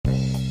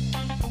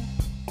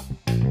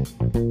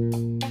In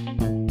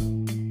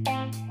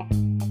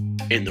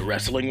the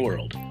wrestling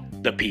world,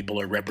 the people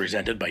are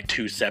represented by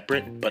two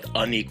separate but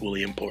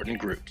unequally important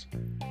groups.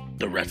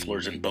 The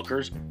wrestlers and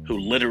bookers, who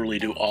literally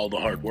do all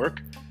the hard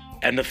work,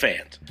 and the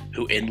fans,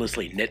 who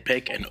endlessly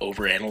nitpick and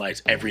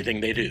overanalyze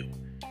everything they do.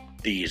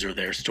 These are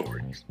their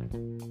stories.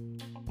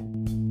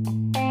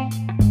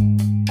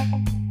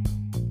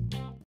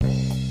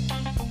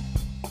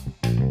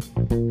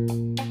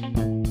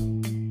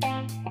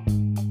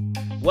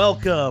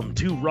 Welcome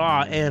to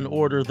Raw and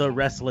Order, the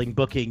wrestling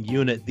booking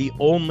unit, the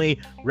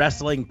only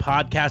wrestling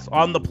podcast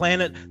on the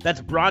planet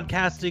that's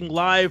broadcasting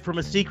live from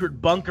a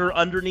secret bunker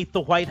underneath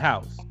the White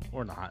House.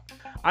 Or not.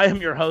 I am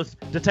your host,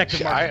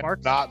 Detective Mark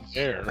Sparks. I am not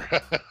there.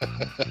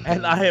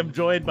 And I am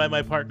joined by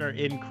my partner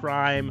in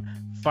crime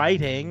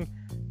fighting,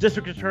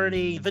 District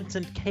Attorney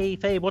Vincent K.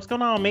 Fabe. What's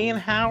going on, man?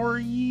 How are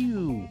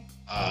you?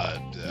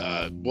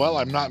 Well,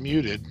 I'm not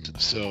muted,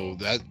 so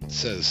that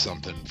says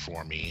something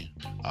for me.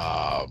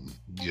 I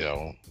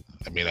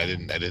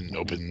didn't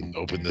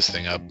open this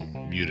thing up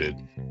muted.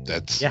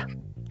 That's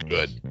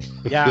good.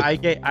 Yeah,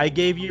 I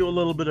gave you a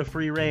little bit of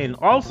free reign.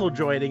 Also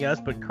joining us,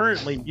 but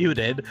currently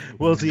muted,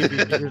 we'll see if he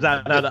figures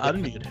out how to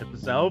unmute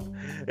himself,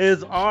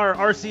 is our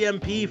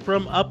RCMP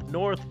from up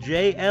north,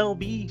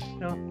 JLB.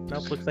 No,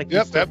 looks like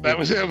that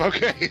was him.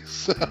 Okay,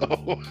 so...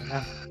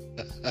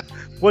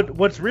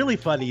 What's really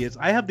funny is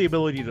I have the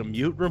ability to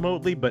mute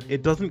remotely, but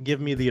it doesn't give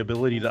me the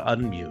ability to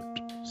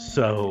unmute.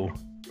 So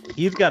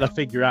he's got to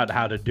figure out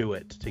how to do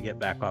it to get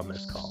back on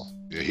this call.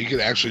 Yeah, he could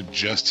actually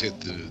just hit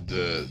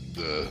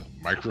the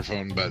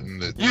microphone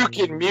button. You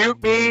can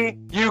mute me,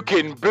 you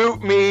can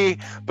boot me,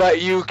 but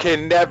you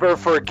can never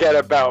forget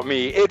about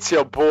me. It's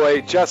your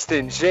boy,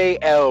 Justin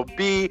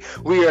JLB.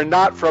 We are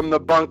not from the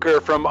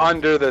bunker from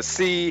under the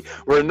sea.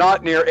 We're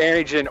not near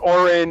Agent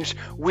Orange.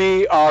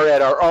 We are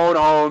at our own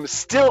home,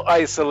 still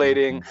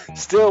isolating,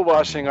 still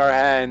washing our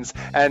hands,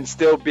 and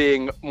still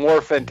being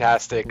more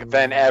fantastic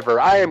than ever.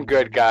 I am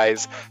good,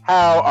 guys.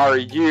 How are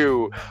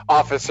you,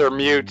 Officer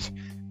Mute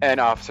and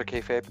Officer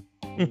Kayfabe?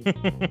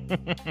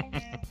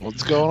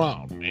 What's going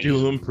on, man?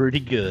 Doing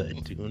pretty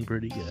good.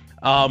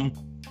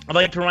 I'd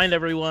like to remind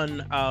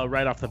everyone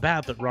right off the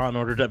bat that Raw and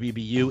Order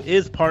WBU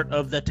is part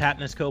of the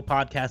Tatnisco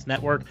Podcast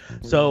Network.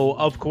 So,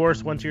 of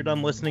course, once you're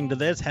done listening to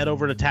this, head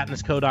over to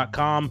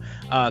tatnisco.com,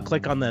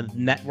 click on the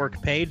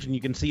network page, and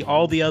you can see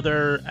all the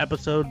other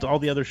episodes, all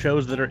the other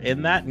shows that are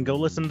in that, and go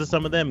listen to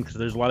some of them, because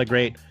there's a lot of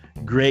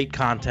great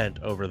content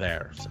over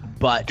there.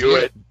 But do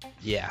it.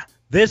 Yeah.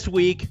 This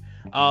week,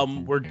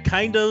 we're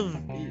kind of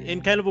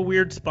in a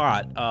weird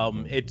spot.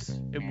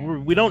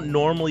 We don't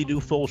normally do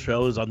full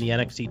shows on the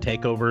NXT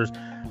takeovers,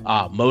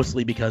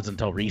 mostly because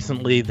until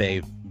recently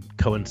they've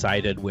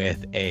coincided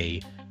with a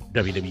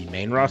WWE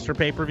main roster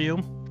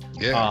pay-per-view.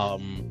 Yeah.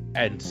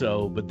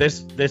 But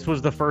this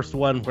was the first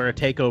one where a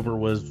takeover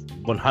was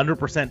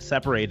 100%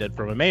 separated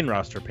from a main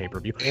roster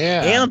pay-per-view,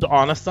 and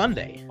on a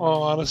Sunday.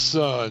 On a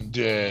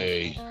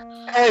Sunday.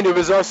 And it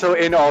was also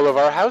in all of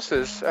our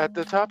houses at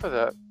the top of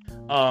that.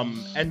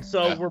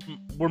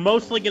 We're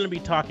mostly going to be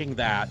talking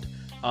that.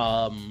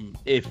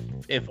 If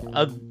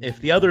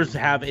the others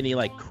have any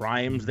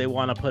crimes they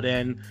want to put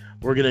in,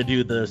 we're going to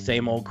do the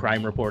same old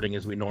crime reporting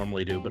as we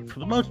normally do. But for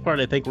the most part,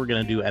 I think we're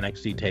going to do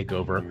NXT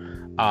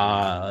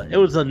TakeOver. It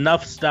was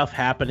enough stuff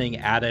happening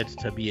at it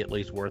to be at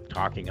least worth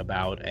talking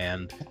about,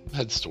 and it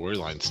had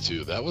storylines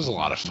too. That was a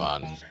lot of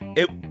fun.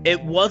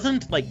 It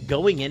wasn't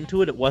going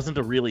into it. It wasn't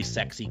a really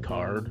sexy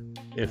card,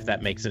 if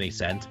that makes any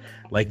sense.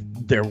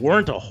 There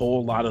weren't a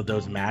whole lot of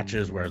those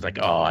matches where it's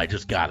I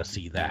just got to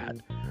see that.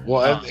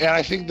 Well, and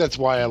I think that's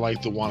why I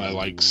like the one I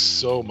like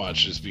so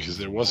much, is because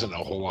there wasn't a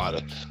whole lot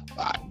of...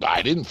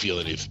 I didn't feel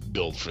any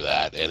build for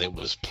that, and it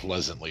was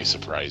pleasantly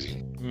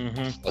surprising.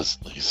 Mm-hmm.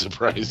 Pleasantly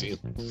surprising.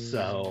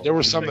 So there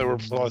were some that were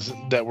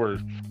pleasant, that were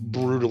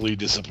brutally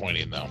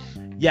disappointing, though.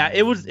 Yeah,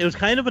 it was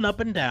kind of an up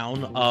and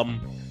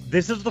down.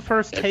 This is the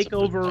first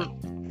takeover...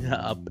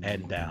 Up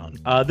and down.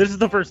 This is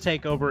the first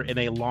takeover in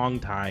a long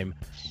time,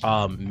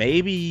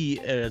 maybe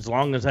as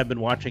long as I've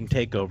been watching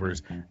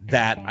takeovers,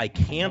 that I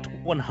can't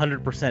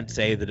 100%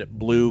 say that it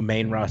blew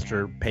main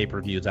roster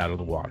pay-per-views out of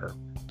the water.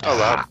 Oh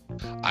wow!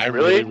 I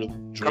really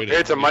enjoyed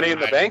compared to Money in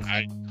the Bank.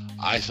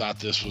 I thought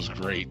this was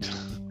great.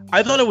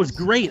 I thought it was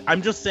great.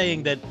 I'm just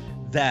saying that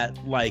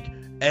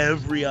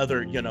every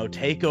other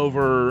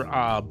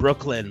takeover,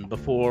 Brooklyn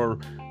before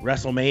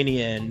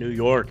WrestleMania in New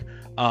York.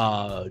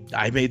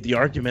 I made the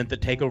argument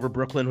that TakeOver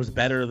Brooklyn was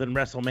better than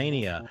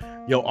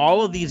WrestleMania.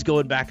 All of these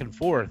going back and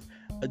forth,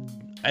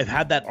 I've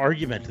had that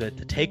argument that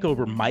the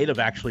TakeOver might have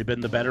actually been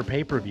the better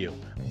pay-per-view.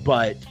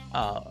 But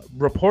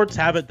reports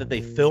have it that they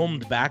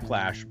filmed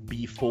Backlash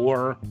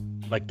before,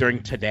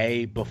 during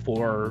today,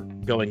 before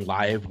going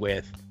live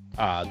with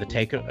the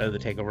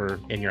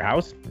TakeOver in your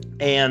house.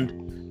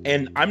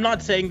 And I'm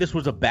not saying this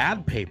was a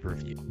bad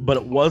pay-per-view, but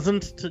it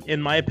wasn't,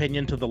 in my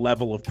opinion, to the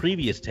level of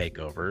previous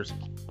takeovers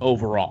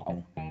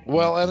overall.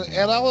 Well,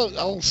 and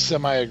I'll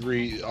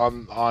semi-agree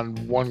on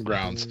one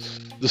grounds.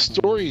 The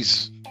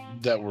stories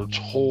that were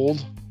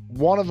told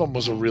One of them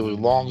was a really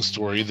long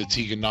story, the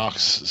Tegan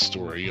Knox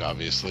story,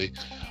 obviously,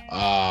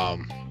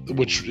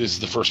 which is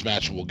the first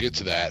match, and we'll get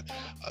to that.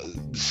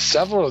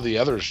 Several of the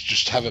others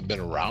just haven't been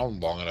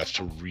around long enough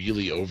to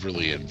really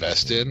overly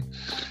invest in.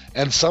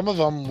 And some of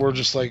them were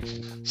just like,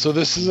 so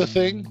this is a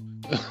thing?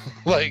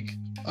 Like,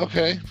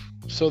 okay,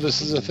 so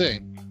this is a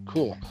thing.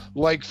 Cool.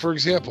 Like, for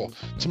example,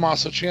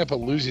 Tommaso Ciampa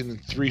losing in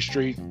 3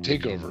 straight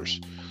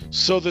takeovers.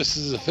 So this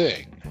is a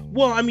thing.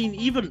 Well, I mean,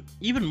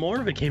 even more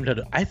of it came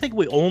to. I think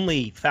we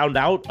only found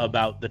out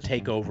about the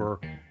takeover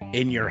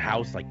in your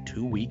house like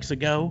 2 weeks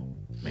ago,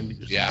 maybe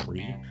just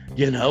 3.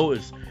 You know,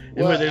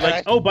 where they're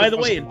like, oh, by the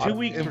way, in 2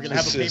 weeks we're gonna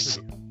have a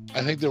pay-per-view.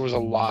 I think there was a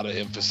lot of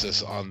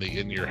emphasis on the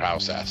in your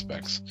house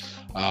aspects.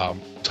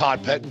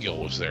 Todd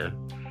Pettengill was there.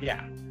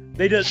 Yeah,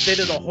 they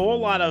did a whole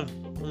lot of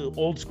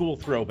old school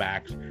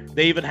throwbacks.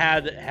 They even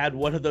had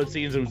one of those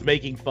scenes that was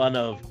making fun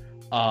of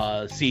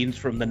scenes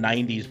from the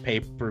 90s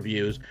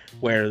pay-per-views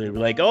where they were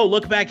like, oh,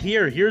 look back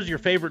here, here's your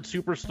favorite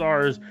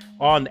superstars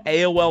on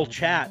AOL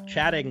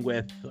chatting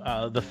with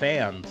the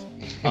fans,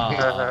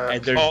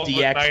 and there's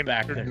DX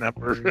back there.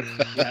 Number.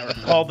 Yeah,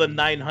 call the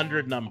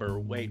 900 number.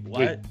 Wait, what?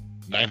 Wait,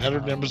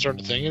 900 numbers aren't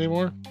a thing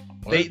anymore?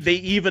 They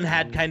even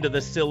had kind of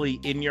the silly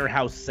in your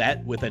house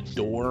set with a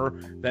door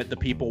that the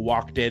people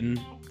walked in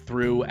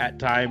through at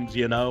times,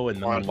 you know,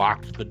 and then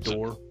locked the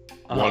door.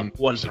 One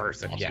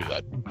person,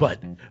 yeah.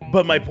 But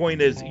my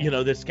point is, you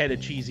know, this kind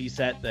of cheesy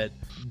set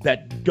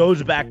that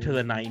goes back to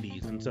the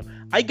 90s, and so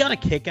I got a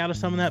kick out of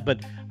some of that.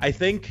 But I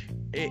think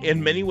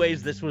in many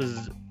ways this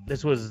was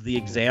the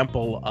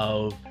example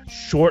of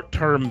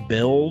short-term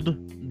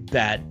build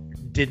that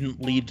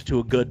didn't lead to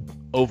a good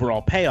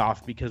overall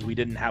payoff because we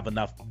didn't have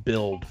enough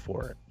build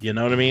for it. You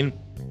know what I mean?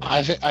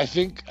 I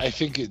think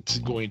it's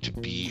going to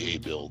be a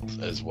build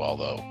as well,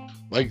 though.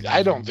 Like,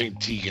 I don't think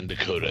Tegan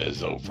Dakota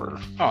is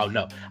over. Oh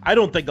no, I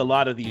don't think a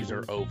lot of these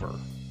are over.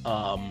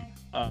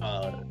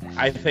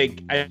 I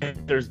think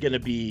there's going to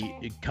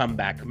be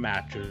comeback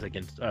matches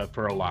against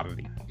for a lot of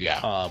these.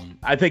 Yeah.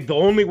 I think the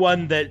only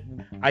one that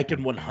I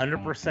can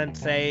 100%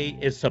 say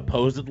is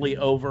supposedly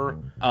over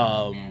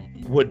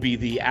would be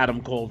the Adam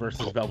Cole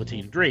versus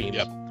Velveteen Dream.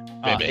 Yep.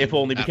 If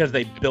only because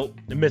they built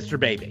Mr.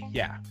 Baby.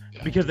 Yeah.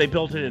 Because they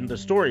built it in the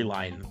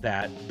storyline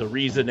that the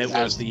reason it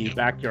was the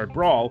Backyard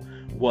Brawl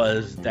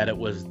was that it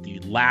was the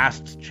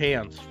last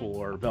chance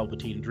for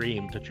Velveteen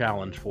Dream to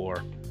challenge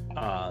for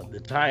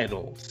the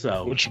title.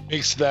 So, which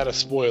makes that a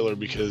spoiler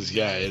because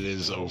it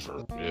is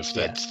over if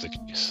that's the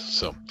case.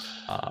 So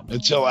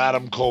until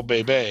Adam Cole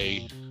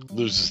Bebe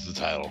loses the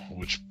title,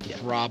 which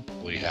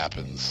probably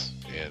happens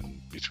in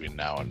between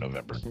now and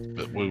November,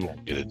 but we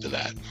won't get into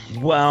that.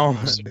 Well,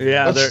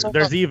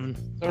 there's even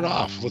start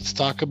off. Let's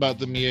talk about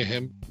the Mia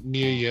Yim,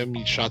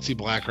 Shotzi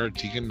Blackheart,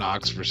 Tegan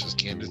Knox versus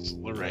Candice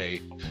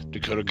LeRae,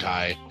 Dakota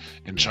Kai,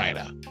 and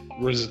China.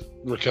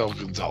 Raquel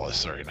Gonzalez.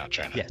 Sorry, not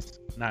China. Yes,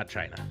 not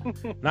China.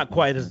 Not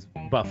quite as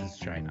buff as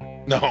China.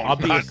 No,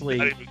 obviously.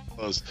 Not even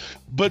close.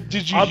 But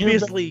did you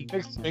obviously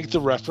make the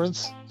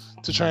reference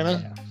to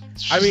China? Yeah.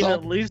 I mean,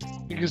 at least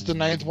because the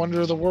 9th wonder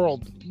of the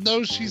world.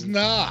 No, she's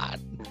not.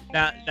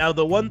 Now,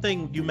 the one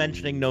thing you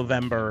mentioning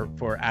November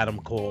for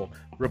Adam Cole,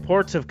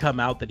 reports have come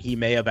out that he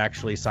may have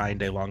actually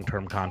signed a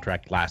long-term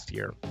contract last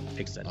year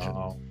extension.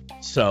 Oh.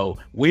 So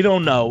we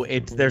don't know.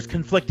 There's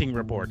conflicting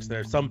reports.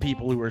 There's some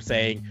people who are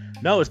saying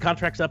no, his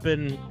contract's up towards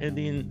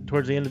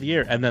the end of the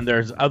year, and then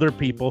there's other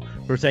people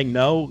who are saying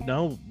no,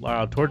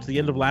 towards the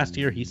end of last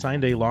year he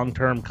signed a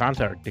long-term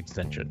contract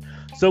extension.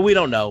 So we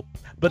don't know.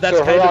 But that's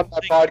so her on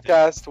that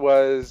podcast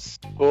was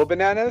Bull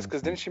Bananas,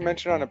 because didn't she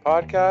mention on a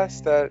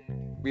podcast that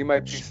we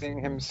might be seeing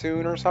him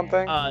soon or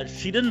something?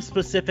 She didn't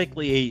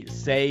specifically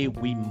say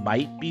we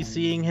might be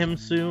seeing him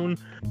soon,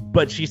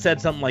 but she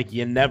said something like,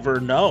 you never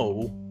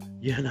know,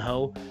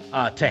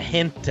 to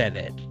hint at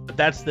it. But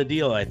that's the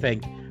deal, I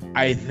think.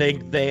 I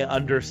think they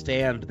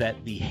understand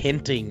that the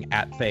hinting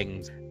at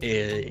things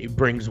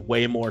brings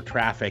way more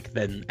traffic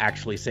than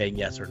actually saying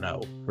yes or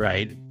no,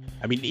 right?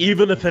 I mean,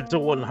 even if it's a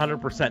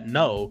 100%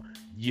 no,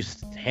 you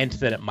hint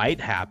that it might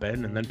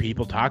happen, and then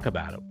people talk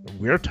about it.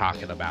 We're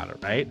talking about it,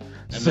 right?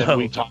 And then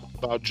we talk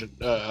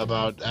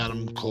about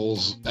Adam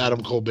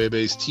Cole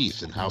Bebe's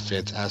teeth and how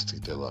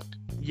fantastic they look.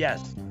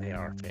 Yes, they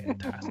are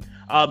fantastic.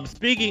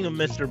 Speaking of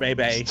Mr.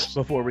 Bebe,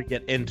 before we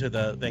get into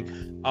the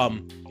thing,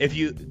 if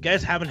you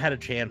guys haven't had a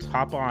chance,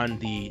 hop on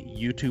the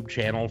YouTube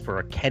channel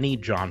for Kenny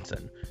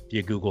Johnson. If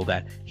you Google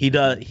that,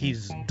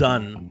 he's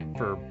done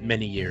for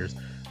many years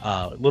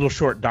little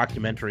short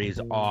documentaries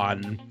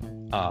on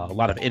a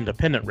lot of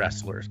independent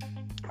wrestlers,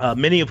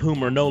 many of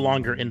whom are no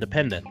longer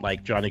independent,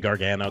 like Johnny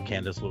Gargano,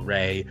 Candice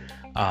LeRae,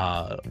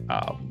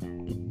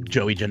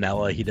 Joey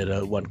Janela. He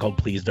did one called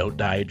Please Don't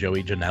Die,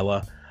 Joey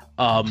Janela.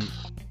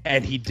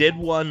 And he did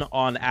one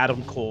on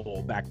Adam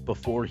Cole back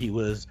before he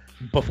was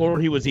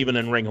even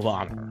in Ring of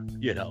Honor,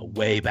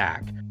 way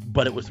back.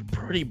 But it was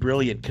pretty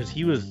brilliant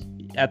because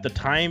at the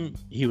time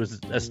he was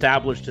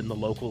established in the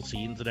local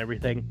scenes and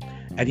everything,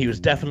 and he was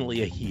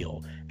definitely a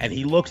heel, and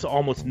he looks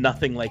almost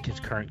nothing like his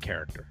current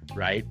character,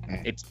 right?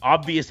 It's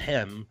obvious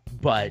him,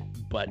 but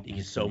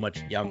he's so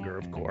much younger,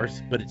 of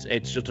course. But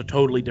it's just a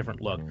totally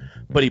different look.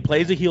 But he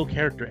plays a heel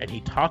character, and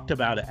he talked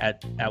about it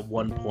at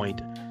one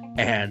point.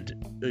 And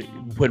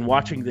when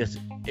watching this,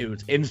 it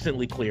was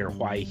instantly clear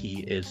why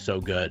he is so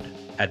good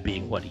at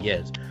being what he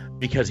is,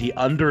 because he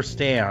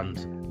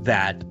understands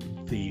that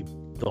the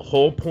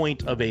whole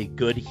point of a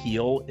good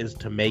heel is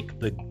to make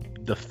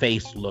the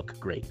face look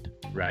great,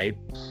 right?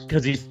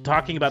 Because he's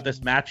talking about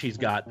this match he's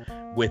got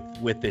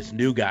with this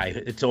new guy.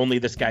 It's only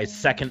this guy's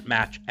second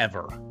match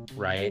ever,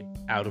 right,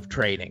 out of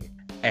training.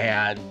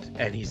 And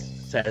he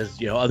says,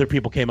 other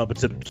people came up and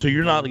said, so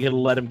you're not going to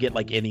let him get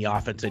like any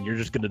offense and you're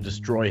just going to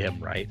destroy him,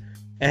 right?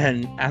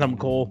 And Adam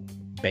Cole,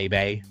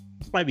 Bebe,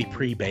 this might be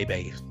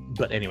pre-Bebe,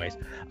 but anyways,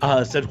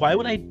 said, why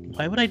would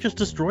I just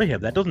destroy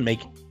him? That doesn't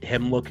make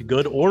him look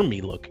good or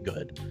me look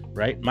good,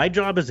 right? My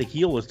job as a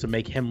heel is to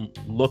make him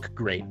look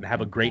great and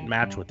have a great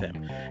match with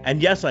him.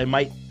 And yes, I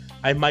might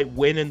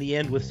win in the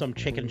end with some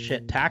chicken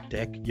shit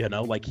tactic,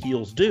 like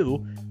heels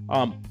do.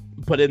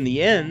 But in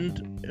the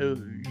end,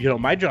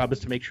 my job is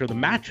to make sure the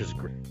match is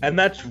great. And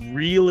that's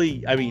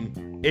really,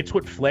 it's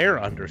what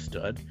Flair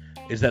understood,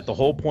 is that the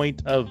whole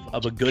point of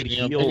a good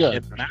heel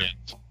in a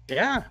match.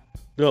 Yeah.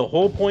 The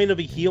whole point of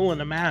a heel in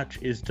a match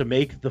is to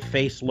make the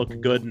face look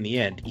good in the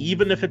end,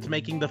 even if it's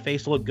making the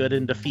face look good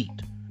in defeat,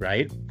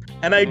 right?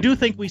 And I do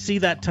think we see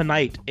that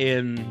tonight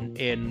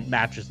in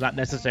matches, not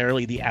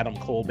necessarily the Adam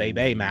Cole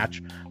Bebe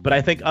match, but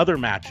I think other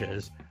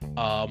matches,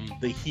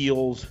 the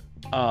heels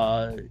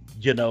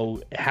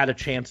had a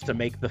chance to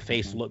make the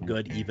face look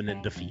good even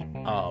in defeat.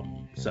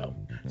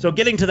 So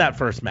getting to that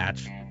first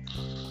match,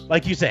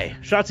 like you say,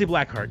 Shotzi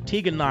Blackheart,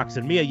 Tegan Nox,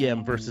 and Mia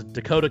Yim versus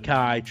Dakota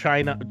Kai,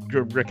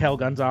 Raquel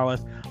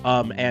Gonzalez,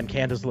 and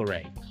Candice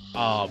LeRae.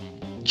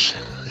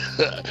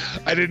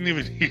 I didn't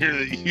even hear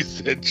that you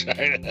said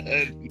China,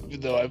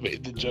 even though I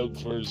made the joke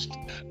first.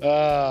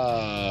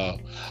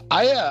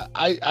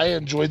 I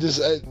enjoyed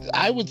this.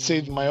 I would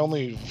say my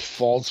only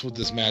faults with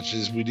this match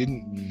is we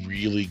didn't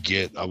really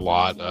get a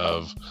lot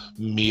of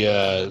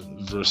Mia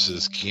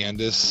versus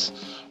Candice.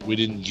 We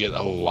didn't get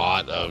a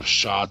lot of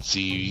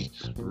Shotzi,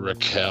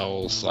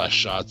 Raquel /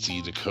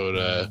 Shotzi,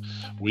 Dakota.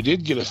 We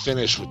did get a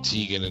finish with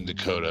Tegan and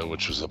Dakota,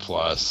 which was a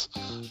plus.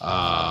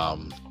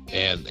 And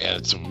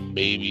so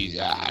maybe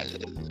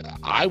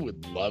I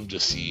would love to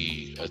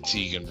see a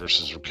Tegan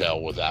versus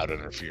Raquel without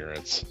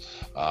interference.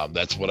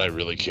 That's what I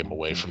really came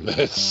away from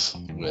this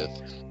with.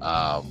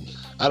 I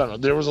don't know.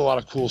 There was a lot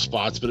of cool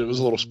spots, but it was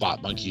a little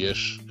spot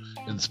monkey-ish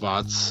in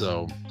spots.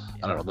 So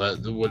I don't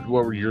know. What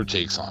were your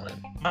takes on it?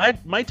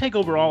 My take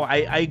overall,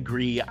 I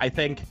agree. I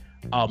think,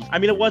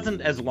 it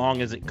wasn't as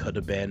long as it could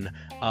have been,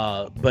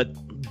 but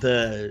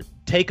the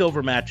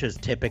takeover matches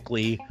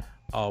typically,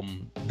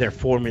 their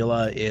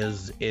formula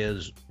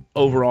is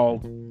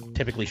overall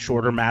typically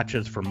shorter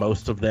matches for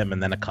most of them,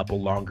 and then a couple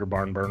longer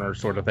barn burner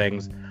sort of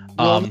things.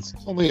 It's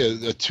only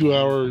a 2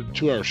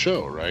 hour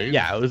show, right?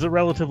 Yeah, it was a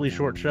relatively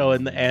short show,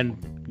 and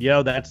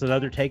that's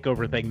another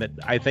takeover thing that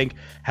I think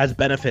has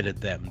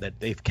benefited them, that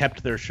they've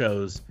kept their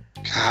shows.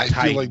 I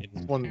feel like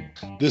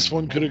this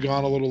one could have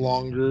gone a little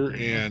longer,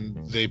 and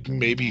they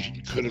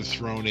maybe could have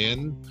thrown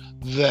in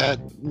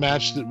that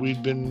match that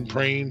we'd been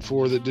praying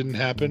for that didn't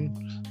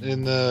happen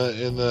in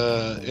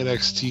the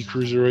NXT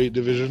Cruiserweight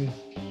division.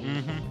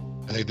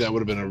 Mm-hmm. I think that would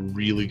have been a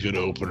really good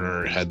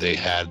opener had they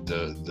had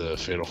the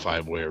Fatal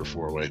 5-Way or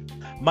 4-Way.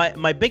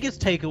 My biggest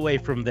takeaway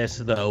from this,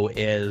 though,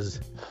 is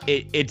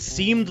it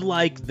seemed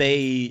like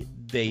they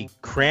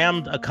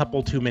crammed a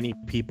couple too many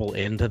people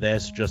into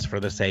this just for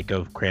the sake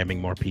of cramming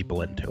more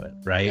people into it,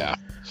 right? Yeah.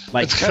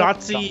 Like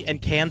Shotzi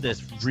and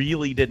Candice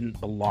really didn't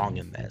belong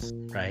in this,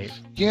 right?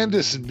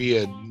 Candice and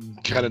Mia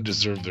kind of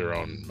deserve their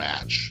own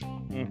match.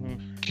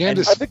 Mm-hmm.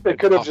 Candice, I think they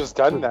could have just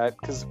done that,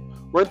 because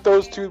weren't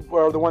those two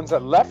the ones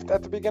that left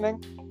at the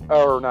beginning?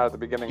 Or not at the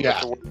beginning,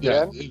 but towards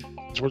the end?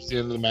 Towards the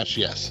end of the match,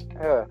 yes.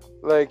 Yeah,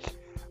 like,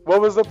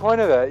 what was the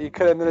point of that? You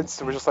could, and then it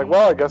was just like,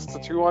 well, I guess it's a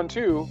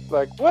 2-on-2.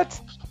 Like, what?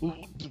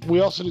 We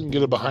also didn't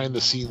get a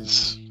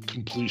behind-the-scenes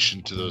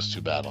completion to those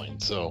two battling,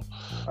 so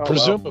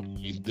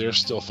presumably they're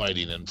still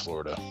fighting in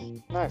Florida.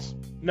 Nice.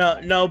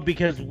 No,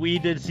 because we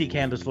did see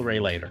Candice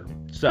LeRae later,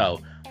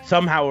 so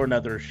somehow or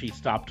another she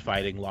stopped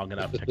fighting long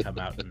enough to come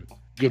out and.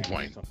 Good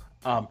point.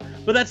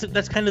 But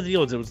that's kind of the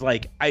deal. It was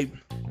like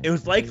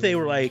they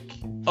were like,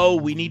 oh,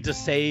 we need to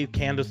save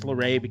Candice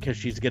LeRae because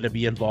she's going to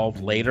be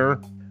involved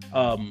later.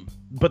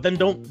 But then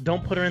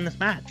don't put her in this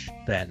match.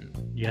 Then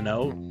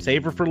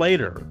save her for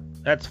later.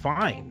 That's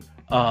fine.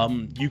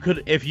 You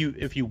could if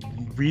you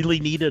really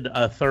needed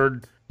a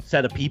third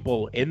set of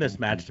people in this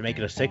match to make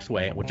it a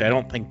 6-way, which I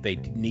don't think they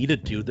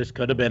needed to. This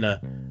could have been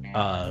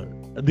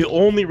the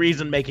only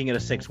reason making it a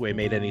 6-way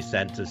made any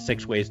sense is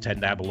 6-ways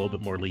tend to have a little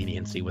bit more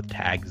leniency with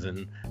tags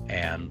and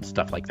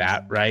stuff like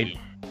that, right?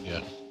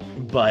 Yeah.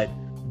 But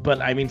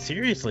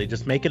seriously,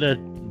 just make it a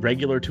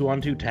regular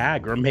 2-on-2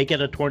 tag, or make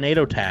it a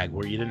tornado tag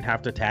where you didn't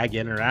have to tag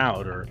in or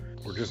out, or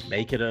or just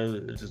make it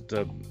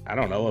a I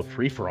don't know, a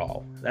free for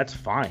all. That's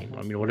fine.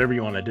 I mean, whatever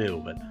you want to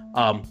do. But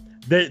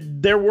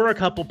there were a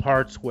couple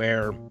parts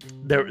where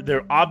there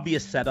are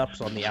obvious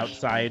setups on the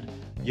outside.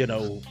 You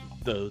know,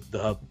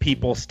 the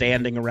people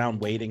standing around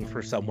waiting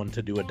for someone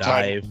to do a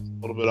dive,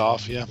 a little bit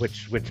off, yeah,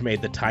 which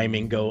made the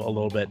timing go a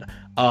little bit.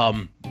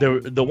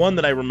 The one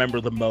that I remember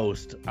the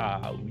most,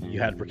 you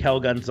had Raquel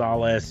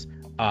Gonzalez,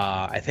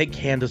 I think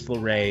Candice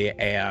LeRae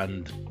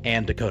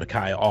and Dakota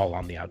Kai all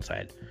on the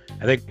outside.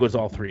 I think it was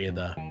all three of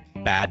the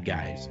bad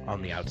guys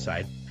on the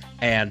outside.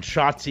 And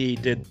Shotzi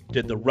did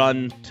the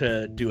run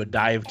to do a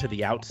dive to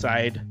the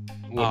outside.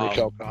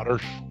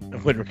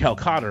 With Raquel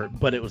Cotter,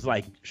 but it was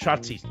like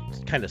Shotzi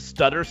kind of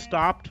stutter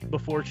stopped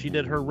before she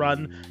did her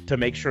run to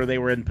make sure they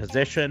were in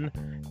position,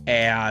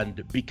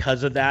 and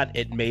because of that,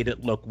 it made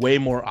it look way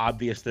more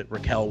obvious that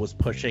Raquel was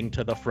pushing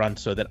to the front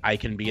so that I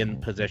can be in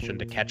position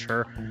to catch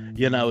her.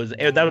 You know,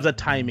 that was a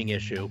timing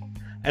issue,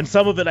 and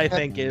some of it I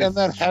think is, and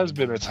that has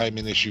been a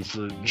timing issue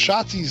for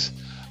Shotzi's.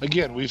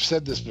 Again, we've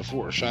said this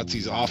before.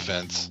 Shotzi's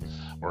offense,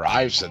 or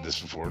I've said this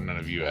before, none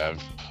of you have,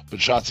 but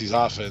Shotzi's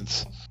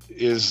offense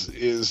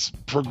is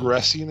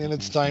progressing in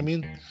its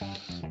timing.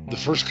 The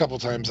first couple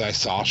times I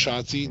saw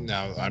Shotzi,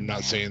 now I'm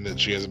not saying that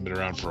she hasn't been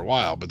around for a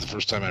while, but the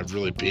first time I've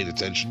really paid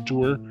attention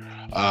to her,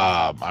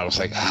 I was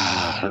like,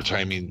 her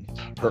timing,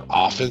 her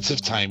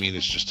offensive timing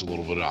is just a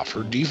little bit off.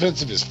 Her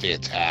defensive is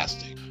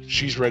fantastic.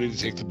 She's ready to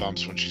take the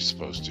bumps when she's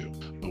supposed to.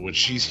 But when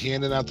she's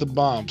handing out the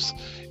bumps,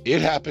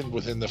 it happened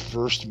within the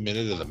first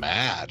minute of the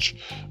match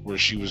where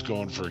she was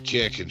going for a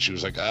kick and she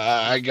was like,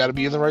 I got to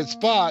be in the right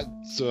spot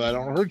so I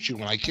don't hurt you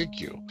when I kick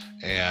you.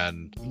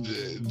 And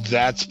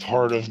that's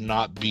part of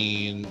not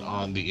being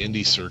on the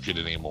indie circuit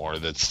anymore.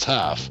 That's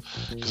tough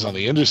because on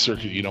the indie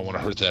circuit, you don't want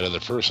to hurt that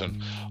other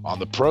person. On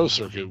the pro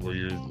circuit where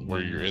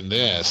you're in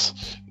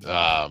this,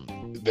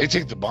 they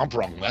take the bump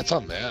wrong. That's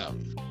on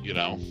them, you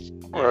know?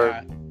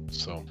 Right.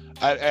 So,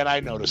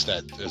 I noticed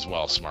that as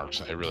well, Smarks.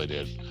 I really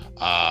did.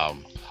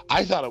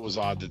 I thought it was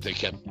odd that they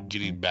kept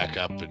getting back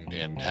up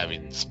and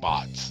having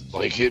spots.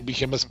 Like, it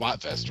became a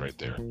spot fest right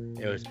there.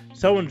 It was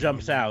someone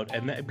jumps out,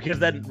 and because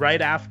then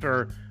right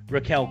after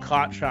Raquel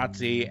caught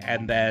Shotzi,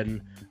 and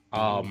then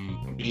was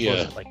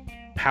it like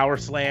power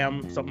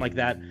slam, something like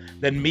that.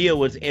 Then Mia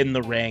was in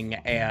the ring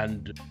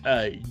and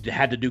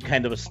had to do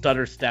kind of a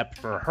stutter step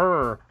for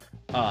her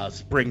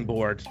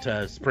springboard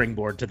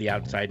to the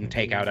outside and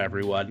take out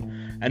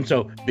everyone. And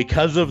so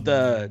because of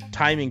the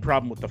timing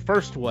problem with the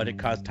first one, it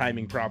caused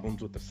timing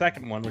problems with the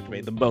second one, which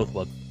made them both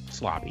look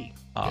sloppy.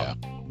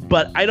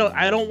 But I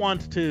don't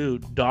want to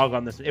dog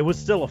on this. It was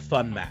still a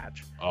fun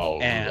match.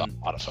 A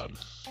lot of fun.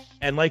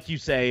 And like you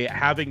say,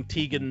 having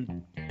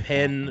Tegan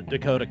pin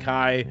Dakota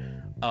Kai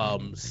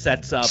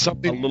sets up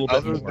something a little bit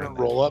other more than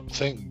roll up.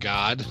 Thank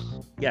God.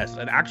 Yes,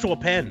 an actual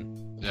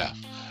pin. Yeah,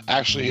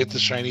 actually hit the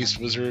Chinese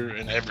wizard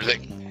and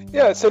everything.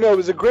 Yeah, so no,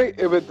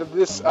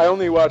 I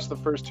only watched the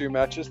first two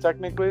matches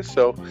technically,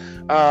 so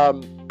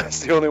that's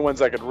the only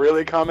ones I could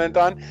really comment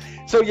on.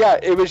 So yeah,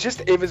 it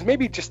was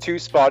maybe just too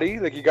spotty,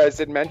 like you guys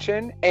did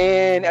mention,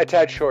 and a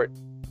tad short,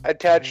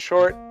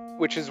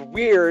 which is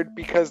weird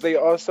because they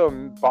also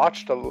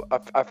botched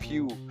a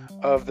few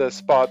of the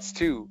spots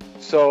too.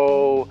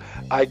 So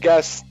I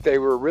guess they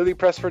were really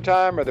pressed for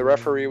time, or the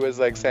referee was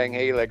like saying,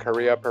 hey, like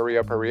hurry up,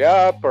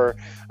 or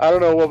I don't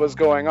know what was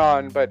going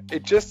on, but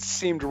it just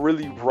seemed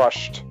really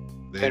rushed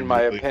in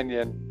my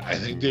opinion. I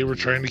think they were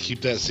trying to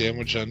keep that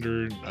sandwich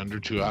under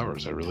 2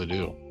 hours. I really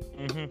do.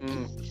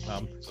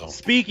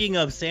 Speaking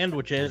of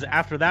sandwiches,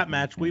 after that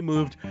match, we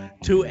moved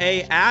to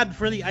a ad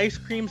for the ice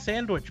cream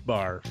sandwich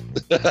bar.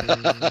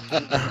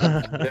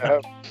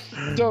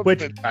 Don't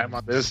spend time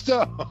on this.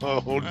 Don't.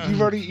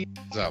 You've already eaten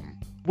some.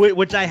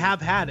 Which I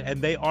have had,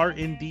 and they are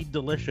indeed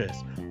delicious.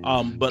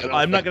 But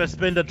I'm not going to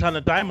spend a ton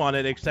of time on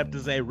it, except to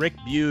say Rick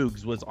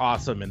Buggs was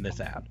awesome in this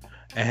ad.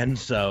 And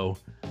so,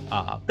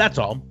 that's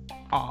all.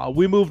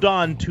 We moved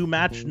on to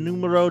match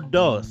numero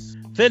dos.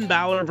 Finn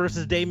Balor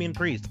versus Damian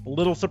Priest. A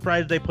little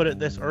surprised they put it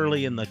this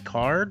early in the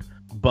card,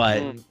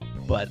 but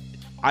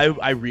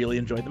I really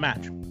enjoyed the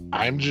match.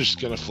 I'm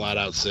just going to flat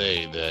out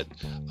say that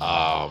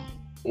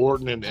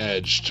Orton and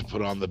Edge, to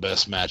put on the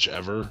best match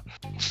ever,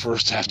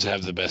 first have to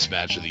have the best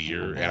match of the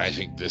year, and I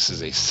think this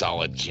is a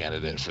solid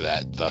candidate for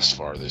that thus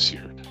far this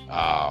year.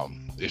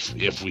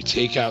 If we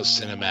take out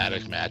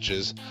cinematic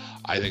matches,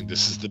 I think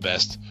this is the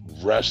best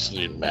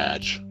wrestling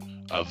match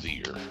of the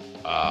year.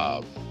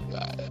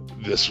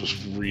 This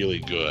was really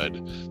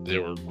good.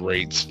 There were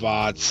great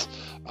spots.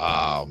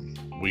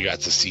 We got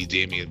to see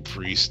Damian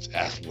Priest's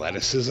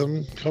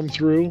athleticism come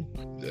through.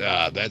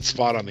 That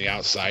spot on the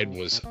outside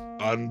was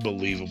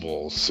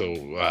unbelievable. So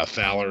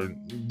Finn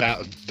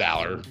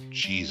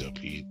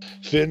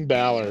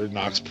Balor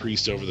knocks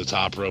Priest over the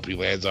top rope. He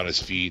lands on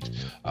his feet.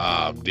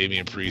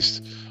 Damian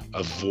Priest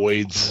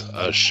avoids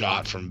a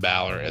shot from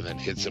Balor and then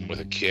hits him with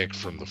a kick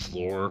from the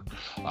floor.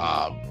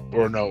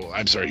 Or no,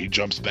 I'm sorry, he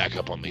jumps back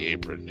up on the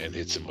apron and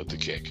hits him with the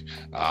kick.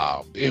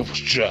 It was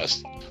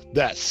just,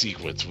 that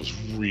sequence was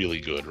really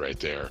good right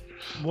there.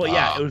 Well,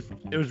 yeah,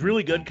 it was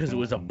really good because it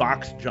was a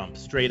box jump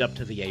straight up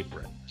to the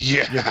apron.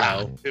 Yeah, you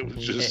know? It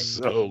was just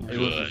so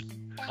good.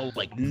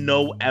 Like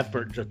no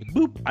effort, just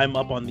boop, I'm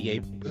up on the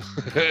apron.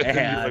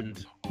 And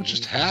like, what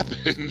just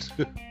happened?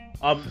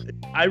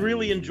 I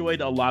really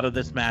enjoyed a lot of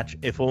this match,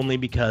 if only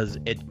because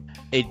it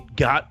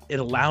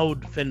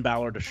allowed Finn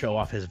Balor to show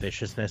off his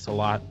viciousness a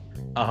lot.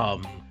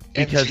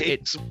 Because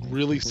it's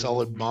really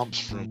solid bumps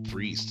from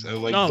Priest.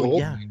 Like oh, the whole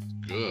yeah. thing's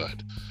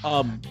good.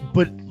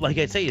 But like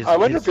I say, I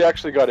wonder if he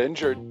actually got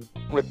injured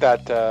with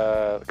that,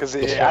 because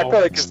I feel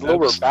like his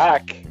lower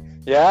back.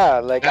 Yeah,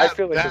 like I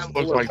feel like his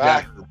looked lower like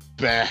back.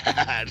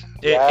 that hurt bad.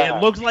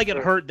 It looks like it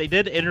hurt. They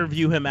did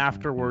interview him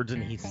afterwards,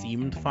 and he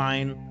seemed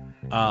fine.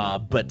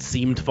 But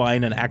seemed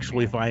fine and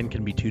actually fine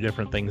can be two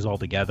different things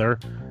altogether,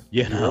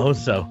 you know.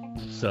 So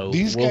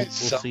these we'll guys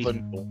sell see. the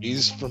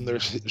noise from their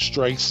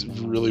strikes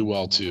really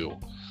well too.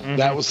 Mhm.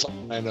 That was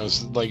something I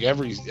noticed. Like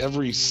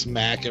every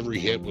smack, every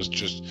hit was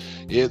just,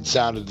 it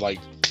sounded like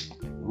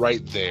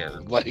right there.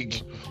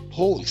 Like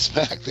holy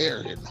smack,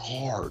 they're hitting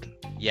hard.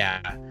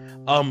 Yeah.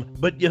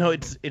 But you know,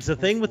 it's a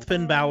thing with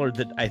Finn Balor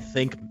that I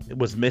think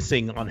was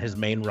missing on his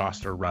main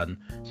roster run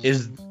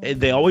is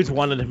they always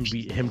wanted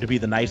him to be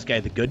the nice guy,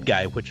 the good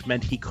guy, which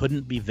meant he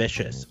couldn't be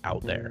vicious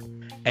out there.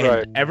 And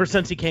Right. ever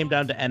since he came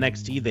down to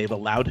NXT, they've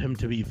allowed him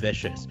to be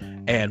vicious.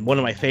 And one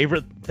of my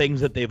favorite things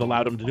that they've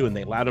allowed him to do, and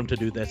they allowed him to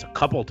do this a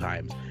couple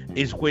times,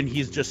 is when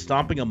he's just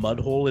stomping a mud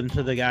hole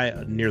into the guy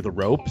near the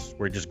ropes,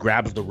 where he just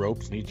grabs the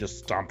ropes and he just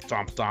stomp,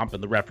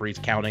 and the referee's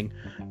counting,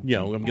 you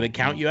know, I'm gonna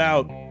count you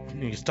out.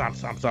 And he stomp,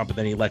 and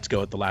then he lets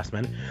go at the last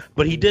minute.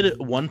 But he did it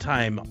one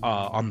time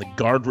on the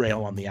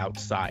guardrail on the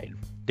outside.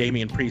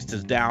 Damian Priest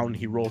is down,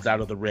 he rolls out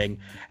of the ring,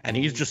 and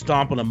he's just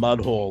stomping a mud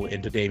hole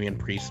into Damian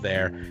Priest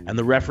there. And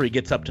the referee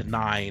gets up to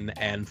 9,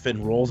 and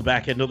Finn rolls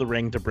back into the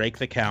ring to break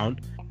the count,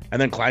 and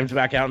then climbs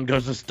back out and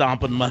goes to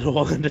stomp a mud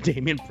hole into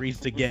Damian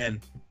Priest again.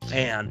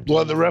 And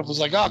Well, the ref was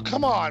like, "Oh,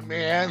 come on,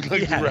 man!"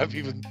 Like Yeah. the ref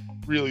even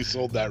really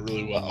sold that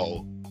really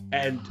well.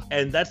 And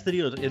that's the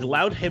deal. It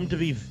allowed him to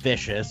be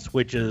vicious,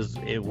 which is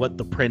what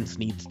the Prince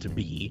needs to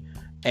be.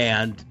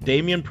 And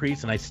Damian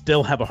Priest, and I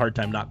still have a hard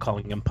time not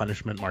calling him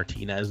Punishment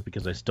Martinez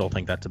because I still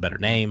think that's a better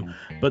name,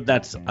 but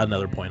that's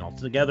another point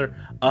altogether.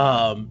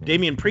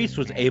 Damian Priest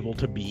was able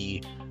to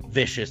be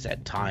vicious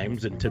at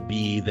times and to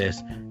be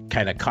this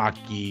kind of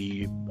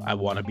cocky, I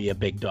want to be a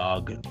big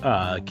dog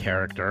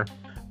character.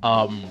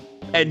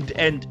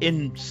 And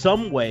in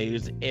some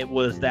ways, it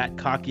was that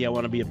cocky, I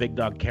want to be a big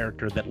dog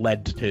character that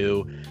led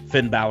to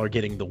Finn Balor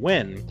getting the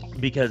win,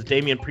 because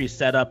Damian Priest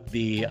set up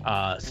the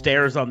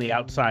stairs on the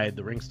outside,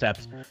 the ring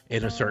steps,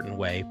 in a certain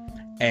way,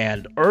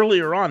 and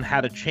earlier on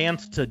had a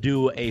chance to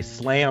do a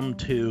slam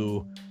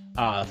to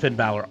Finn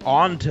Balor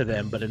onto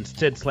them, but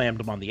instead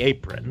slammed him on the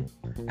apron,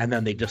 and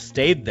then they just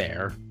stayed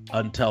there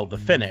until the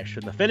finish.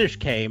 And the finish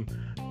came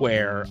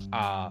where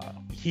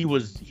he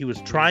was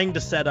trying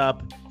to set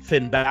up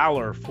Finn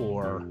Balor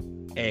for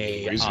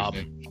a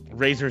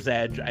Razor's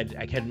Edge.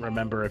 I can't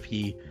remember if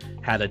he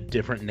had a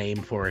different name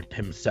for it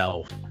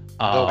himself.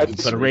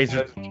 It's But a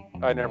Razor.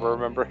 I never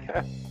remember.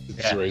 It's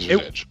Yeah. the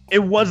Razor's Edge. It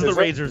was the Is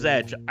it? Razor's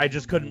Edge. I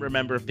just couldn't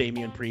remember if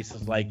Damian Priest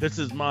is like, this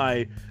is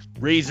my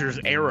Razor's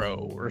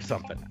Arrow or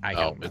something. I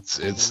Oh, don't know.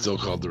 it's still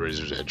called the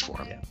Razor's Edge for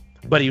him. Yeah.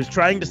 But he was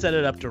trying to set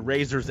it up to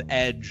Razor's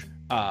Edge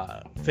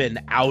Finn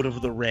out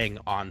of the ring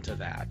onto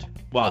that.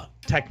 Well,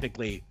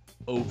 technically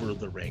over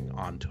the ring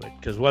onto it,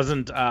 because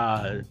wasn't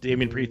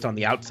Damian Priest on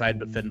the outside,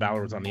 but Finn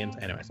Balor was on the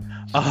inside. Anyways,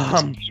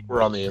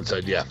 We're on the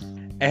inside, yeah.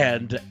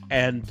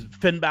 and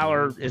Finn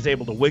Balor is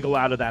able to wiggle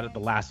out of that at the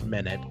last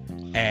minute,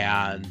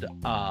 and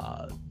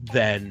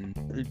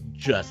then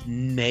just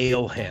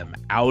nail him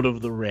out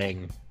of the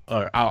ring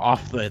or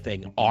off the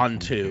thing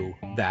onto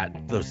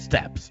those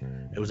steps.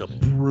 It was a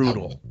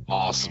brutal.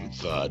 Awesome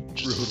thud.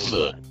 Just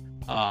thud.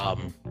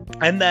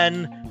 And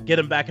then get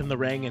him back in the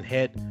ring and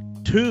hit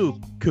 2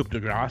 coup de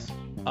grace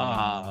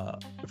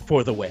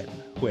for the win,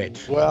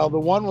 which Well, the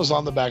one was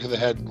on the back of the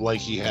head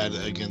like he had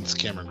against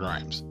Cameron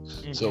Grimes.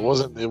 So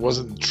it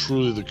wasn't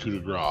truly the coup de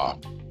grace.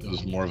 It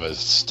was more of a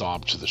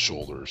stomp to the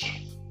shoulders.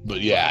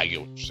 But yeah, I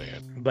get what you're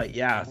saying. But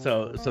yeah,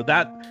 so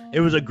that it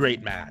was a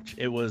great match.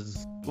 It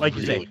was, like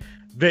you say,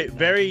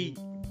 very,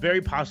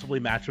 very possibly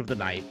match of the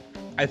night.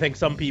 I think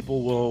some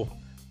people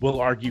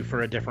will argue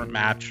for a different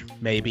match,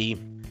 maybe.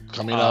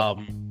 Coming up,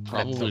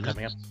 that's still probably.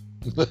 coming up.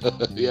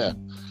 Yeah.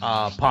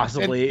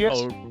 Possibly. And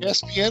or,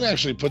 ESPN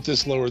actually put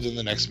this lower than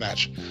the next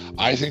match.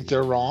 I think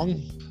they're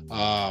wrong.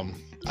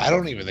 I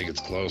don't even think it's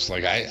close.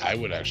 Like I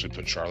would actually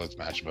put Charlotte's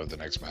match above the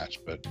next match,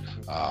 but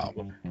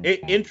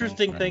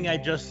interesting thing I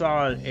just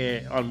saw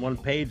on one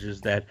page is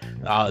that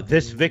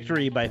this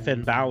victory by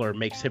Finn Balor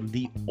makes him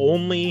the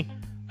only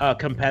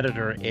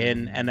competitor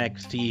in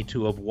NXT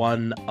to have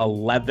won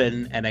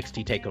 11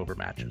 NXT TakeOver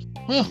matches.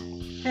 well,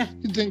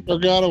 you'd think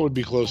Gargano would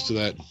be close to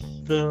that.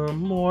 The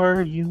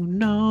more you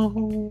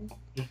know.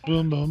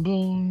 Boom, boom,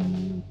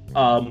 boom.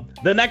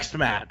 The next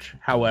match,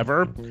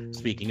 however,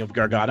 speaking of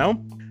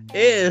Gargano,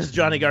 is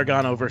Johnny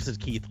Gargano versus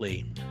Keith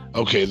Lee.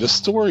 Okay, the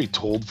story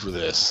told for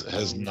this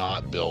has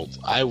not built.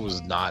 I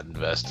was not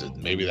invested.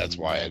 Maybe that's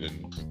why I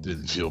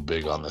didn't feel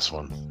big on this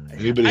one.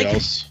 Anybody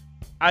else?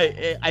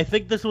 I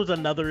think this was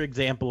another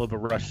example of a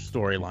rush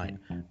storyline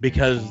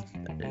because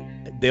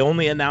they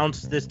only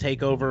announced this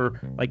takeover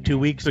like 2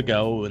 weeks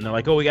ago, and they're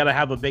like, "Oh, we got to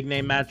have a big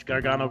name match,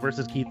 Gargano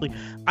versus Keith Lee."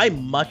 I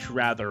much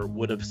rather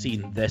would have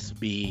seen this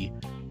be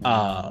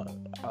a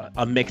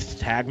mixed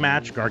tag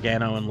match,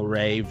 Gargano and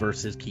LeRae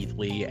versus Keith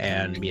Lee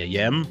and Mia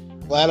Yim.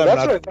 Glad I'm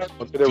That's not what I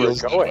thought they were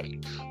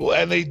going. Well,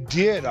 and they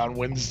did on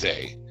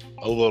Wednesday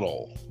a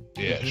little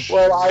ish.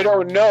 Well, I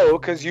don't know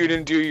because you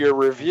didn't do your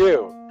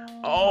review.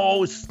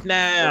 Oh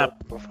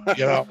snap!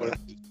 You know,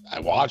 I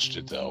watched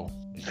it though.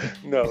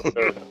 No.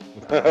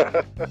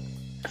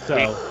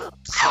 So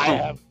I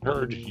haven't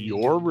heard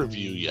your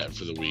review yet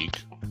for the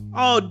week.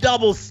 oh,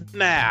 double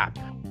snap!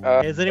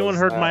 Has anyone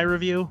heard my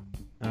review?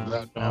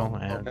 No.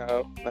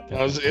 No.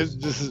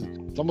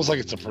 It's almost like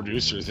it's a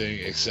producer thing,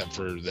 except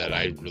for that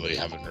I really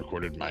haven't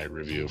recorded my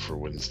review for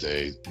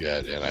Wednesday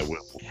yet, and I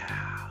will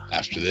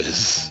after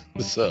this.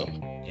 So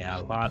Yeah,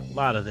 a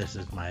lot of this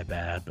is my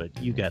bad, but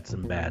you got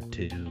some bad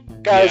too.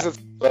 Guys, it's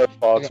our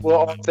faults. We'll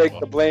all take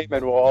the blame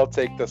and we'll all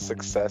take the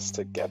success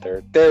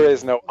together. There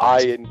is no I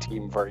in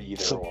team for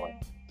either one.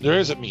 there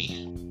is a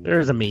me.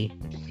 There's a me.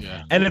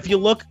 Yeah. And if you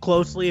look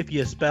closely, if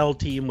you spell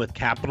team with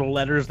capital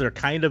letters, there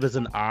kind of is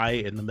an I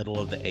in the middle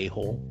of the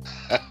a-hole.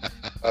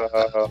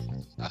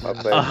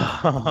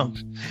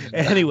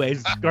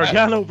 Anyways,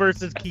 Gargano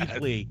versus Keith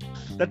Lee.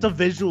 That's a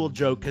visual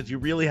joke because you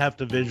really have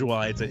to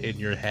visualize it in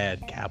your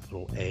head.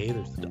 Capital A.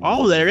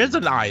 There is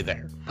an I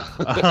there.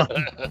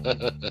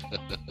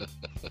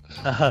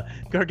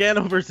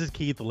 Gargano versus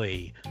Keith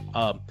Lee.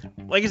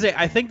 Like I say,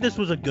 I think this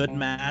was a good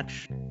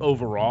match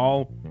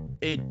overall.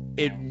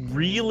 It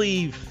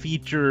really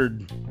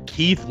featured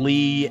Keith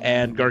Lee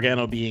and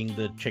Gargano being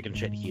the chicken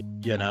shit heel,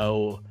 you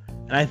know?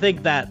 And I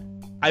think that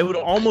I would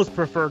almost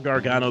prefer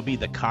Gargano be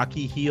the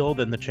cocky heel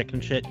than the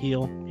chicken shit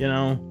heel, you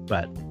know?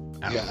 But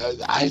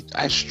I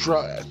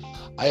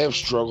have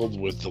struggled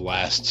with the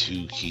last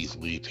two Keith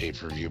Lee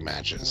pay-per-view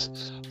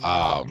matches.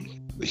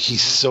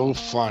 He's so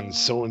fun,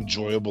 so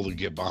enjoyable to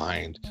get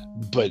behind,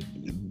 but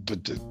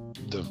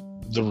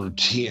the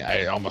routine,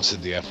 I almost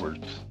said the F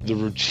word, the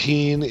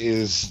routine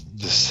is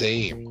the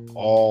same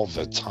all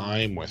the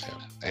time with him,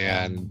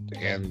 and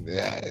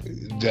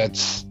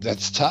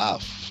that's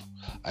tough.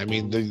 I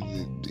mean,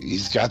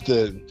 he's got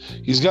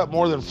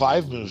more than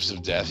 5 moves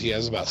of death. He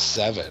has about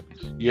 7,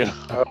 you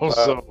know.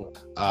 So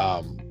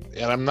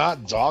and I'm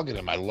not dogging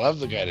him. I love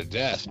the guy to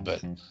death, but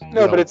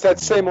but it's that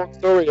same old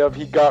story of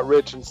he got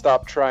rich and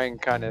stopped trying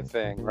kind of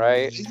thing,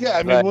 right? Yeah,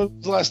 I mean, when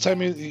was the last time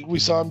we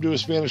saw him do a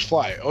Spanish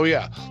Fly? Oh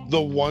yeah,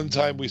 the one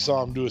time we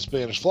saw him do a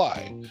Spanish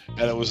Fly,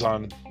 and it was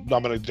on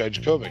Dominik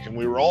Dijakovic, and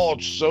we were all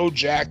so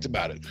jacked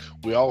about it.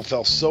 We all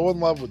fell so in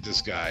love with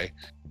this guy,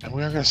 and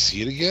we aren't gonna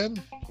see it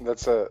again.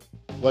 That's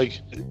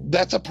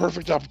a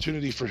perfect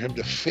opportunity for him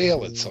to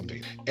fail at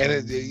something. And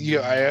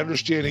I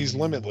understand he's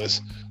limitless.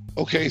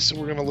 Okay, so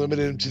we're gonna limit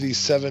him to these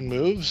 7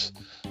 moves.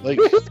 Like,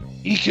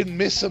 he can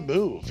miss a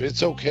move.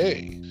 It's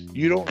okay.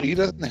 He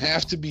doesn't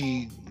have to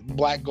be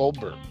Black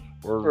Goldberg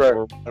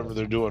or whatever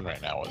they're doing right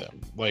now with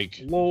him.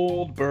 Like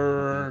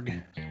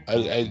Goldberg.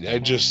 I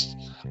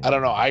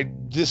don't know.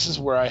 This is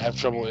where I have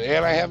trouble,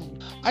 and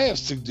I have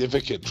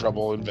significant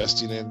trouble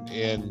investing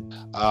in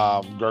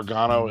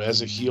Gargano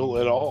as a heel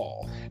at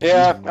all.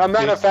 Yeah, I'm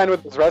not a fan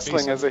with his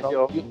wrestling as a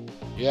heel.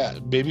 Yeah,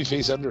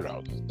 babyface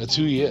underdog. That's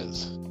who he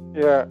is.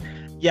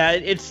 Yeah,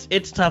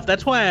 it's tough.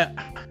 That's why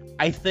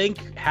I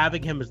think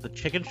having him as the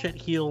chicken shit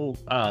heel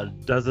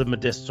does him a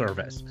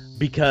disservice,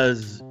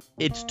 because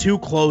it's too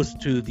close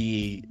to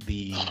the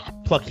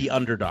plucky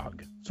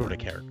underdog sort of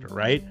character,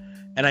 right?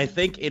 And I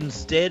think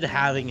instead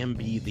having him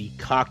be the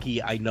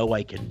cocky, I know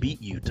I can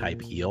beat you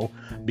type heel,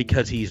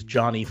 because he's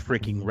Johnny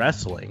freaking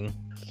Wrestling,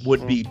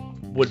 would be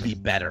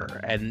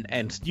better.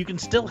 And you can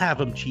still have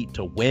him cheat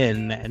to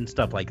win and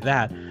stuff like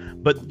that.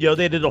 But,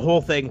 they did a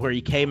whole thing where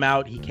he came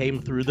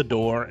through the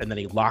door, and then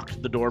he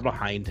locked the door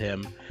behind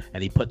him,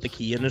 and he put the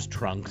key in his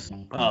trunks.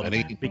 And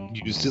he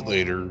used it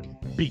later.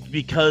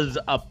 Because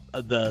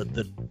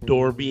the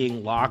door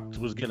being locked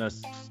was going to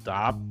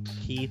stop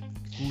Keith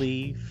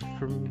Lee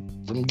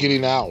from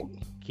getting out.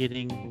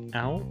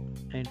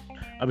 And,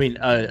 I mean,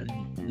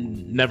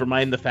 never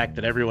mind the fact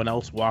that everyone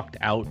else walked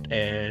out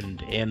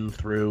and in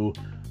through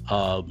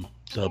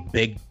the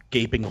big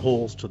gaping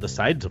holes to the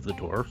sides of the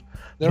door.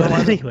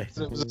 Anyways,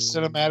 it was a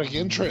cinematic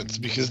entrance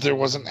because there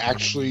wasn't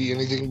actually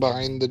anything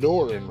behind the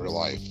door in real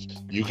life.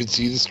 You could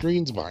see the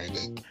screens behind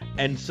it.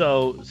 And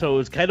so it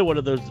was kind of one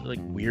of those like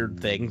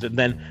weird things. And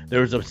then there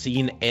was a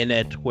scene in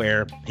it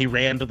where he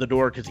ran to the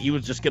door because he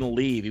was just going to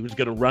leave. He was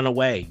going to run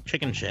away,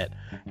 chicken shit.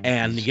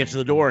 And he gets to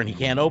the door and he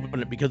can't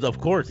open it because, of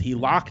course, he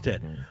locked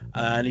it.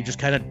 And he just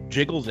kind of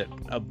jiggles it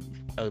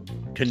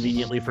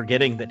conveniently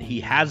forgetting that he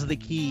has the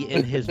key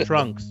in his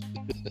trunks.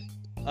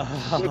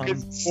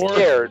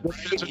 Scared.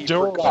 There's a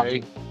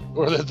doorway,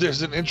 or that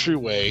there's an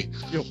entryway.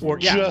 Or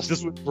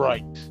just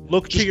right.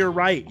 look to your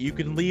right. You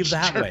can leave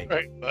that way.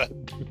 Right.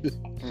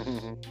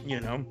 You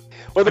know.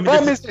 Well, the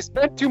problem is they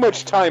spent too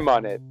much time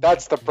on it.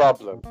 That's the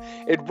problem.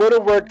 It would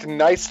have worked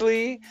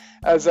nicely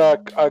as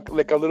a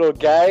little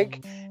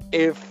gag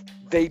if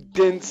they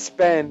didn't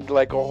spend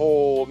like a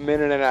whole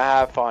minute and a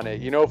half on it.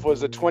 You know, if it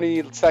was a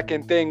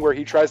 20-second thing where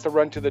he tries to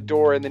run to the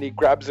door and then he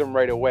grabs him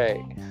right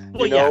away.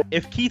 Well, yeah,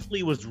 if Keith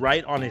Lee was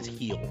right on his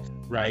heels,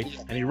 right,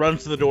 and he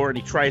runs to the door and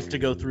he tries to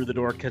go through the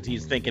door because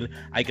he's thinking,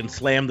 I can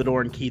slam the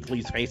door in Keith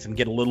Lee's face and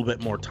get a little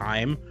bit more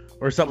time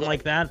or something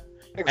like that,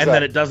 and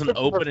then it doesn't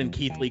open and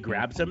Keith Lee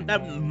grabs him,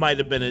 that might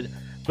have been it.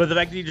 But the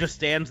fact that he just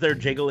stands there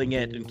jiggling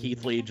it and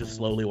Keith Lee just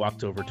slowly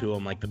walks over to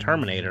him like the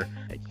Terminator,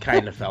 it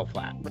kind of fell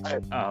flat.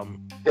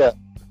 Yeah.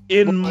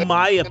 In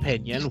my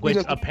opinion, which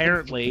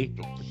apparently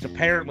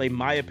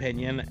my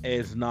opinion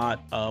is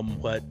not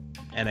what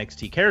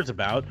NXT cares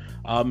about,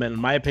 and in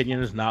my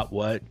opinion is not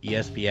what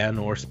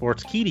ESPN or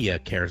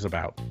Sportskeeda cares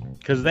about,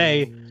 because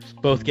they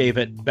both gave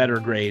it better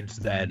grades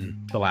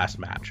than the last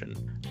match, and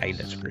I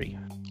disagree.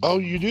 Oh,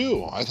 you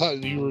do? I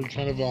thought you were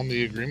kind of on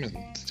the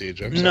agreement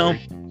stage. I'm No.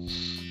 sorry.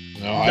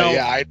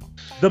 No.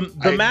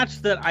 The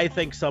match that I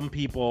think some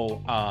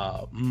people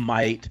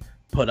might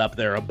put up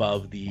there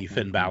above the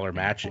Finn Balor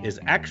match is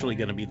actually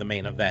going to be the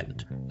main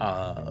event,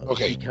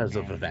 because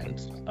of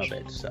events of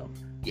it. So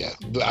yeah,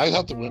 I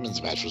thought the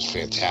women's match was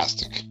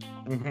fantastic.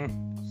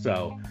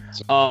 So,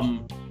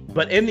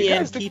 but in the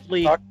end, Keith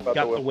Lee got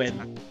the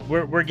win.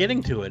 We're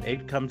getting to it.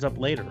 It comes up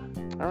later.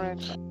 All right.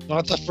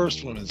 Not the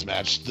first women's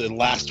match, the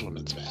last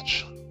women's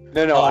match.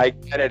 No, I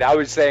get it. I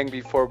was saying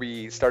before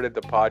we started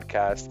the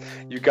podcast,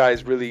 you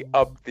guys really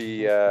upped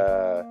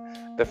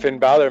the Finn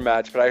Balor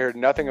match, but I heard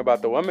nothing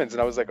about the women's,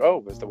 and I was like, oh,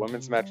 was the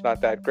women's match not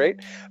that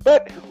great?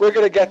 But we're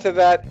going to get to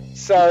that.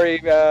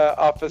 Sorry,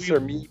 Officer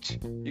Meat.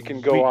 You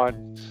can go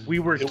on. It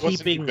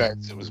wasn't you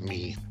guys, it was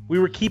me. We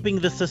were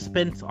keeping the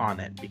suspense on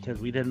it because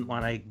we didn't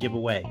want to give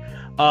away.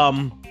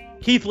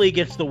 Keith Lee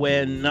gets the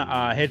win,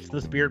 hits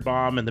the Spirit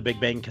Bomb and the Big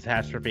Bang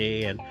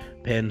Catastrophe, and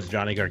pins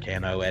Johnny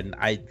Gargano. And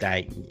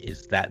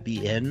is that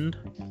the end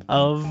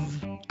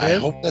of it? I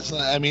hope that's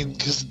not. I mean,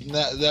 because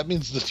that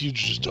means the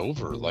feud's just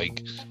over.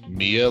 Like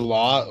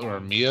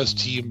Mia's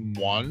team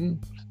won,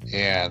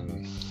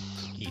 and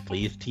Keith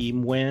Lee's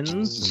team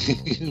wins.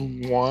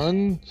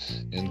 Won,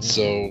 and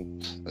so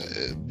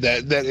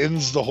that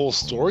ends the whole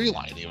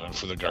storyline, even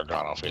for the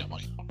Gargano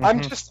family. I'm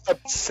just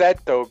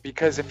upset though,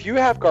 because if you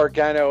have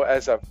Gargano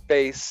as a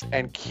face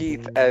and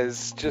Keith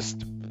as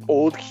just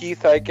old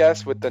Keith, I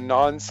guess, with the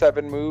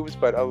non-7 moves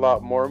but a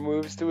lot more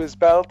moves to his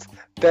belt,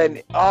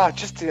 then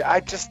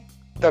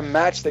the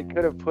match they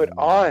could have put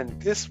on,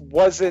 this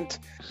wasn't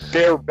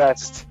their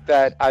best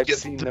that I've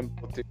seen them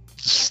do.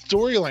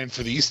 Storyline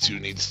for these two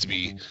needs to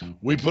be,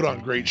 we put on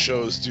great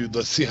shows, dude.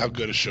 Let's see how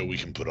good a show we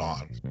can put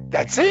on.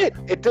 That's it.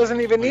 It doesn't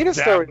even need a storyline.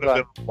 That would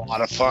have been a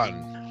lot of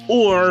fun.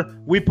 Or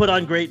we put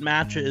on great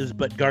matches,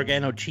 but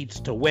Gargano cheats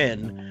to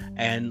win,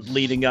 and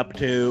leading up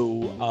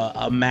to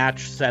a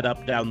match set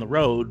up down the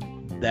road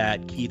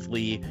that Keith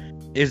Lee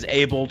is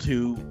able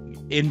to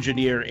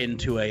engineer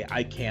into a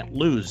I can't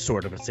lose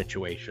sort of a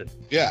situation.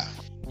 Yeah.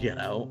 You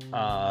know,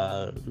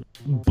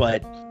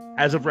 but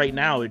as of right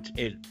now,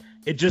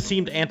 it just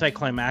seemed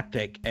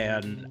anticlimactic,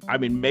 and I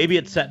mean, maybe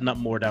it's setting up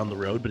more down the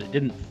road, but it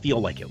didn't feel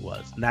like it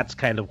was, and that's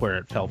kind of where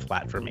it fell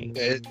flat for me.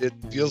 It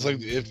feels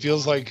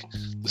like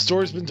the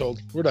story's been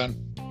told. We're done.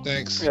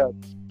 Thanks. Yeah.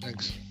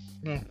 Thanks.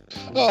 No.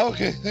 Oh,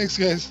 okay. Thanks,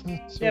 guys.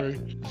 Sorry.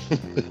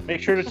 Yep.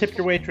 Make sure to tip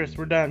your waitress.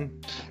 We're done.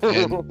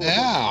 And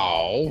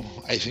now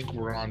I think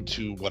we're on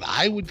to what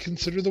I would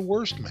consider the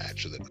worst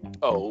match of the night.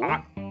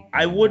 Oh.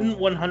 I wouldn't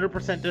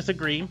 100%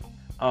 disagree.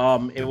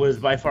 It was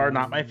by far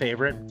not my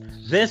favorite.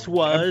 This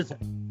was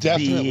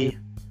definitely,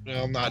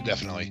 not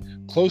definitely,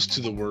 close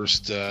to the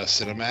worst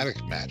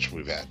cinematic match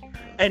we've had.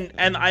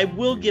 And I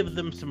will give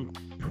them some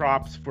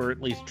props for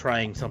at least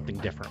trying something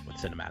different with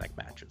cinematic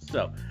matches.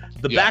 So,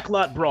 the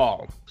Backlot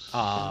Brawl,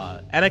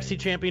 NXT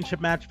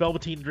Championship match,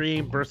 Velveteen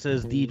Dream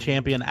versus the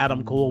champion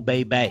Adam Cole,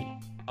 Bay.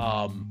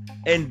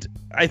 And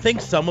I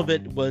think some of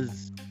it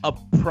was a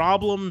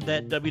problem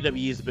that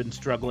WWE has been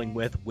struggling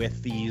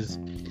with these.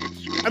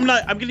 I'm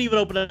gonna even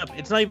open it up.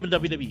 It's not even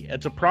WWE.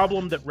 It's a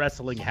problem that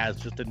wrestling has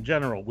just in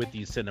general with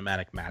these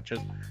cinematic matches,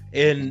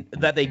 in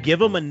that they give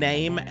them a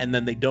name and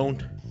then they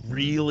don't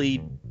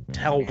really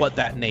tell what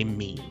that name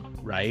means,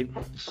 right?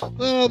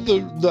 Well,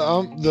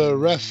 the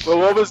ref. Well,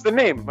 what was the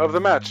name of the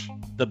match?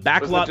 The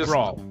Backlot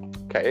Brawl.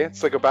 Okay,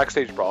 it's like a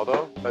backstage brawl,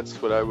 though. That's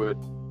what I would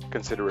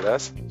consider it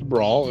as.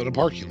 Brawl in a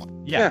parking lot.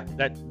 Yeah.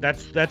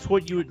 That's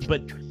what you would.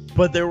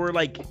 But there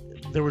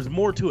was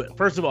more to it.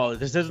 First of all,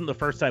 this isn't the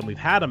first time we've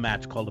had a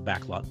match called a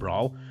Backlot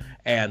Brawl,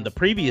 and the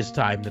previous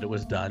time that it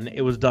was done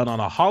on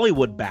a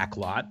Hollywood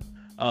backlot,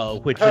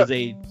 which is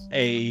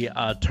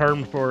a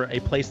term for a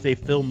place they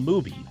film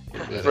movies.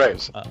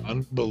 Right.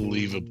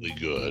 Unbelievably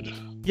good.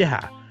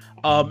 Yeah.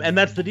 And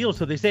that's the deal.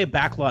 So they say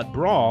backlot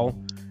brawl,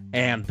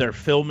 and they're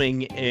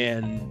filming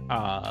in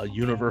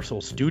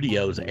Universal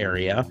Studios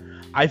area.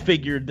 I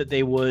figured that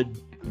they would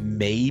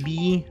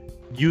maybe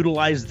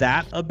utilize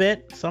that a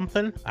bit,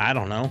 something. I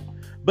don't know.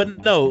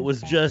 But no, it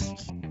was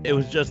just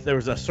there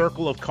was a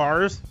circle of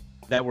cars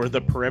that were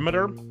the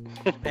perimeter,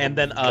 and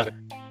then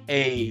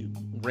a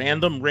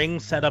random ring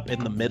set up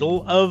in the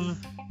middle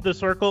of the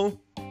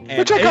circle. And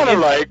which I kind of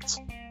liked.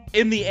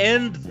 In the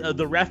end,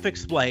 the ref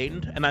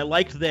explained, and I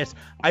liked this.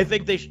 I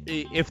think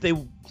if they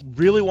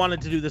really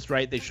wanted to do this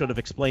right, they should have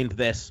explained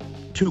this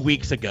 2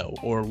 weeks ago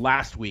or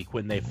last week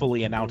when they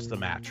fully announced the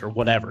match or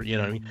whatever. You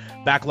know what I mean?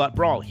 Backlot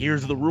brawl.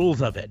 Here's the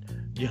rules of it.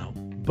 You know.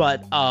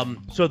 But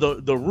so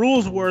the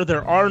rules were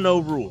there are no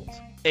rules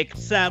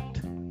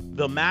except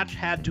the match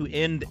had to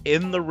end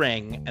in the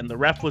ring, and the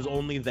ref was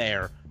only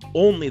there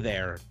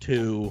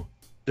to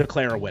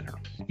declare a winner.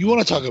 You want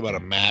to talk about a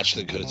match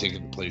that could have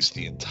taken place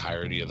the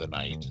entirety of the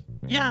night?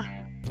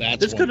 Yeah.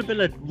 This could have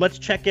been a let's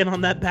check in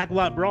on that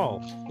backlot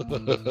brawl.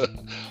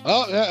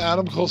 Oh, yeah,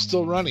 Adam Cole's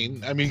still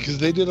running. I mean, because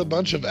they did a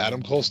bunch of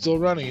Adam Cole still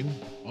running.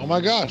 Oh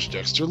my gosh,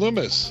 Dexter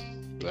Lumis.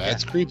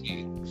 That's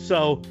creepy.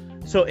 So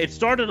it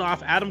started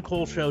off, Adam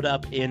Cole showed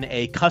up in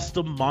a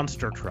custom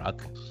monster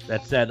truck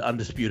that said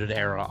Undisputed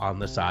Era on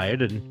the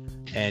side,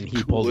 and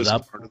he pulled it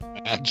up. Part of the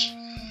match.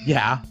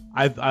 Yeah,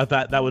 I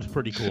thought that was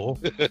pretty cool.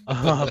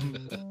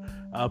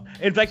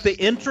 In fact, the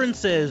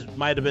entrances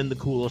might have been the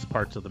coolest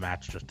parts of the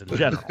match just in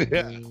general.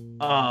 Yeah.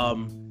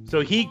 So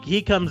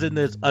he comes in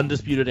this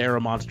Undisputed Era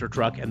monster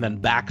truck and then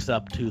backs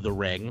up to the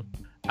ring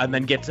and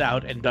then gets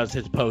out and does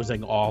his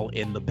posing all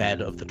in the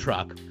bed of the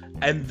truck.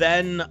 And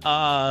then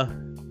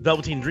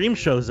Velveteen Dream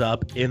shows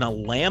up in a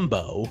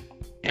Lambo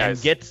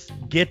and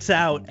gets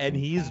out, and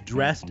he's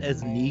dressed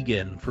as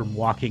Negan from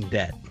Walking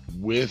Dead.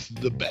 With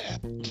the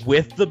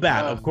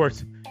bat. Of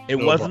course, it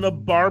wasn't a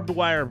barbed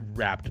wire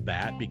wrapped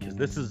bat because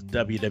this is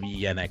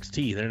WWE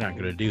NXT. They're not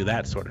going to do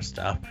that sort of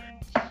stuff.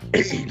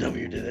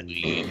 AEW did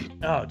it.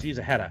 Oh, geez,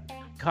 I had a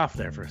cough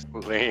there for a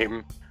second.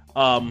 Lame.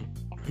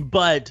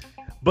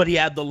 But he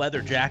had the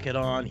leather jacket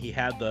on. He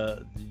had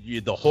the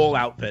whole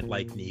outfit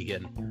like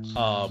Negan.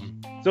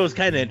 So it was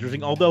kind of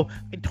interesting. Although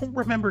I don't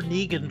remember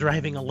Negan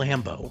driving a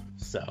Lambo.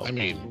 So I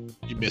mean,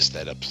 you missed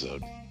that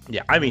episode.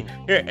 Yeah, I mean,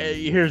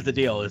 here's the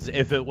deal: is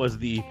if it was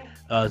the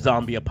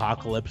zombie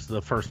apocalypse,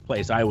 the first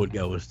place I would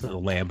go is to the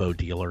Lambo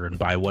dealer and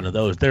buy one of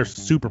those. They're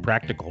super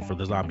practical for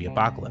the zombie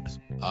apocalypse.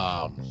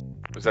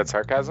 Was that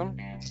sarcasm?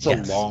 It's a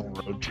long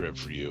road trip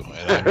for you.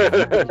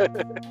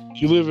 And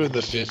you live in the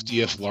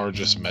 50th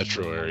largest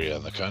metro area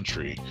in the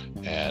country,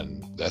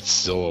 and that's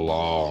still a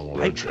long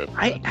road trip.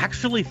 I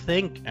actually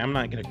think, I'm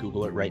not going to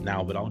Google it right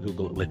now, but I'll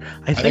Google it later.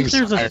 I think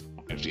there's a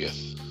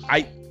 50th.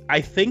 I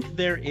think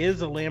there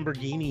is a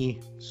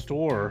Lamborghini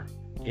store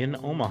in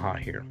Omaha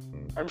here.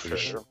 I'm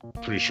sure.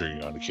 Pretty sure you're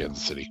going to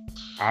Kansas City.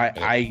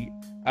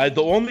 The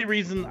only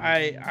reason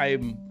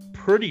I'm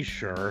pretty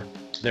sure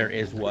there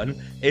is one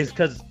is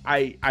because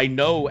I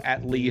know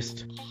at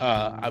least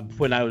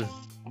when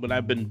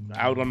I've been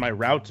out on my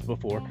routes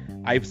before,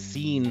 I've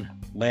seen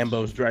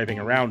Lambos driving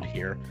around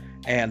here,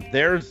 and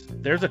there's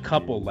a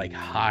couple like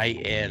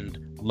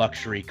high-end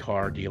luxury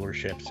car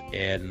dealerships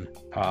in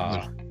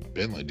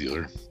Bentley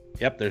dealer.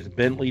 Yep, there's a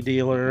Bentley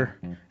dealer,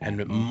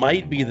 and it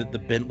might be that the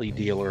Bentley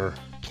dealer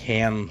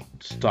can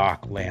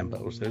stock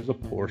Lambos. There's a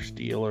Porsche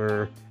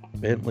dealer,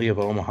 Bentley of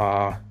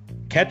Omaha.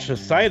 Catch a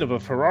sight of a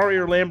Ferrari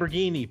or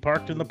Lamborghini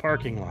parked in the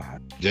parking lot.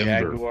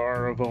 Denver.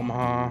 Jaguar of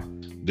Omaha.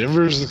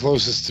 Denver's the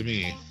closest to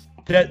me.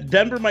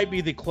 Denver might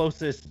be the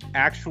closest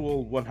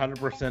actual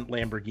 100%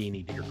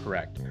 Lamborghini, you're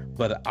correct.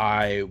 But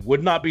I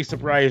would not be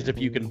surprised if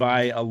you can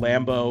buy a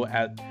Lambo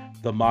at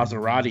the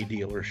Maserati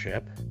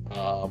dealership,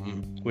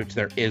 which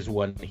there is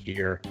one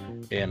here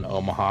in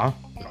Omaha.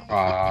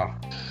 I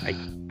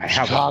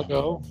have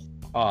Chicago,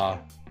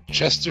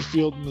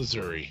 Chesterfield,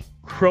 Missouri.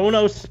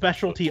 Kronos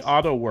Specialty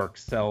Auto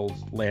Works sells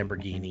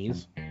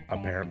Lamborghinis.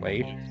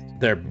 Apparently,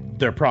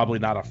 they're probably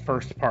not a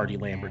first-party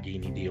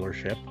Lamborghini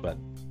dealership, but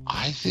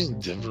I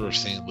think Denver or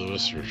St.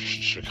 Louis or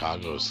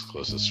Chicago is the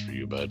closest for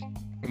you, bud.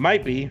 It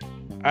might be.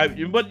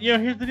 But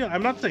here's the deal.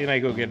 I'm not saying I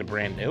go get a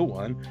brand new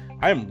one.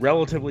 I'm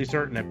relatively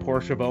certain at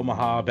Porsche of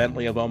Omaha,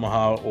 Bentley of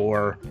Omaha,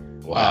 or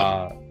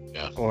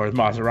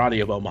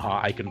Maserati of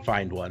Omaha, I can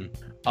find one.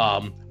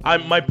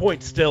 My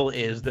point still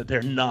is that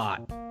they're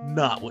not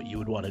what you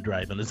would want to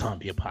drive in a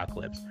zombie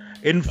apocalypse.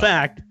 In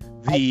fact,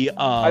 the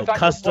I thought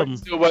custom your point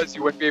still was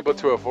you wouldn't be able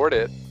to afford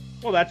it.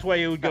 Well, that's why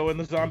you would go in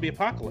the zombie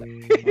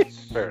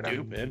apocalypse. Fair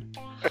Stupid.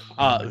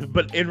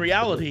 But in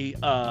reality,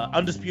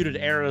 Undisputed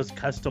Era's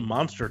custom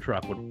monster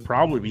truck would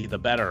probably be the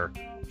better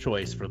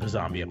choice for the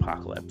zombie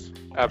apocalypse.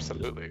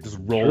 Absolutely. Just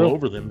roll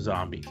over them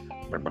zombies.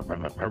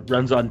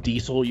 Runs on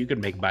diesel. You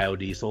can make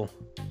biodiesel.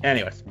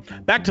 Anyways,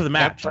 back to the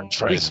match.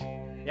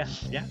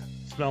 Yeah.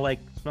 Smell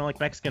like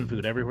Mexican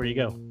food everywhere you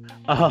go.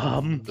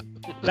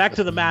 Back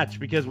to the match,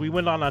 because we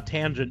went on a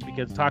tangent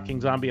because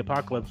talking zombie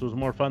apocalypse was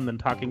more fun than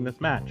talking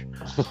this match.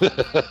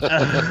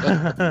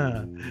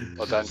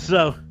 Well done.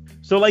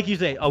 So like you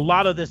say, a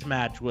lot of this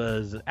match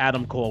was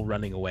Adam Cole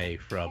running away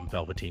from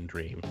Velveteen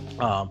Dream.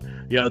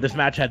 This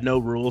match had no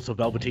rules, so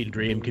Velveteen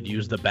Dream could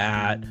use the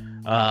bat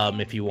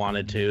if he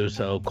wanted to.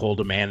 So Cole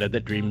demanded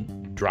that Dream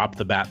drop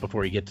the bat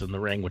before he gets in the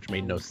ring, which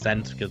made no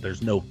sense because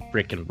there's no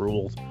freaking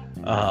rules.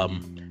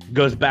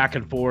 Goes back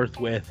and forth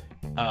with,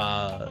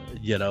 a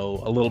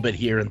little bit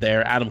here and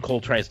there. Adam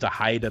Cole tries to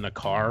hide in a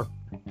car.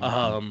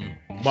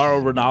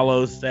 Mauro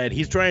Ranallo said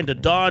he's trying to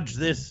dodge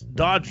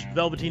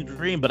Velveteen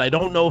Dream, but I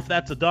don't know if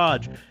that's a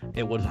dodge.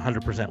 It was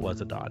 100%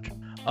 was a dodge.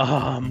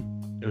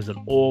 It was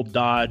an old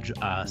Dodge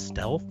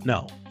Stealth.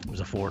 No, it was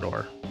a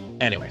 4-door.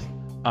 Anyways,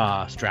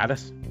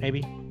 Stratus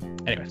maybe.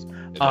 Anyways,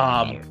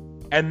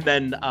 and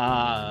then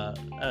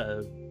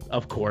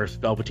of course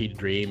Velveteen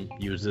Dream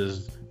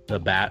uses the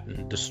bat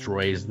and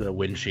destroys the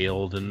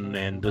windshield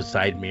and the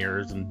side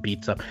mirrors and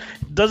beats up,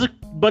 does a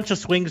bunch of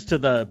swings to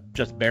the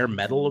just bare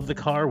metal of the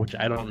car, which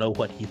I don't know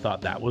what he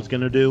thought that was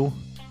gonna do.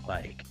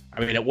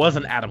 It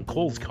wasn't Adam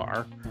Cole's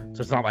car,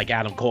 so it's not like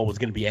Adam Cole was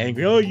gonna be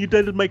angry. Oh, you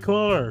dented my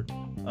car.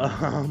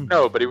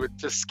 No, but it would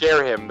just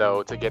scare him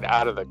though to get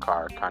out of the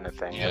car, kind of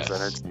thing. Yes.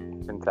 As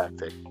an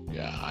tactic.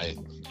 Yeah,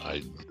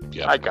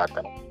 I got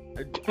that.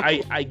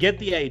 I get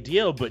the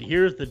idea, but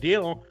here's the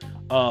deal.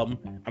 I'm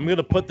going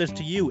to put this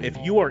to you. If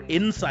you are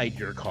inside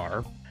your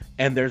car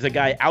and there's a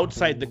guy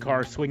outside the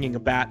car swinging a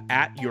bat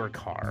at your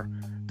car,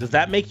 does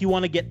that make you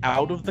want to get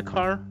out of the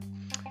car?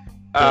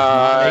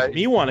 Does it make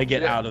me want to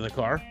get out of the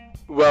car?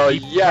 Well,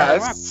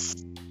 yes.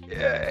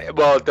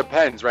 Well, it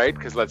depends, right?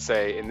 Because let's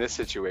say in this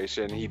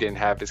situation, he didn't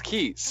have his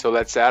keys. So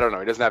let's say, I don't know,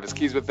 he doesn't have his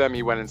keys with him.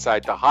 He went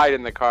inside to hide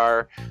in the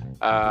car.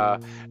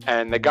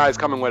 And the guy's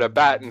coming with a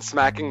bat and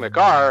smacking the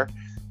car.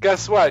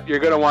 Guess what? You're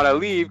going to want to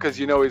leave because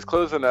you know he's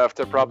close enough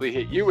to probably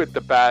hit you with the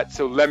bat.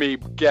 So let me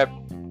get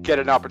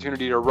an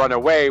opportunity to run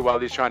away while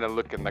he's trying to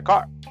look in the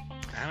car.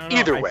 I don't know.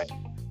 Either way.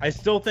 I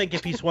still think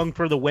if he swung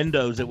for the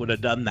windows, it would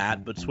have done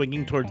that. But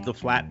swinging towards the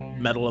flat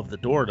metal of the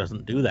door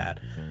doesn't do that.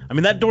 I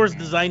mean, that door's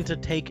designed to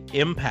take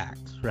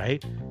impacts,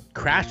 right?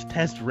 Crash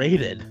test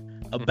rated.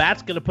 A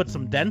bat's going to put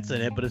some dents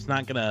in it, but it's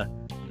not gonna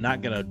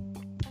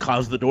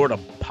cause the door to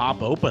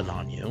pop open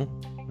on you.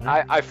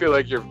 I feel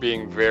like you're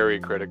being very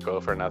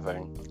critical for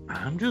nothing.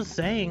 I'm just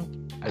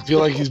saying. I feel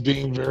like he's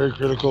being very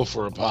critical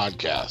for a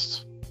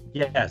podcast.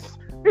 Yes.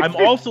 I'm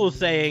also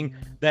saying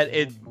that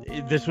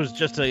this was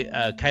just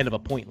a kind of a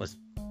pointless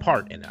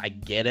part, and I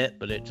get it,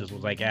 but it just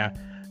was like,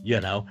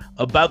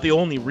 about the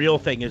only real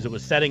thing is it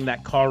was setting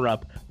that car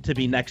up to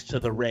be next to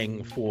the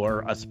ring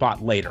for a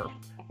spot later.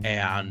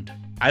 And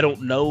I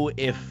don't know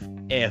if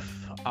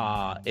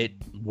it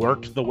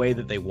worked the way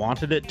that they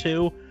wanted it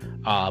to,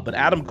 but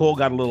Adam Cole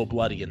got a little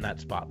bloody in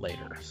that spot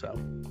later. So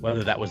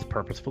whether that was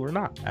purposeful or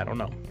not, I don't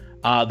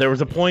know. There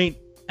was a point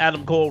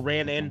Adam Cole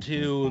ran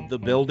into the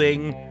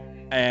building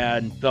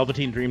and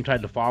Velveteen Dream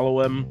tried to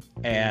follow him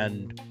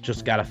and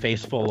just got a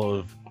face full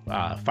of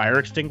fire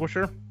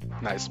extinguisher.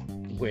 Nice.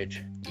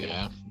 Which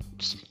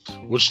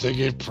they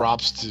gave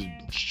props to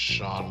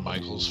Shawn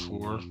Michaels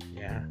for.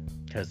 Yeah,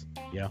 because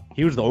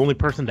he was the only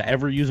person to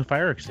ever use a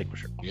fire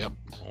extinguisher. Yep.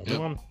 Only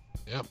one.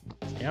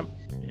 Yep.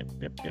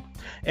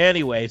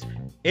 Anyways,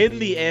 in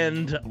the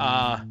end,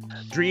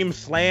 Dream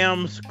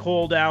slams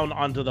Cole down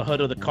onto the hood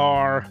of the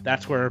car.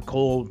 That's where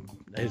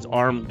his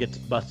arm gets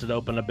busted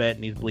open a bit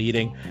and he's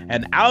bleeding.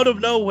 And out of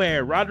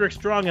nowhere, Roderick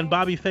Strong and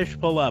Bobby Fish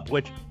pull up,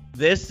 which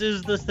this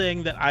is the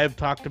thing that I've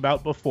talked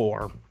about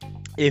before.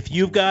 If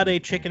you've got a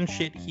chicken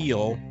shit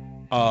heel,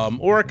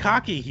 or a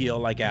cocky heel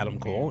like Adam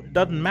Cole, it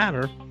doesn't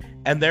matter,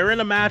 and they're in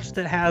a match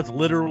that has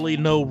literally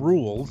no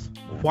rules,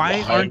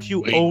 why aren't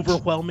you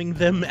overwhelming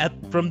them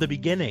from the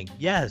beginning?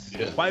 Yes.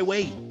 Why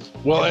wait?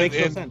 Well, it makes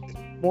no sense.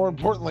 More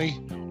importantly,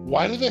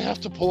 why do they have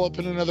to pull up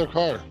in another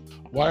car?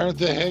 Why aren't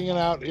they hanging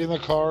out in a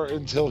car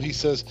until he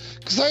says,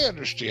 because I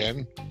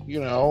understand,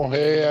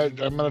 hey,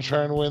 I'm going to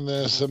try and win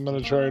this.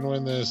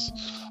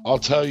 I'll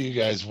tell you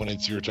guys when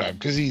it's your time,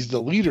 because he's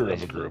the leader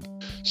of a group.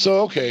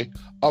 So, okay,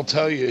 I'll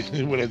tell you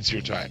when it's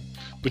your time.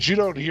 But you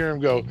don't hear him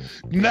go,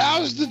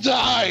 now's the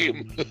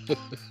time,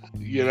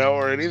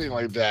 or anything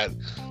like that.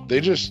 They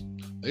just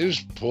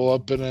pull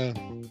up in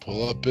an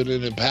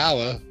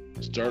Impala,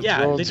 start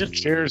throwing some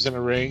chairs in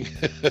a ring.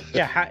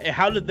 Yeah,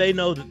 how did they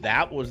know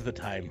that was the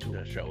time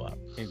to show up?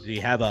 Do he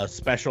have a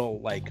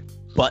special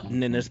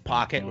button in his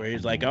pocket where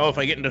he's like, oh, if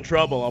I get into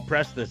trouble, I'll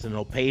press this and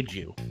it'll page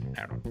you?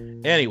 I don't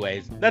know.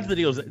 Anyways, that's the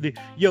deal.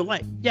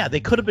 They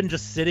could have been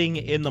just sitting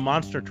in the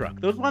monster truck.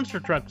 Those monster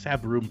trucks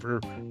have room for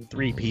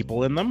 3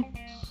 people in them,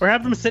 or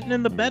have them sitting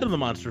in the bed of the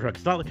monster truck.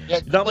 It's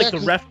not like the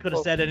ref could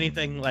have said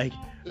anything like,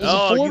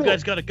 "Oh, you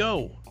guys gotta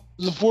go."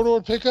 It was a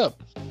 4-door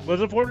pickup.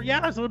 Was it 4-door?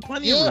 Yeah, so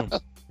plenty of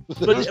room.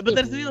 But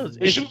that's the deal.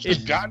 They should have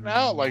just gotten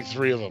out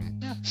 3 of them.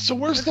 Yeah. So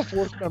where's the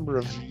 4th member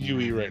of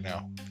UE right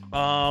now?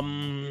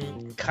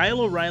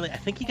 Kyle O'Reilly. I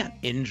think he got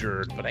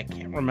injured, but I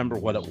can't remember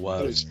what it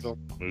was. It's still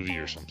a movie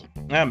or something.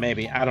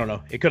 Maybe, I don't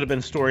know. It could have been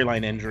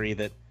storyline injury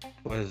that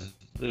was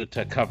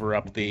to cover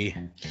up the.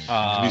 Could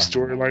be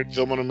storyline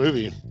film on a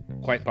movie.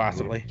 Quite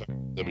possibly.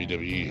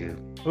 WWE here.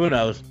 Who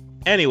knows?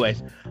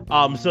 Anyways,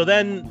 so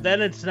then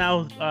it's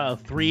now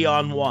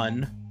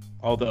 3-on-1,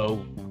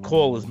 although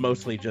Cole is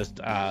mostly just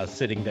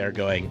sitting there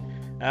going,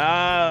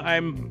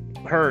 I'm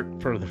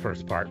hurt for the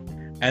first part.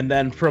 And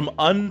then from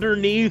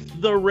underneath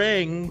the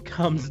ring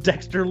comes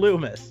Dexter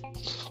Lumis.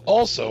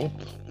 Also,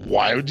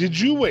 why did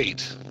you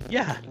wait?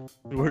 Yeah.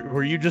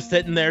 Were you just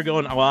sitting there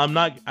going, well, I'm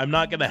not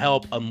going to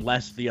help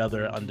unless the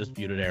other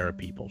Undisputed Era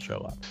people show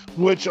up?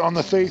 Which, on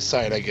the face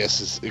side, I guess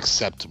is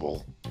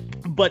acceptable.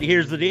 But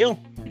here's the deal.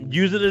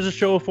 Use it as a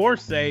show of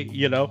force. Say,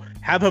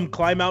 have him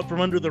climb out from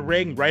under the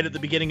ring right at the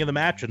beginning of the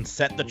match and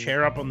set the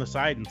chair up on the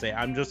side and say,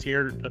 I'm just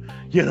here,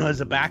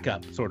 as a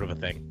backup sort of a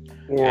thing.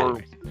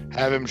 Or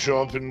have him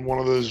show up in one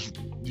of those,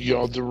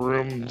 the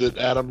room that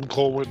Adam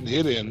Cole went and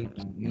hid in.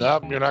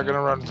 Nope, you're not going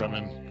to run from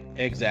him.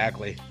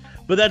 Exactly.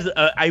 But that's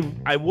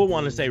I will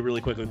want to say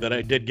really quickly that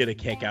I did get a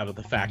kick out of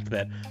the fact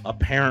that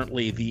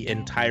apparently the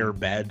entire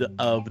bed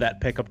of that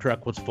pickup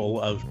truck was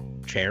full of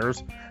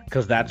chairs,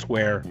 because that's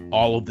where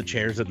all of the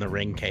chairs in the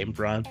ring came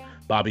from.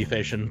 Bobby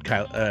Fish and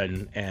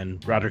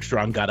Roderick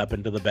Strong got up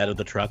into the bed of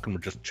the truck and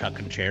were just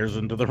chucking chairs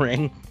into the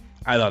ring.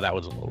 I thought that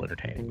was a little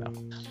entertaining, though.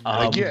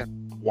 Again,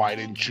 why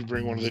didn't you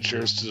bring one of the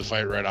chairs to the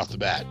fight right off the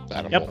bat?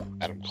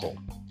 Adam Cole.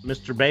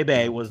 Mr.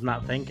 Bebe was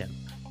not thinking.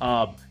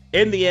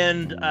 In the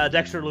end,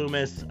 Dexter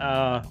Lumis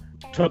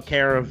took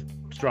care of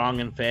Strong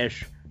and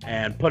Fish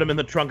and put him in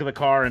the trunk of the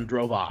car and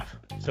drove off.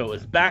 So it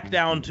was back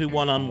down to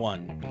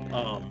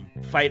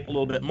 1-on-1. Fight a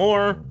little bit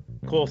more.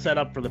 Cole set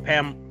up for the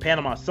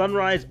Panama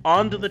Sunrise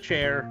onto the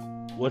chair,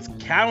 was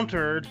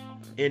countered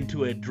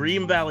into a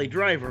Dream Valley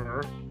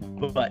driver,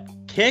 but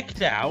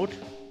kicked out,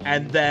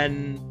 and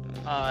then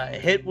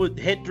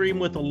hit Dream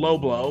with a low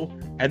blow,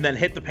 and then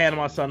hit the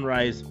Panama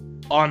Sunrise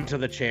onto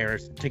the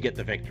chairs to get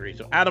the victory.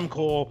 So Adam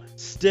Cole,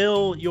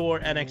 still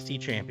your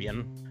NXT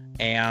champion,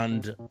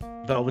 and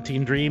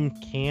Velveteen Dream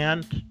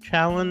can't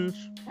challenge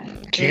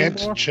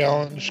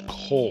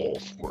Cole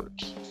for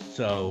it.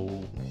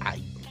 So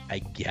I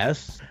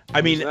guess.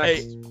 I mean,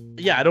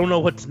 I don't know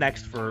what's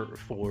next for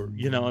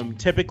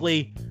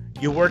typically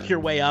you work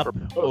your way up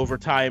over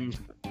time,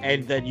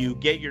 and then you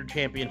get your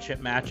championship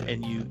match,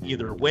 and you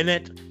either win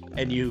it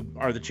and you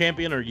are the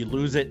champion, or you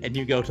lose it and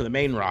you go to the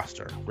main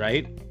roster,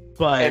 right?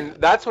 And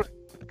that's what's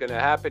going to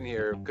happen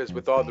here, because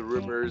with all the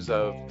rumors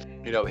of,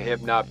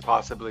 him not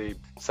possibly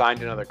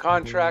signed another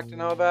contract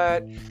and all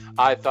that,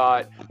 I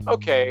thought,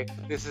 okay,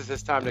 this is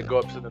his time to go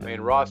up to the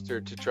main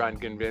roster to try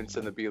and convince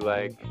him to be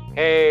like,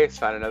 hey,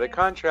 sign another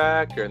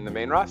contract. You're in the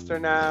main roster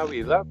now.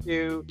 We love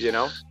you,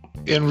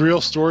 In real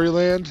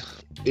Storyland,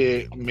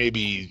 it may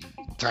be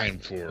time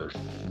for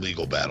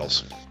legal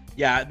battles.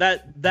 Yeah,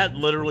 that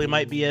literally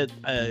might be it.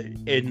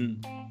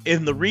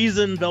 In the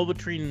reason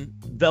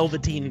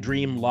Velveteen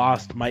Dream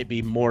lost might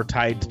be more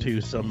tied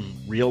to some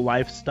real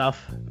life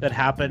stuff that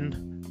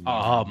happened.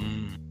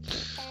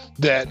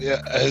 That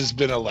has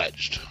been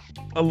alleged.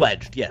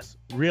 Alleged, yes.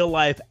 Real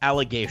life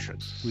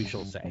allegations, we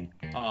shall say.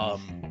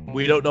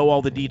 We don't know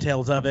all the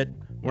details of it.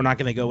 We're not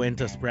going to go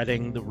into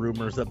spreading the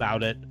rumors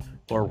about it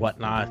or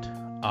whatnot.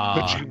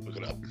 But you can look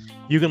it up.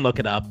 You can look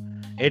it up.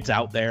 It's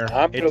out there.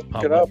 I'm going to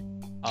look it up.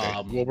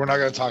 Okay. Well, we're not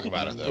going to talk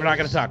about it, though. We're not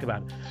going to talk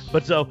about it.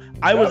 But so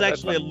I was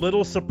actually a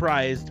little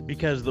surprised,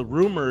 because the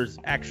rumors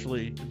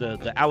actually,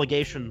 the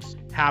allegations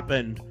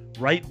happened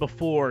right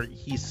before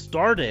he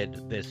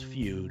started this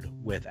feud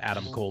with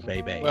Adam Cole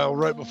Bebe. Well,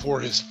 right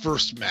before his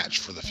first match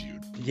for the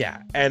feud.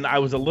 Yeah, and I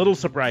was a little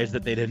surprised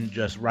that they didn't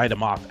just write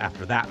him off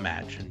after that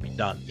match and be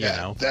done.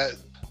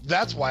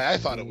 That's why I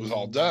thought it was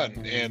all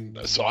done. And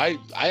so I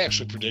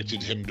actually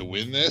predicted him to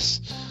win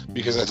this,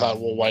 because I thought,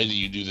 well, why do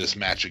you do this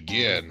match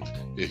again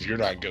if you're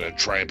not going to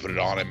try and put it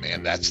on him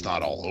and that's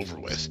not all over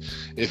with?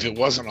 If it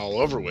wasn't all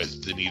over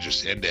with, then you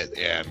just end it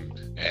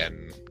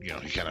and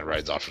he kind of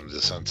rides off into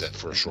the sunset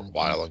for a short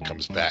while and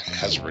comes back,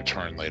 has a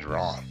return later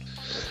on.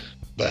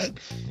 But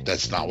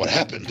that's not what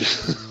happened.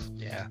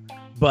 Yeah.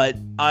 But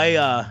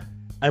I'm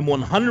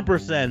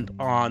 100%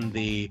 on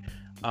the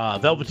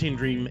Velveteen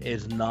Dream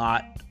is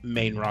not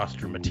main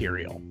roster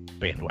material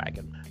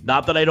bandwagon.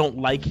 Not that I don't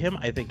like him.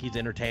 I think he's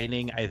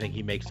entertaining. I think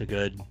he makes a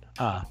good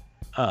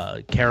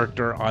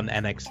character on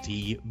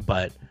NXT,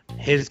 but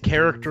his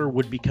character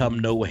would become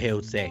No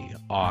Jose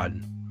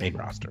on main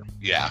roster.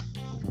 Yeah,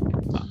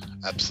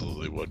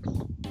 absolutely would.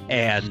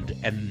 And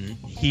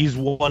he's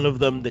one of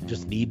them that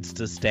just needs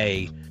to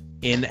stay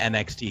in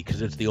NXT,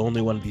 because it's the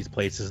only one of these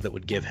places that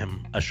would give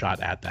him a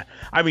shot at that.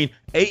 I mean,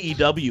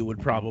 AEW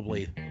would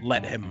probably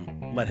let him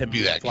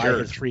be that fly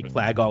character, his freak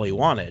flag all he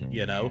wanted,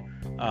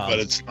 but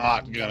it's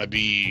not gonna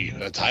be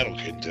a title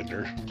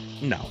contender.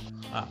 No.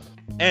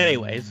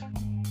 Anyways.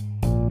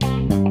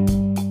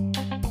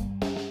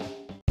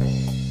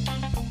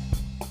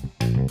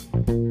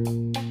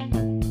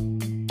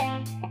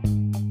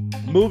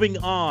 Moving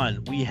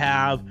on, we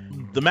have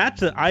the match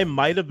that I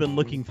might have been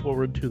looking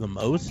forward to the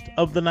most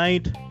of the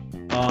night,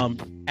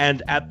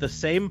 and at the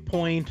same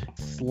point,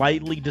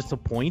 slightly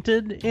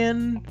disappointed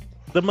in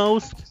the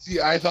most.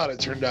 See, I thought it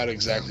turned out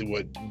exactly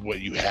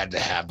what you had to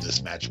have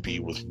this match be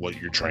with what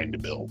you're trying to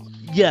build.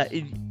 Yeah,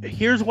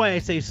 here's why I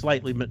say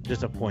slightly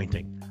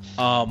disappointing.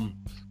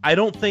 I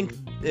don't think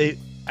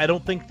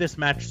this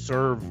match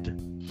served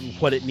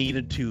what it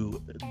needed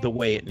to the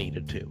way it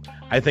needed to.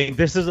 I think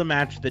this is a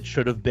match that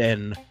should have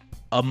been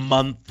a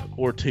month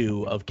or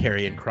two of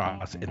Karrion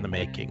Kross in the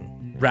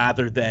making,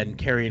 rather than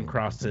Karrion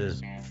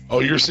Kross's. Oh,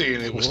 you're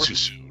saying it was too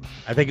soon?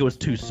 I think it was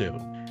too soon.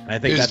 And I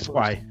think that's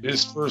why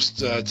his first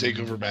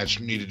takeover match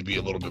needed to be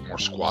a little bit more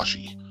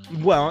squashy.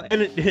 Well,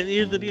 and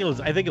here's the deal: is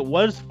I think it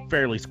was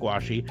fairly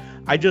squashy.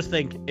 I just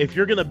think if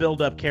you're gonna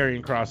build up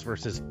Karrion Kross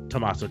versus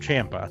Tommaso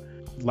Ciampa,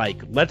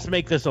 like, let's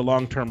make this a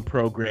long-term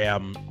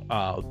program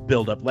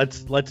build up.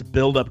 Let's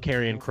build up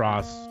Karrion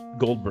Kross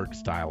Goldberg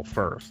style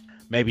first.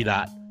 Maybe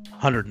not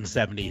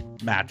 170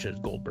 matches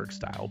Goldberg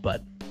style,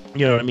 but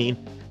you know what I mean?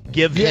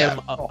 Give him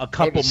a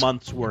couple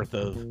months worth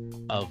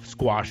of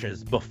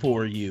squashes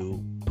before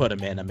you put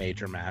him in a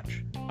major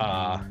match.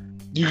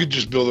 You could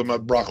just build him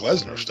up Brock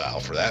Lesnar style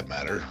for that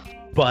matter.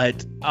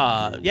 But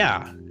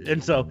yeah,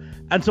 and so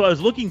I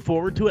was looking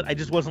forward to it. I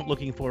just wasn't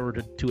looking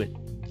forward to it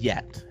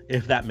yet,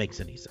 if that makes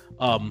any sense.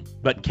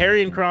 But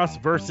Karrion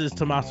Kross versus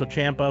Tommaso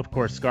Ciampa, of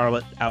course,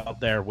 Scarlett out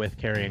there with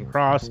Karrion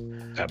Kross.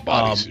 That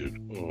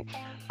bodysuit.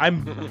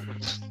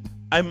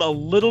 I'm a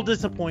little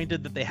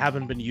disappointed that they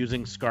haven't been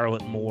using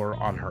Scarlett more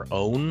on her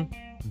own,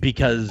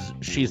 because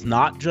she's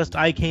not just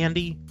eye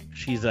candy.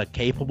 She's a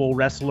capable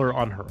wrestler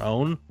on her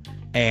own,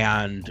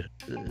 and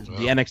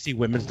the NXT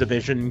women's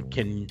division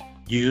can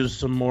use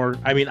some more.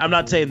 I mean, I'm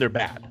not saying they're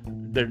bad.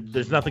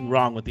 There's nothing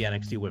wrong with the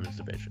NXT women's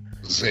division.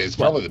 It's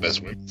probably the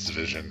best women's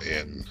division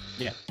in.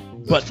 Yeah,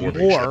 but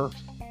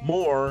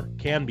more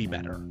can be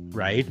better,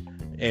 right?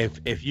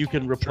 If you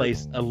can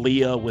replace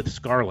Aaliyah with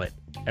Scarlett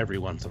every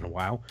once in a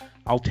while,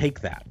 I'll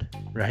take that,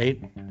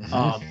 right?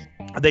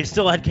 Mm-hmm. They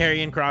still had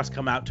Karrion Kross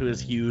come out to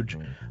his huge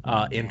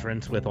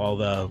entrance with all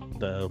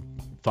the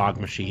fog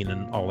machine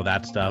and all of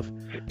that stuff.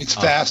 It's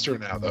faster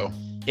now, though.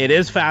 It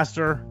is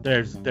faster.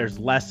 There's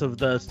less of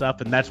the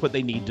stuff, and that's what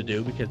they need to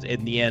do, because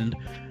in the end,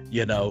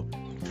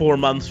 4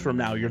 months from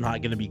now, you're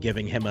not going to be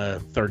giving him a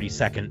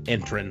 30-second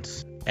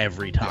entrance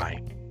every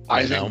time.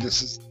 I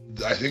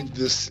think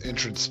this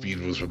entrance speed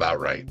was about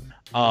right.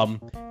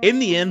 In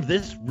the end,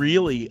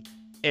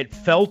 it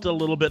felt a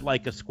little bit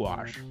like a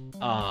squash.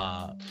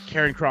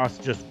 Karrion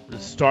Kross just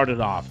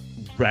started off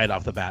right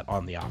off the bat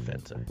on the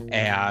offensive,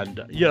 and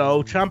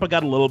Ciampa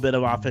got a little bit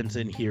of offense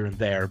in here and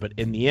there, but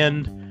in the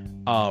end,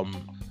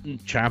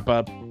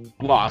 Ciampa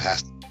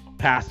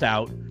passed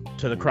out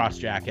to the cross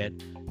jacket.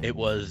 It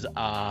was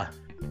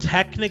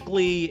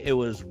technically it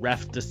was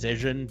ref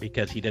decision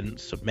because he didn't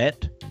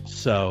submit,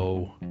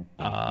 so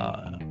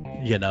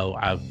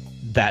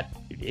that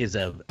is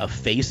a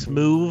face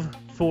move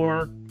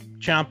for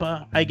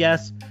Ciampa, I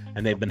guess,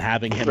 and they've been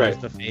having him as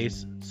the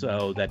face,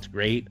 so that's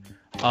great.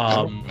 I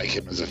don't like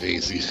him as a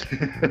face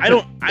either. I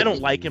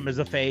don't like him as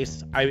a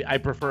face. I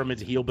prefer him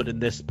as a heel, but in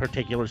this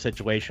particular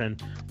situation,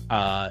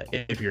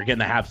 if you're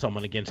gonna have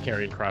someone against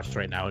Karrion Kross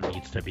right now, it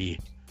needs to be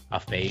a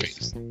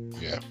face.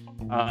 Yeah.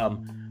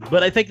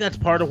 But I think that's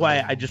part of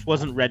why I just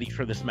wasn't ready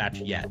for this match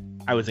yet.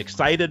 I was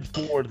excited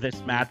for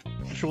this match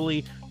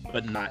actually,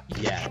 but not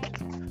yet.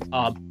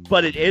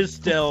 But it is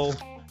still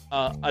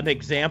an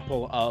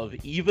example of,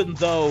 even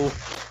though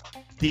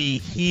the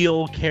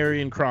heel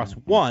Karrion Kross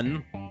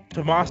won,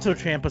 Tommaso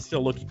Ciampa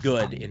still looked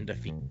good in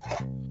defeat.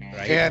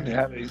 Right? And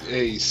had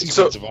a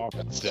sequence of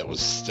offense that was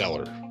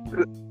stellar.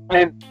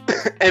 And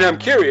I'm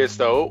curious,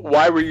 though,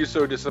 why were you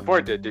so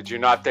disappointed? Did you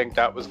not think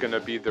that was going to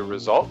be the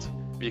result?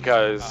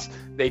 Because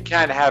they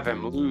can't have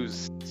him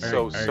lose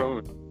so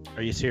soon.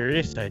 Are you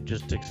serious? I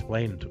just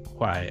explained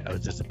why I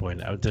was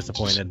disappointed. I was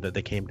disappointed that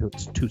they came to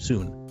it too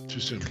soon. Too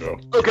soon, bro.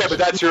 Okay, but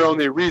that's your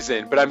only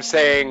reason. But I'm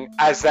saying,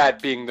 as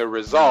that being the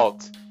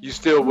result, you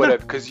still would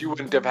have, because you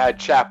wouldn't have had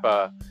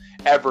Ciampa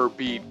ever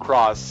beat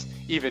Kross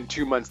even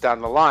 2 months down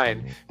the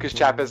line, because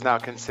Ciampa is now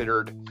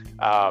considered,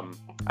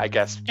 I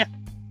guess,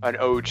 an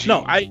OG.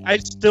 No, I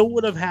still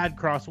would have had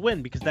Kross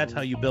win, because that's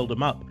how you build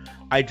him up.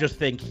 I just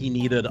think he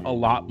needed a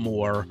lot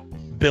more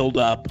build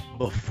up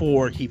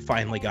before he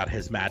finally got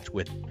his match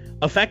with,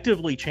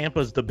 effectively,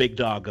 Ciampa's the big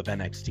dog of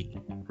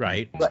NXT,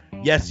 right?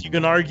 Yes, you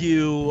can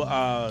argue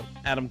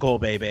Adam Cole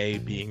baby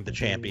being the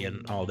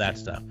champion, all that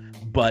stuff.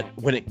 But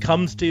when it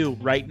comes to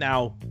right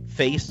now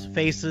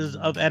faces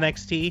of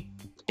NXT,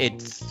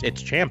 it's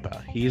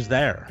Ciampa. He's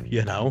there,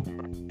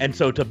 And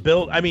so to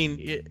build, I mean,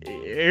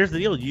 here's the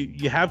deal.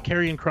 You have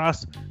Karrion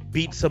Kross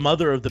beat some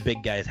other of the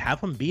big guys. Have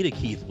him beat a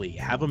Keith Lee.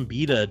 Have him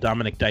beat a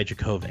Dominik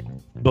Dijakovic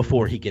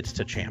before he gets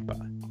to Ciampa,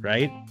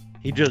 right?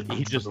 He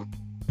just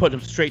put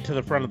him straight to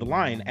the front of the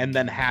line and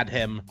then had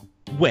him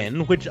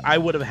win, which I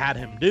would have had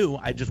him do.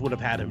 I just would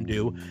have had him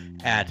do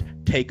at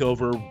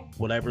TakeOver,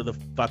 whatever the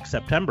fuck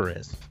September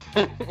is.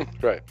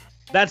 Right.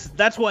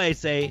 That's why I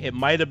say it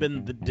might have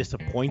been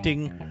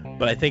disappointing,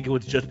 but I think it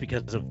was just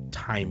because of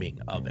timing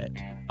of it.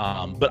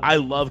 But I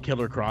love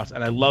Killer Kross,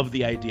 and I love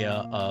the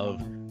idea of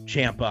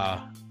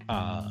Ciampa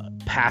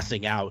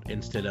passing out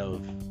instead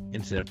of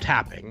instead of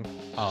tapping.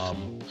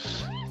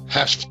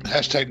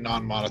 Hashtag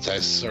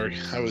non-monetized. Sorry,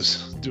 I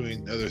was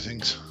doing other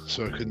things,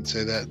 so I couldn't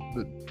say that.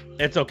 But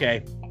It's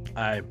okay.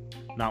 I'm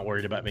not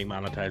worried about being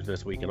monetized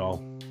this week at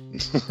all.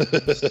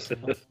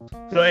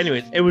 So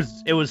anyways, it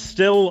was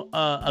still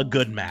a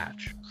good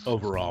match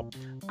overall.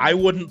 I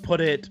wouldn't put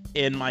it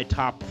in my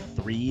top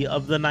 3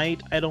 of the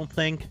night, I don't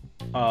think.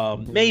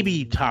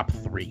 Maybe top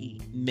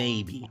 3,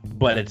 maybe,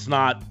 but it's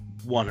not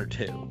 1 or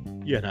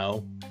 2, you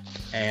know.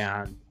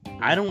 And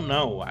I don't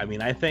know. I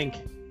mean, I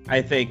think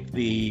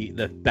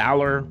the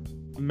Balor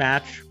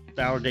match,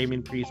 Balor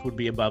Damian Priest, would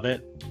be above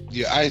it.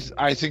 yeah,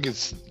 I think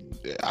it's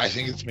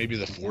maybe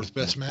the 4th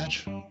best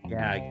match.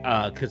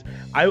 Yeah, because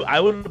I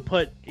would have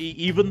put,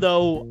 even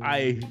though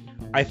I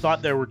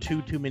thought there were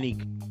too many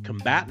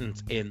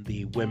combatants in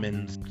the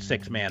women's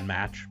 6-man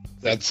match.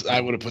 I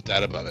would have put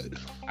that above it.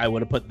 I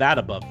would have put that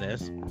above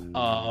this.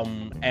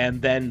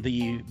 And then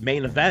the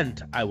main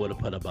event I would have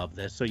put above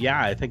this. So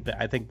yeah, I think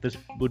this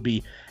would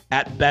be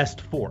at best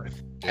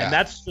 4th. Yeah. And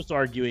that's just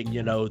arguing,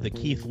 you know, the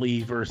Keith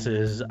Lee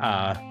versus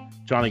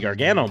Johnny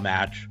Gargano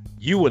match.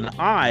 You and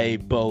I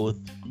both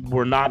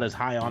were not as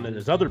high on it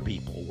as other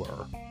people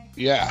were.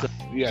 Yeah,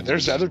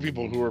 there's other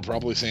people who are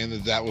probably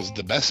saying that was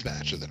the best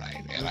match of the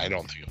night, and I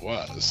don't think it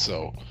was.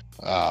 So,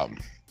 yeah,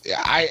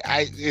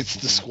 it's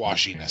the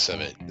squashiness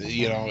of it,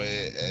 you know,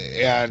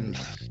 and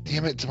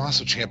damn it,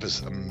 Tommaso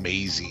Ciampa's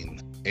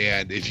amazing.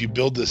 And if you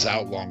build this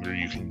out longer,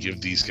 you can give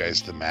these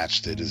guys the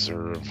match they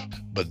deserve.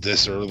 But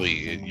this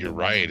early, you're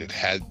right,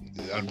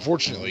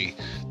 unfortunately,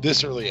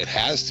 this early, it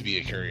has to be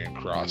a Karrion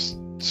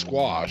Kross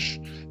squash.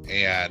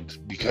 And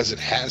because it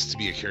has to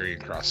be a Karrion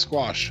Kross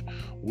squash,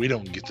 we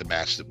don't get the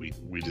match that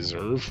we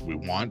deserve, we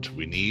want,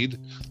 we need,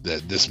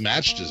 that this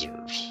match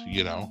deserves,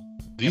 you know.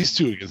 These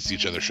two against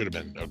each other should have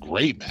been a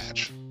great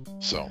match.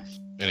 So,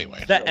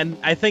 anyway. And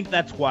I think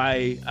that's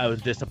why I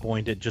was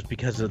disappointed, just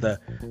because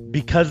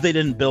they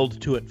didn't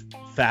build to it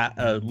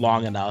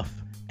long enough,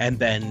 and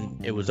then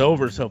it was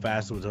over so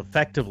fast. It was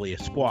effectively a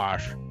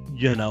squash.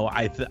 You know,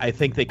 I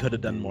think they could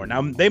have done more.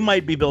 Now they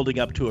might be building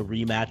up to a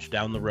rematch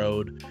down the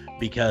road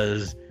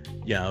because,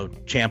 you know,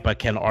 Ciampa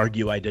can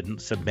argue I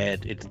didn't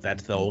submit.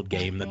 That's the old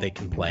game that they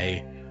can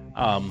play.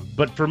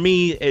 But for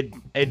me,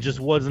 it just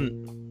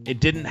wasn't. It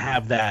didn't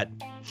have that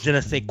je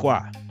ne sais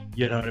quoi.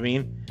 You know what I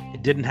mean?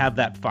 It didn't have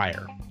that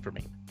fire for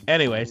me.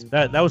 Anyways,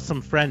 that was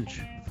some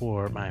French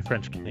for my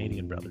French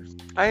Canadian brothers.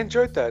 I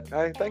enjoyed that.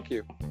 I thank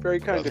you. Very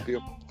kind of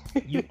you.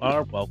 You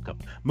are welcome.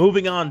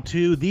 Moving on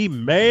to the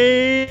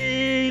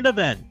main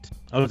event.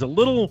 I was a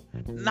little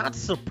not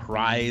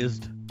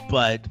surprised,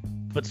 but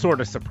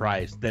sort of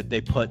surprised that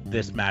they put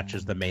this match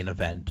as the main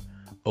event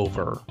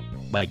over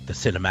like the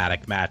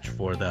cinematic match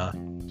for the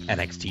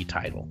NXT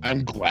title.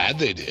 I'm glad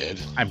they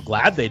did. I'm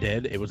glad they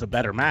did. It was a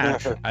better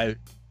match.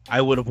 I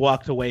would have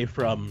walked away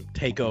from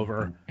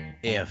TakeOver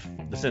if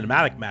the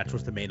cinematic match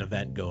was the main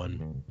event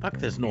going, fuck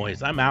this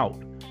noise, I'm out,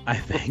 I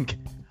think.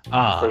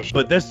 Sure.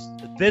 But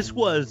this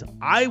was,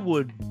 I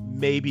would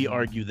maybe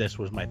argue this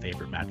was my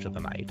favorite match of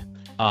the night.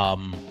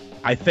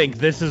 I think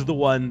this is the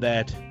one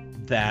that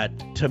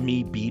to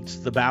me beats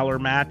the Balor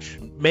match.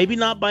 Maybe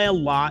not by a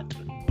lot,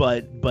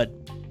 but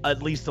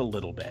at least a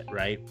little bit,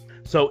 right?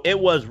 So it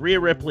was Rhea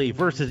Ripley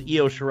versus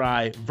Io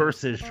Shirai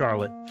versus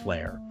Charlotte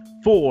Flair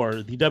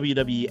for the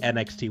WWE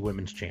NXT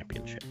Women's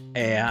Championship.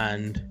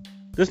 And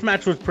this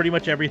match was pretty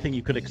much everything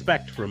you could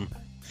expect from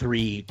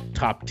 3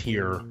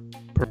 top-tier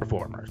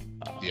performers.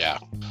 Yeah.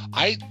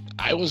 I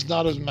was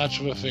not as much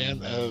of a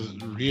fan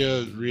of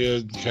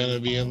Rhea kind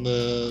of being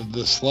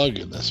the slug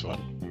in this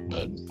one.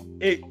 But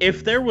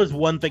if there was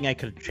one thing I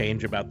could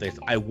change about this,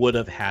 I would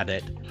have had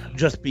it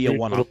just be a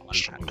one-on-one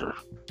match.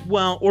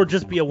 Well, or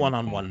just be a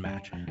one-on-one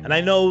match. And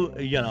I know,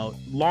 you know,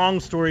 long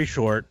story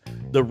short,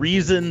 the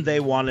reason they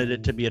wanted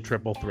it to be a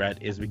triple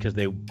threat is because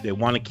they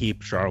want to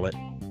keep Charlotte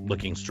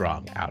looking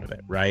strong out of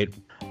it, right?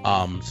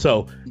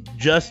 So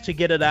just to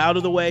get it out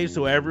of the way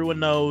so everyone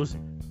knows,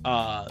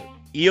 Io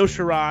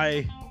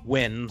Shirai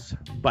wins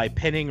by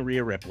pinning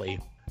Rhea Ripley,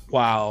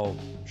 while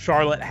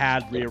Charlotte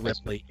had Rhea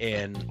Ripley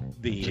in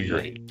the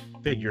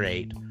figure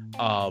eight.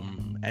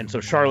 And so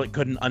Charlotte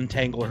couldn't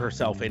untangle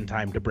herself in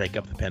time to break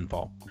up the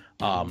pinfall.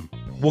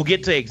 We'll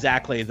get to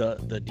exactly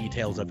the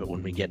details of it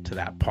when we get to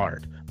that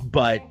part.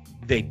 But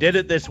they did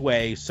it this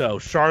way, so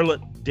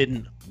Charlotte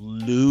didn't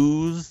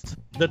lose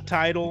the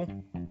title,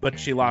 but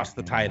she lost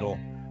the title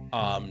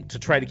to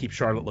try to keep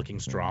Charlotte looking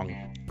strong.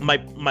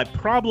 My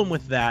problem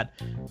with that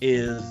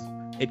is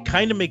it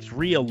kind of makes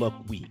Rhea look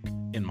weak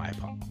in my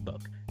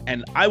book.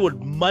 And I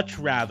would much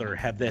rather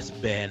have this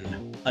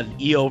been an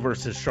Io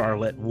versus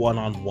Charlotte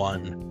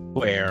one-on-one,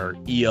 where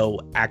Io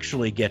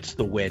actually gets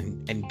the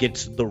win and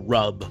gets the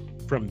rub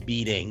from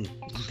beating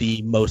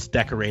the most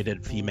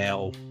decorated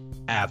female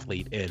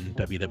athlete in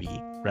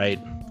WWE, right?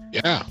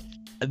 Yeah.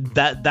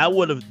 That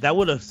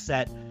would have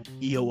set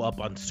Io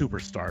up on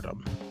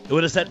superstardom. It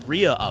would have set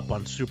Rhea up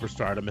on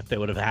superstardom if they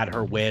would have had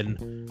her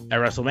win at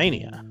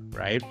WrestleMania,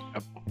 right?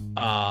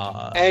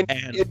 And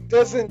it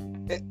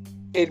doesn't.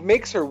 It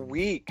makes her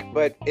weak,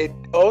 but it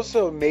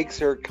also makes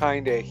her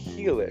kind of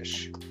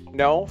heelish.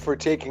 No, for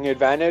taking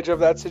advantage of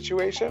that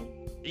situation?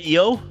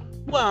 Io?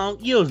 Well,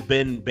 Io's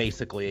been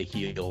basically a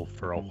heel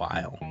for a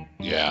while.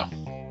 Yeah.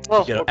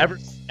 Oh, You know, okay.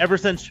 ever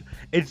since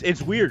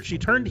it's weird. She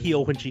turned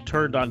heel when she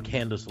turned on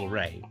Candice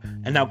LeRae,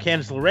 and now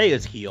Candice LeRae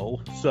is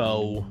heel.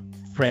 So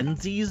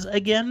frenzies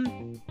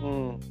again,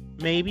 Mm.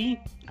 maybe.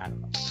 I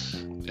don't know.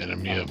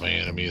 Enemy of my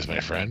enemy is my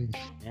friend.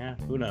 Yeah,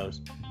 who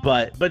knows?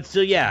 But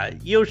so yeah,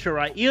 Io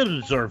Shirai. Io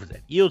deserves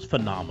it. Io's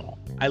phenomenal.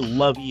 I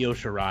love Io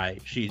Shirai.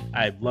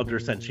 I've loved her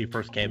since she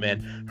first came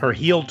in. Her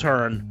heel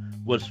turn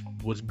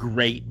was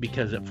great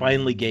because it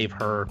finally gave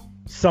her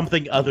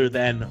something other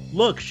than,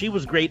 look, she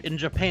was great in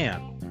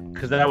Japan.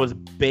 Because that was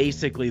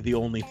basically the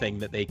only thing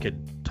that they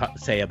could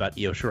say about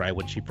Io Shirai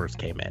when she first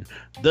came in.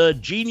 The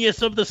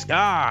genius of the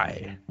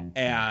sky.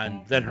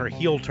 And then her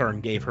heel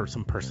turn gave her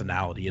some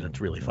personality, and it's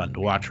really fun to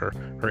watch her.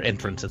 Her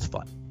entrance is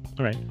fun.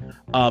 All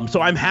right. So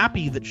I'm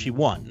happy that she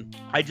won.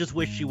 I just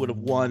wish she would have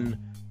won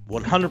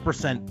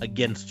 100%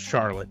 against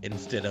Charlotte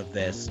instead of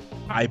this.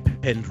 I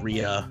pinned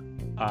Rhea,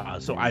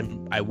 so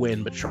I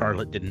win, but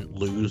Charlotte didn't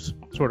lose,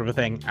 sort of a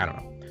thing. I don't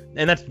know.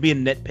 And that's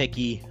being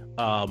nitpicky.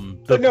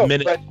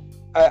 But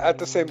at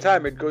the same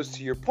time, it goes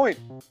to your point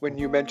when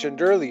you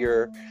mentioned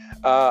earlier.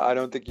 I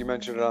don't think you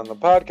mentioned it on the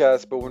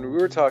podcast, but when we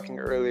were talking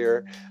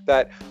earlier,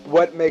 that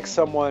what makes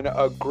someone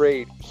a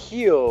great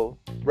heel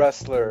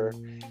wrestler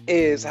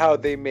is how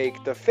they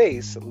make the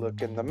face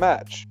look in the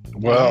match.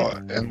 Well,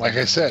 and like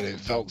I said, it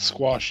felt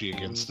squashy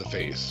against the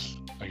face,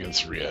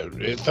 against Rhea.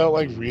 It felt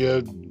like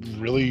Rhea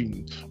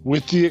really,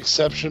 with the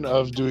exception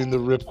of doing the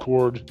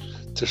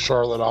ripcord to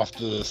Charlotte off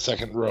the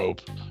second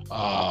rope,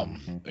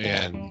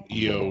 and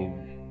Io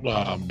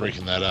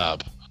breaking that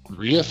up,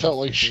 Rhea felt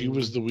like she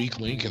was the weak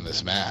link in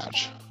this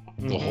match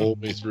the whole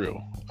way through.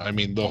 I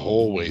mean, the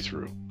whole way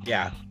through.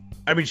 Yeah.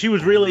 I mean, she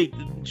was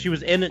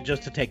in it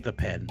just to take the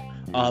pin.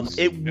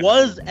 It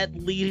was at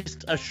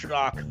least a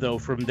shock, though,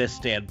 from this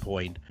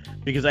standpoint,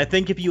 because I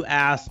think if you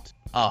asked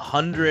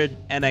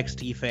 100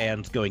 NXT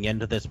fans going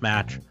into this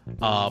match,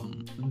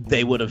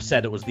 they would have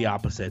said it was the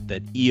opposite,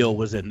 that Io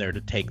was in there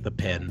to take the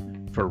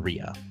pin for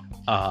Rhea.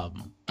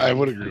 I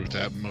would agree with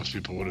that. Most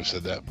people would have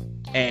said that.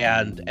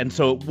 And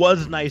so it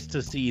was nice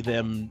to see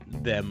them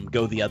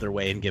go the other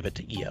way and give it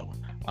to Io.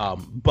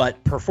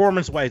 But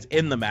performance-wise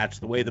in the match,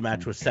 the way the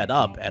match was set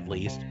up, at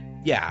least,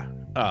 yeah,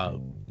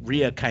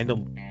 Rhea kind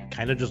of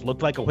just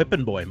looked like a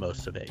whipping boy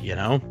most of it, you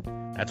know?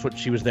 That's what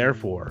she was there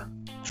for.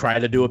 Try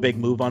to do a big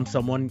move on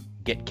someone,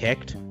 get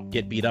kicked,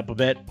 get beat up a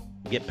bit,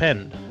 get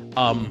pinned.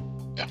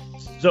 Yeah.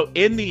 So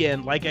in the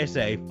end, like I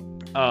say,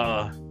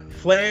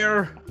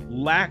 Flair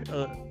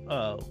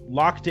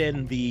locked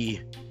in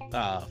the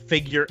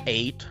figure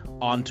 8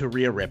 onto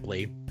Rhea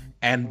Ripley,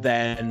 and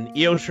then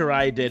Io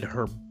Shirai did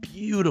her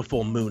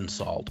beautiful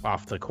moonsault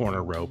off the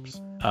corner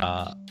ropes.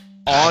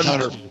 I thought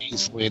her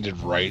face landed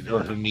right, or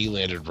her knee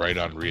landed right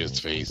on Rhea's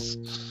face.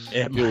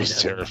 It was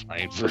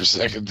terrifying for a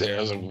second there.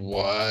 I was like,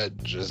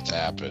 what just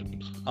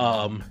happened?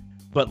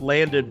 But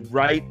landed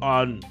right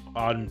on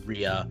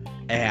Rhea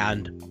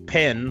and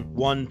pin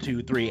 1,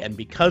 2, 3. And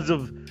because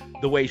of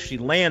the way she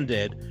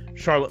landed,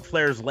 Charlotte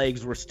Flair's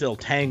legs were still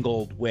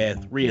tangled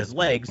with Rhea's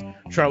legs.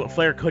 Charlotte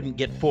Flair couldn't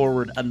get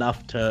forward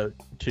enough to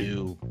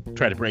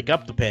try to break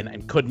up the pin,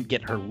 and couldn't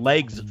get her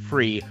legs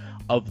free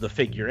of the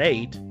figure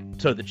 8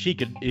 so that she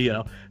could, you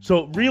know.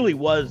 So it really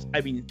was, I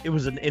mean, it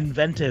was an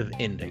inventive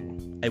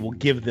ending. I will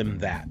give them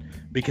that,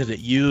 because it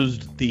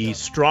used the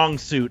strong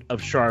suit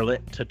of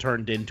Charlotte to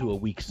turn into a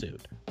weak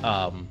suit.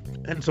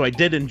 And so I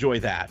did enjoy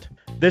that.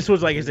 This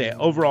was, like I say,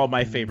 overall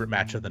my favorite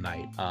match of the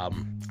night.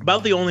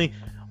 About the only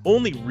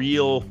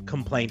real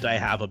complaint I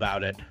have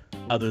about it,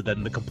 other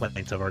than the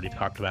complaints I've already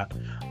talked about,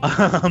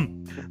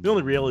 the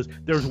only real is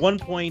there was one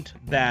point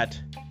that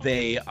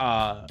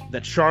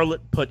that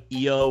Charlotte put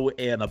Io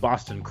in a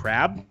Boston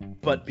Crab,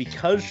 but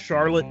because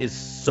Charlotte is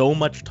so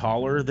much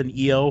taller than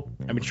Io,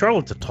 I mean,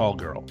 Charlotte's a tall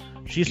girl.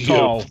 She's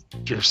tall.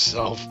 Put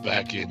yourself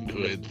back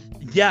into it.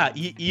 Yeah,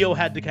 Io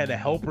had to kind of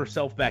help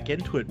herself back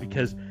into it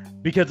because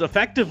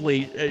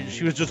effectively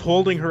she was just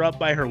holding her up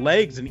by her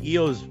legs, and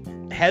Io's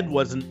head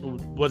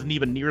wasn't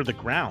even near the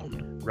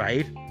ground,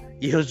 right?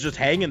 Io's just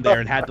hanging there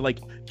and had to like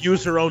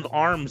use her own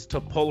arms to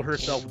pull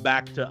herself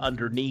back to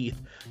underneath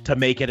to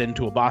make it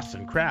into a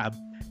Boston Crab.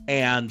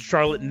 And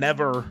Charlotte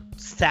never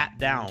sat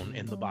down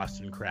in the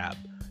Boston Crab.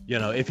 You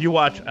know, if you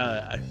watch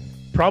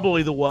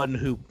probably the one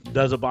who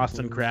does a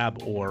Boston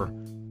Crab, or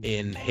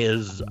in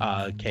his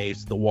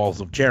case, the Walls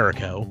of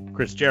Jericho,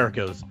 Chris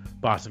Jericho's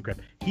Boston Crab,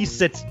 he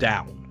sits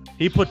down.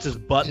 He puts his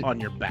butt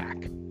on your back.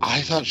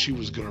 I thought she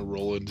was going to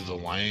roll into the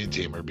Lion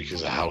Tamer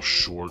because of how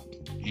short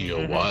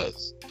Io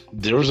was.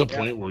 There was a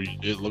point where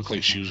it looked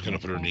like she was going to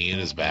put her knee in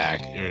her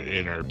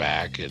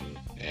back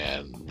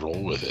and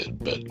roll with it,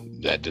 but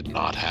that did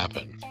not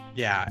happen.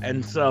 Yeah,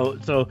 and so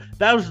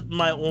that was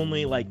my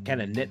only like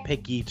kind of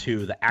nitpicky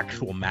to the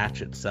actual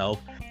match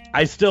itself.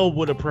 I still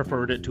would have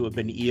preferred it to have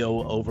been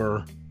Io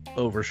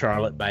over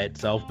Charlotte by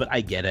itself, but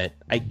I get it.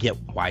 I get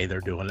why they're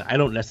doing it. I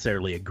don't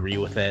necessarily agree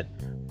with it,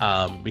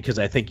 because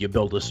I think you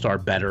build a star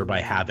better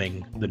by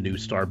having the new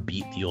star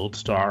beat the old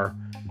star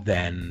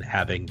than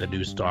having the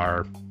new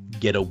star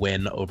get a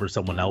win over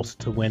someone else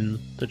to win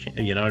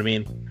you know what I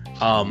mean?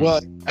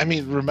 Well, I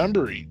mean,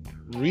 remember,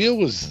 Rhea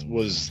was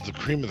the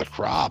cream of the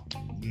crop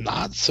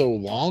not so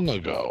long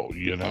ago,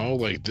 you know,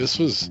 like this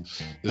was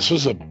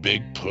a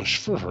big push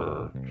for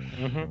her.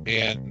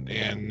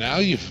 And now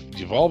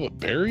you've all but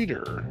buried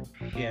her.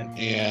 Yeah.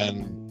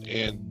 And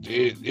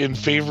in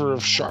favor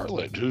of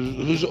Charlotte,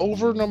 who's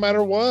over no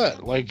matter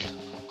what. Like,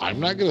 I'm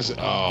not gonna say,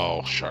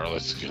 oh,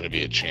 Charlotte's gonna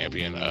be a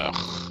champion.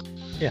 Ugh.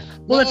 Yeah.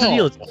 Well, that's the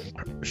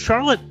deal.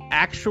 Charlotte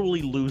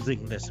actually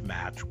losing this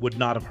match would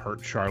not have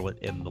hurt Charlotte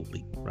in the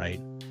league,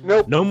 right?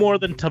 Nope. No more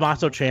than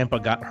Tommaso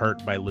Ciampa got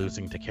hurt by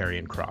losing to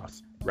Karrion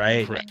Kross,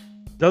 right? Correct.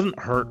 Doesn't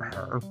hurt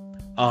her.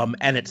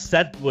 And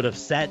it would have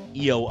set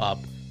Io up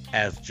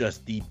as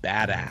just the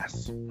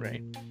badass,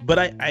 right? But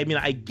I mean,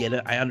 I get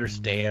it. I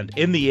understand.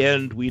 In the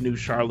end, we knew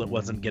Charlotte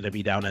wasn't going to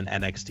be down in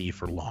NXT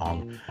for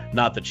long.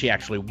 Not that she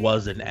actually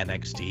was in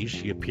NXT.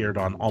 She appeared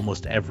on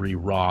almost every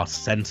Raw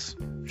since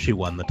she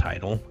won the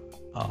title.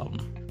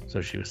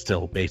 So she was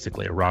still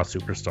basically a Raw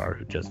superstar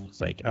who just was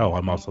like, oh,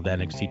 I'm also the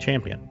NXT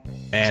champion.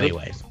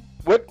 Anyways.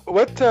 What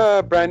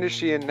brand is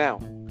she in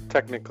now,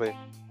 technically?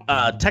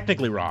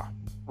 Technically Raw.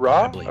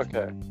 Raw? I believe.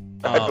 Okay.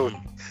 I believe.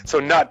 So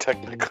not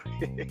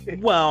technically.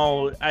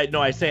 Well,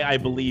 I say I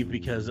believe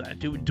because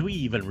do we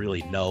even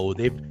really know?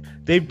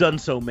 They've done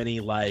so many,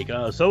 like,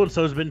 so and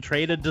so's been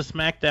traded to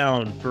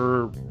SmackDown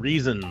for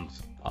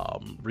reasons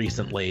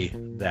recently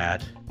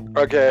that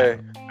Okay.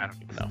 I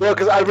don't even know. Well,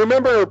 because I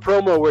remember her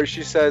promo where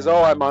she says,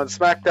 "Oh, I'm on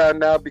SmackDown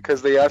now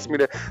because they asked me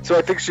to." So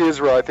I think she is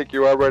Raw. I think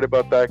you are right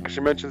about that, because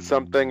she mentioned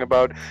something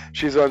about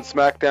she's on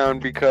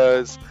SmackDown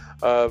because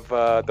of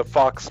the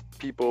Fox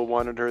people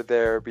wanted her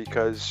there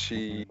because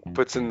she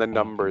puts in the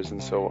numbers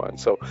and so on.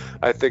 So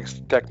I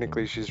think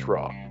technically she's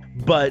Raw.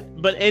 But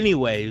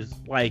anyways,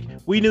 like,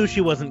 we knew she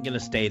wasn't gonna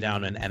stay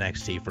down in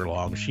NXT for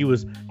long. She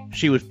was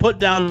put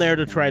down there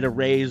to try to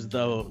raise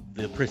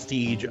the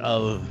prestige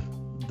of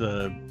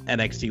the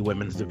NXT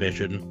women's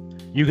division.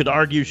 You could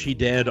argue she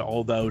did,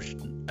 although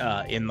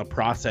in the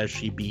process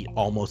she beat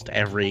almost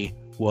every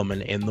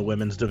woman in the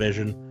women's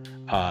division,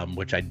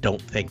 which I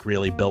don't think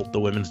really built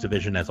the women's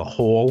division as a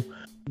whole.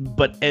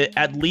 But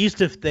at least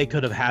if they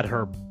could have had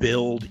her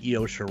build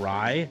Io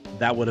Shirai,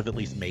 that would have at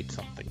least made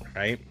something,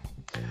 right?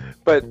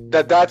 But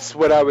that's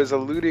what I was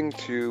alluding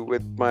to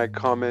with my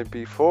comment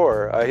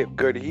before. A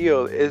good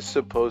heel is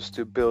supposed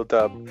to build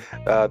up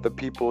the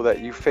people that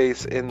you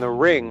face in the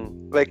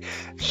ring. Like,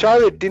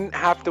 Charlotte didn't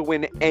have to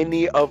win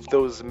any of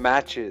those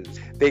matches.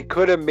 They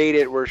could have made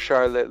it where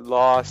Charlotte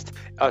lost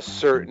a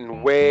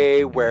certain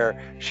way,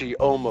 where she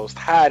almost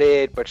had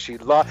it, but she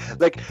lost.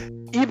 Like,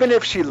 even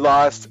if she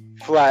lost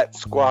flat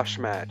squash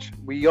match,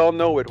 we all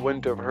know it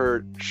wouldn't have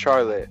hurt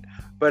Charlotte.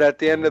 But at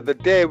the end of the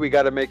day, we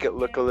got to make it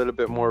look a little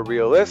bit more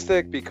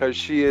realistic, because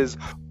she is,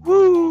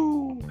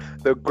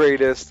 the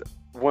greatest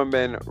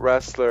woman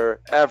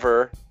wrestler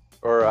ever.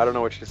 Or I don't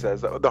know what she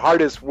says. The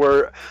hardest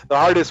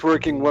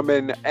working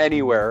woman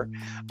anywhere.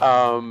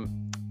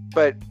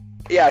 But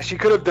yeah, she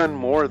could have done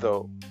more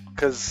though,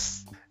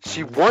 because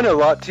she won a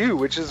lot too,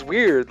 which is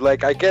weird.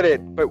 Like, I get it,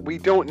 but we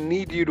don't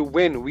need you to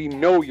win. We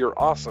know you're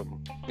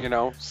awesome, you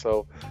know?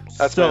 So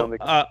that's my only...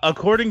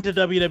 according to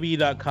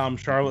WWE.com,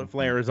 Charlotte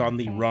Flair is on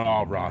the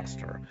Raw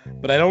roster.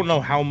 But I don't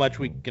know how much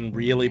we can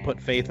really put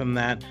faith in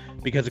that,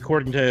 because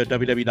according to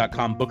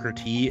WWE.com, Booker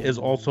T is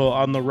also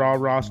on the Raw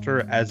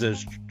roster, as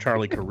is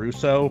Charlie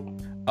Caruso.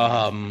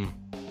 And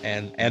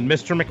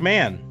Mr.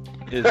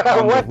 McMahon is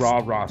on the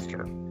Raw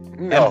roster.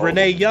 No. And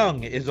Renee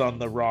Young is on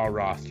the Raw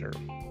roster.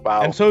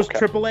 Wow. And so is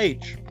Triple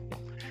H.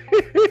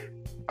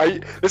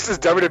 This is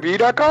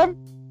WWE.com?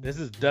 This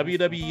is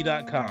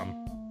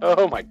WWE.com.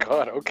 Oh my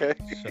God, okay.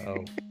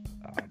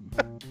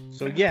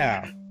 So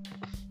yeah.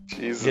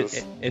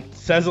 Jesus. It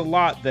says a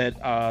lot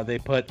that they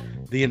put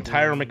the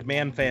entire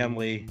McMahon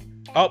family...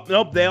 Oh,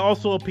 nope, they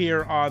also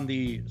appear on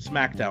the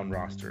SmackDown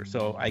roster.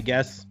 So I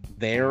guess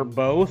they're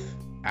both...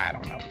 I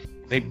don't know.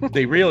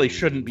 They really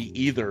shouldn't be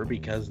either,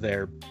 because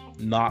they're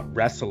not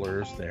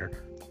wrestlers. They're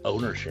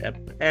ownership.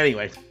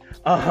 Anyways.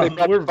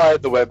 We're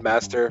fired the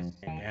webmaster.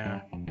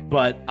 Yeah.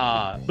 But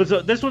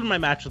so this was my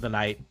match of the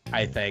night,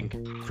 I think,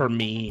 for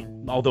me,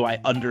 although I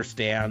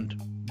understand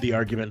the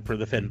argument for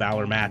the Finn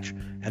Balor match,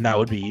 and that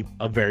would be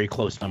a very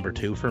close number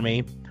 2 for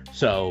me.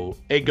 So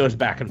it goes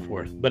back and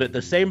forth. But at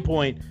the same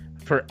point,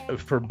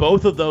 for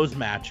both of those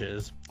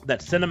matches,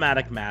 that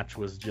cinematic match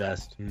was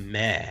just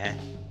meh.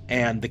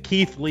 And the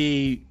Keith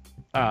Lee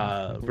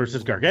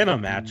versus Gargano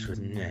match was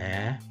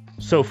meh.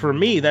 So for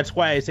me, that's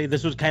why I say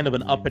this was kind of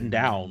an up and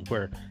down,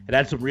 where it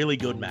had some really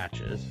good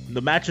matches.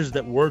 The matches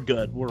that were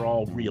good were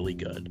all really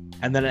good.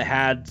 And then it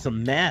had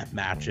some meh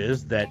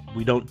matches that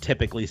we don't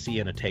typically see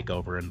in a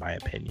takeover, in my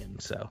opinion.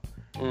 So,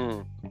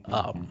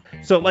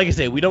 so like I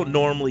say, we don't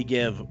normally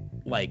give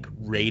like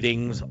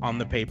ratings on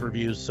the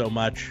pay-per-views so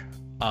much.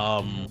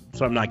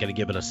 So I'm not going to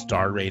give it a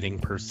star rating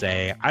per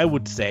se. I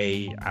would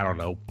say, I don't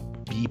know,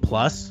 B+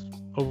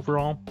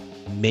 overall,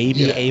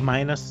 maybe A-.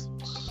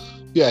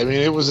 Yeah, I mean,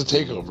 it was a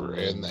takeover,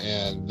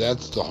 and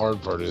that's the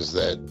hard part, is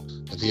that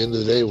at the end of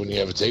the day, when you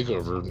have a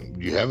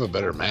takeover, you have a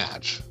better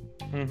match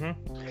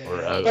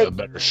or a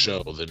better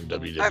show than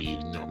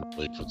WWE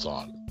normally puts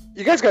on.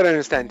 You guys got to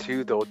understand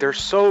too, though, they're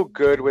so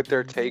good with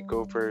their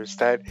takeovers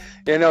that,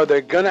 you know,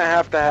 they're going to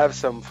have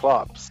some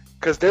flops.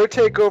 Because their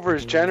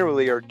takeovers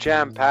generally are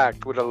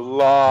jam-packed with a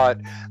lot,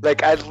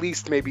 like at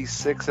least maybe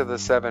 6 of the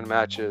 7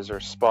 matches are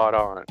spot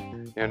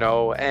on, you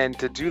know? And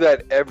to do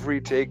that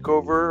every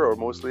takeover, or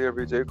mostly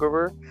every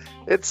takeover,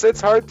 it's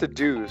hard to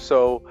do.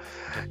 So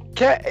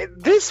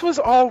this was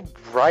all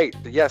right.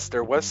 Yes,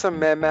 there was some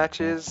meh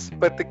matches,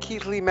 but the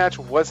Keith Lee match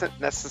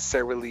wasn't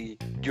necessarily,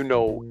 you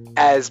know,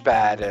 as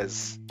bad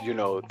as, you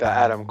know, the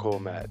Adam Cole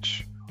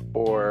match,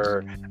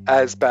 or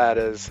as bad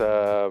as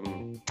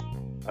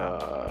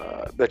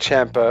the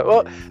Ciampa.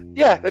 Well,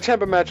 yeah, the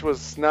Ciampa match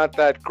was not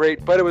that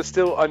great, but it was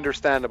still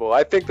understandable.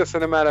 I think the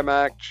cinematic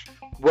match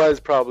was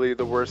probably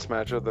the worst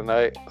match of the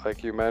night,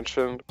 like you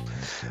mentioned.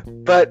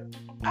 But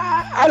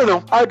I don't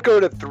know. I'd go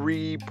to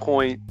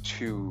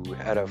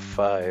 3.2 out of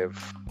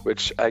 5,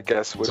 which I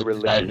guess would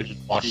relate. I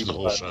didn't watch the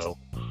whole show.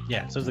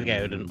 Yeah, so it's the guy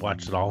who didn't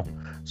watch it all.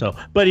 So,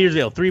 but here's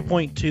the deal: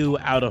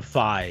 3.2 out of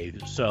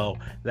 5. So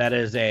that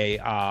is a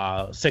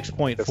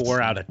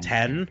 6.4 out of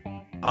 10.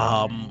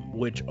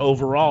 Which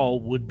overall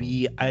would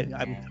be,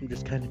 I'm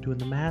just kind of doing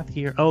the math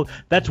here. Oh,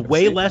 that's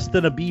way less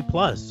than a B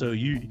plus. So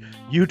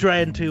you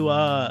trying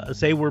to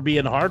say we're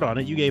being hard on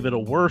it? You gave it a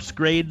worse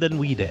grade than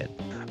we did.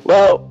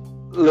 Well,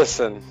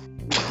 listen.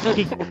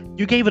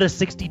 You gave it a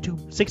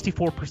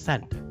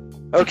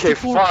 64%. Okay,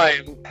 64.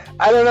 Fine.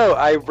 I don't know.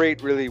 I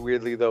rate really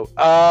weirdly though.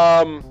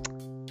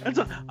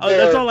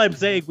 That's all I'm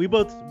saying. We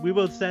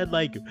both said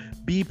like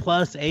B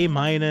plus, A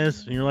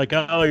minus, and you're like,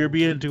 oh, you're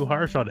being too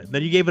harsh on it. And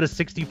then you gave it a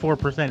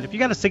 64%. If you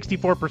got a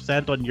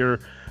 64% on your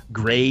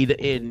grade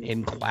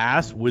in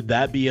class, would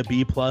that be a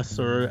B plus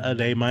or an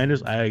A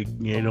minus? I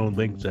don't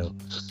think so.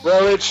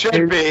 Well, it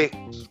should be.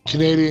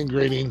 Canadian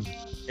grading.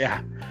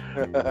 Yeah.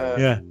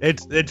 Yeah.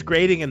 It's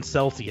grading in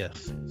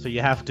Celsius, so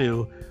you have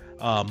to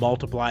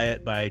multiply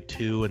it by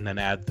 2 and then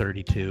add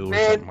 32 or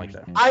something like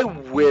that. I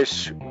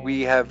wish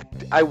we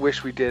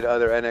did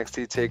other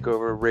NXT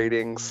TakeOver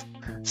ratings,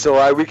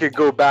 so we could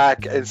go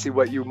back and see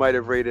what you might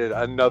have rated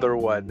another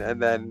one,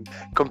 and then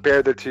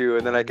compare the two,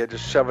 and then I could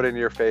just shove it in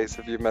your face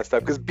if you messed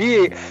up. Because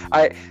B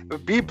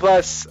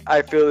plus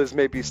I feel is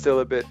maybe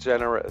still a bit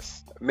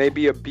generous,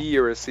 maybe a B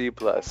or a C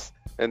plus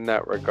in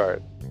that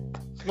regard.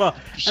 Well,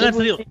 and that's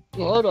the deal.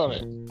 Hard on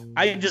it.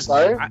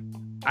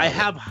 I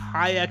have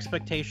high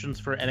expectations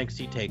for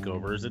NXT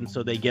takeovers, and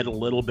so they get a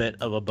little bit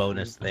of a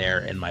bonus there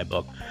in my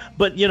book.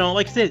 But,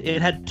 like I said,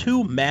 it had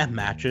 2 meh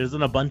matches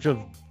and a bunch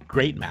of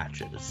great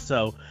matches.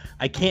 So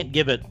I can't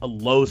give it a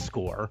low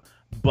score.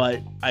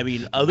 But, I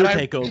mean, other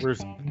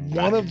takeovers...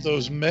 One of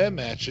those meh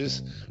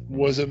matches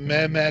was a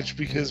meh match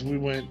because we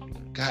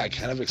went, God, I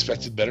kind of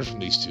expected better from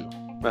these two.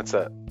 That's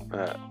it.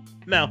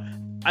 Now,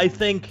 I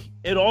think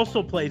it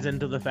also plays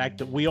into the fact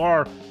that we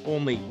are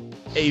only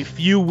a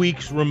few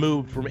weeks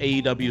removed from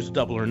AEW's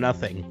Double or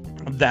Nothing.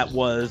 That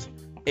was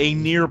a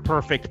near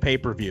perfect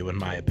pay-per-view, in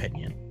my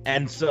opinion.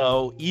 And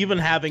so even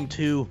having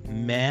 2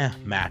 meh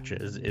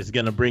matches is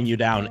going to bring you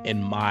down,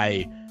 in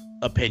my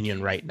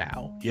opinion, right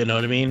now. You know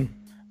what I mean?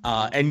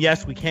 And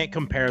yes, we can't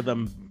compare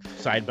them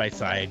side by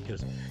side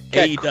because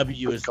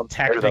AEW is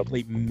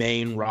technically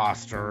main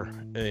roster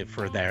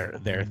for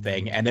their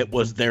thing, and it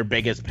was their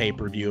biggest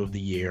pay-per-view of the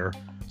year,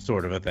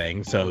 sort of a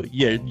thing. So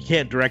yeah, you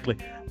can't directly,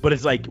 but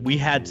it's like we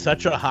had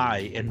such a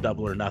high in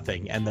Double or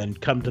Nothing, and then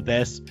come to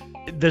this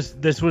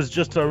was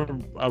just a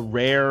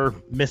rare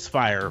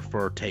misfire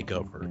for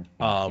TakeOver.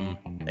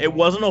 It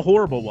wasn't a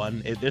horrible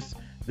one.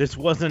 This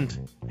wasn't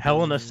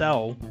Hell in a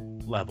Cell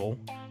level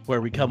where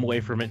we come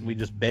away from it and we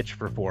just bitch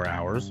for 4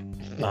 hours.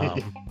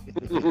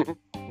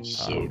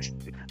 So true.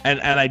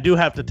 And I do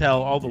have to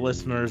tell all the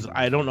listeners,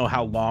 I don't know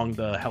how long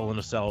the Hell in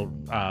a Cell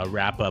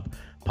wrap-up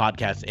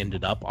podcast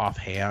ended up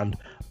offhand,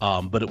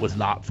 but it was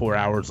not 4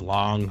 hours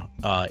long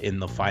in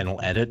the final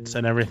edits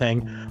and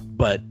everything.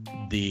 But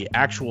the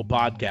actual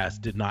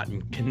podcast did not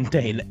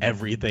contain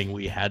everything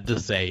we had to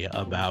say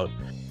about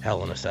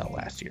Hell in a Cell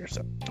last year.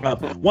 So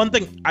one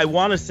thing I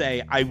want to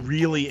say, I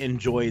really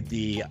enjoyed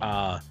the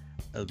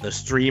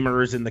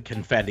streamers and the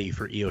confetti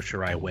for Io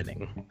Shirai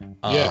winning.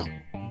 Yeah.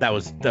 That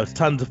was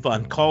tons of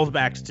fun.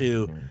 Callbacks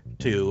to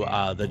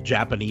the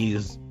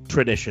Japanese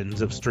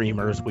traditions of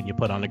streamers when you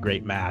put on a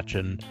great match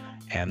and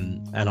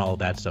all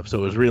that stuff. So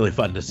it was really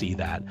fun to see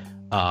that.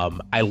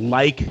 I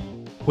like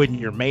when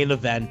your main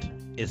event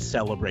is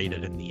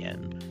celebrated in the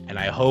end, and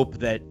I hope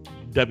that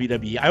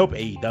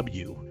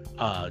AEW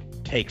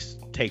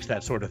takes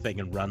that sort of thing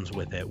and runs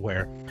with it,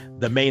 where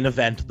the main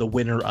event, the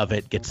winner of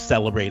it, gets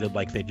celebrated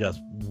like they just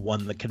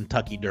won the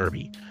Kentucky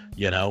Derby,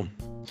 Well,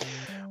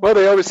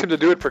 they always seem to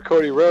do it for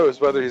Cody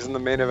Rhodes, whether he's in the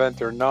main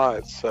event or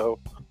not, so...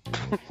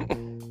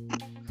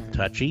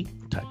 touchy.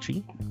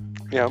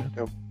 Yeah.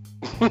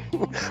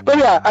 But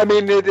yeah, I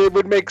mean, it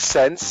would make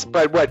sense,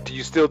 but what, do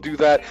you still do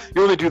that?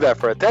 You only do that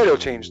for a title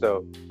change,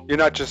 though. You're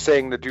not just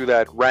saying to do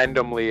that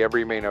randomly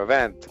every main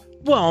event.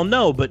 Well,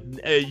 no, but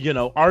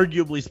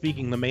arguably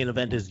speaking, the main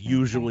event is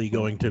usually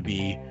going to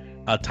be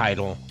a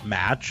title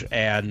match,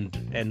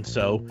 and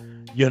so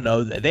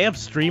they have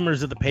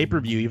streamers at the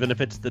pay-per-view, even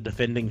if it's the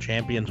defending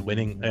champions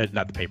winning,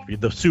 not the pay-per-view,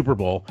 the Super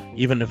Bowl,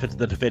 even if it's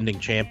the defending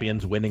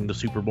champions winning the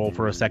Super Bowl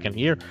for a second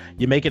year.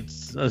 You make it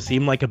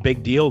seem like a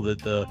big deal that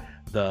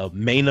the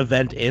main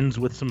event ends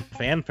with some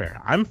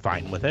fanfare. I'm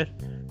fine with it.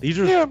 These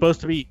are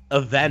supposed to be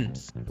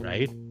events,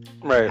 right?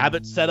 Right. Have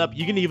it set up.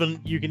 You can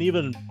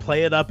even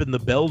play it up in the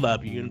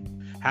build-up. You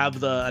can have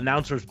the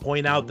announcers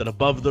point out that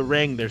above the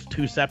ring there's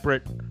two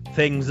separate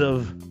things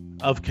of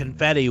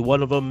confetti,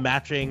 one of them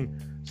matching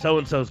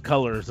so-and-so's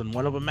colors and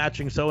one of them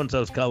matching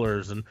so-and-so's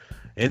colors, and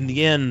in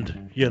the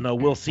end,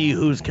 we'll see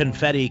whose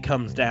confetti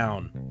comes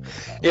down.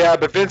 Yeah,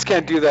 but Vince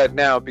can't do that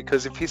now,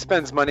 because if he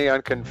spends money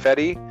on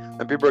confetti,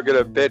 then people are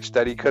gonna bitch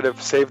that he could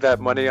have saved that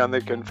money on the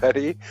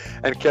confetti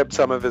and kept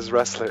some of his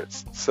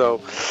wrestlers.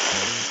 So,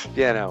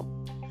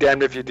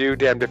 damned if you do,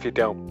 damned if you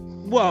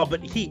don't. Well,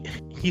 but he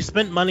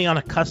spent money on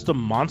a custom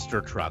monster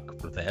truck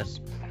for this,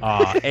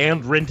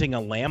 and renting a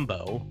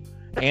Lambo,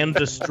 and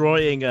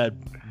destroying a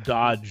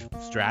Dodge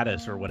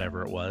Stratus or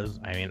whatever it was.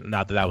 I mean,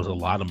 not that was a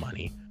lot of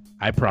money.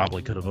 I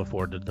probably could have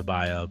afforded to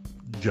buy a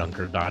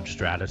junker Dodge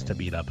Stratus to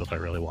beat up if I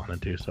really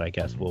wanted to, so I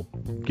guess we'll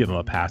give him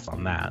a pass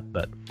on that.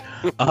 But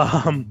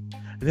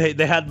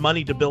they had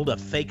money to build a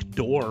fake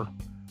door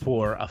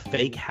for a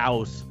fake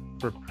house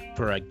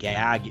for a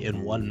gag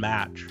in one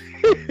match.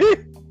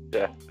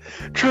 Yeah,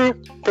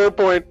 true, fair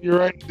point. You're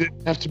right. It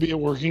didn't have to be a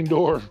working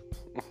door.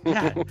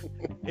 Yeah,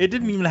 it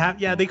didn't even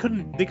have. Yeah, they could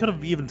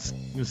have even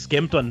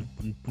skimped on,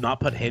 not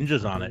put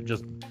hinges on it,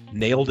 just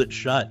nailed it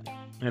shut,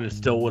 and it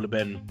still would have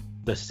been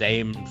the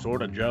same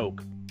sort of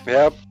joke.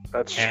 Yep,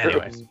 that's true.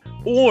 Anyways,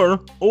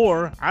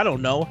 or I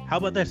don't know. How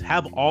about this?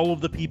 Have all of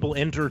the people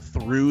enter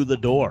through the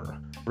door,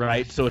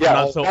 right? So it's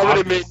not so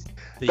obvious.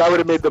 That would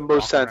have made the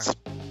most sense.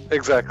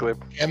 Exactly.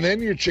 And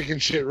then your chicken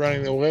shit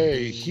running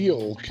away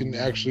heel can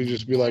actually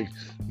just be like,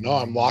 no,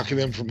 I'm locking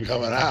them from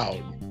coming out.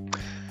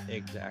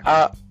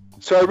 Exactly.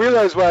 So I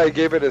realized why I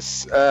gave it a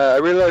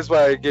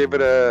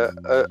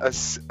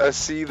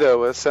C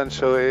though,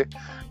 essentially,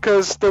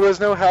 because there was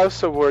no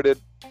house awarded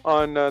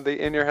on the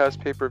In Your House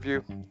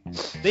pay-per-view.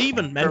 They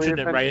even mentioned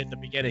it right at the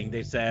beginning.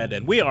 They said,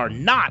 and we are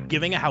not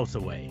giving a house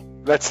away.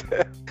 That's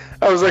it.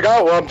 I was like,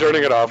 oh well, I'm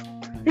turning it off.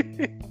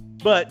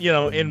 But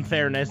in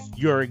fairness,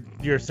 your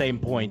same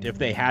point. If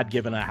they had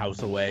given a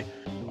house away,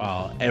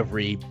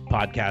 every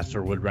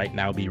podcaster would right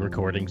now be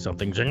recording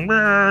something saying,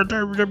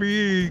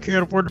 WWE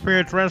can't afford to pay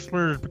its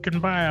wrestlers, but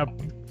can buy a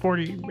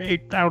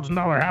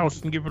 $48,000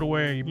 house and give it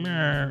away.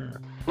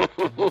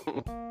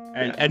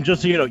 And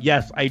just so you know,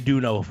 yes, I do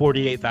know a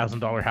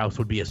 $48,000 house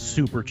would be a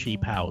super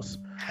cheap house.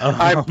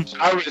 I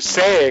was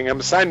saying,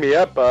 sign me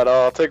up, but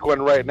I'll take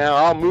one right now.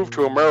 I'll move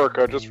to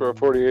America just for a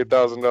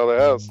 $48,000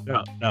 house.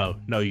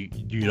 No, you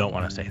don't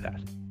want to say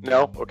that.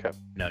 No? Okay.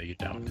 No, you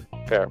don't.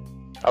 Fair.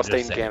 I'll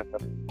stay in Canada.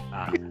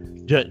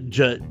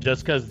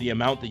 Just because the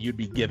amount that you'd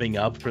be giving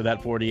up for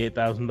that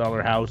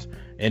 $48,000 house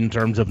in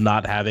terms of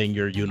not having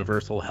your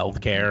universal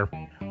health care.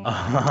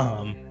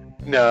 No,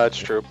 that's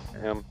true.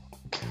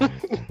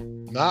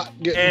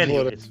 Not getting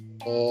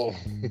political.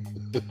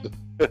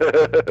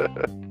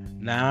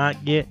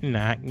 Not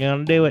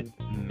gonna do it.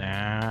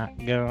 Not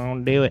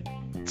gonna do it.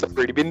 It's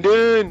already been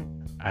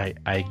done.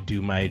 I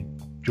do my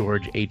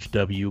George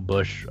H.W.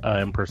 Bush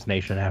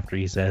impersonation after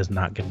he says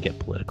not gonna get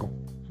political.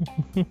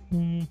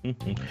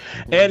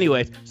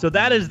 Anyways, so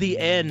that is the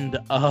end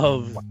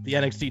of the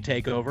NXT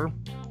TakeOver.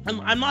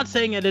 I'm not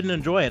saying I didn't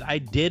enjoy it. I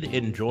did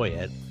enjoy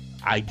it.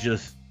 I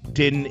just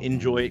didn't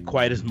enjoy it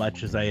quite as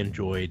much as I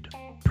enjoyed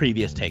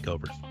previous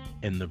takeovers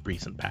in the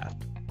recent past.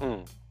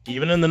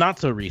 Even in the not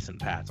so recent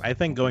past. I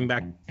think going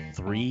back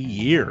 3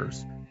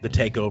 years, the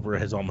TakeOver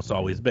has almost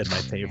always been my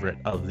favorite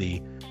of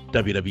the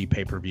WWE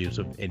pay-per-views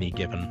of any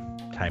given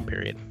time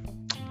period.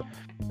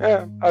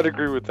 Yeah, I'd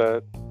agree with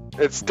that.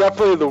 It's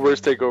definitely the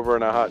worst TakeOver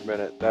in a hot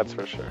minute, that's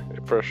for sure.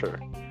 For sure.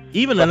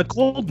 Even in a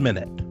cold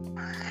minute.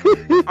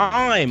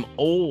 I'm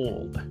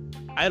old.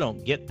 I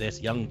don't get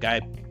this young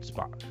guy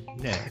spot.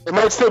 Yeah. It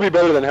might still be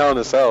better than Hell in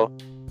a Cell.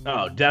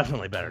 Oh,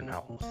 definitely better than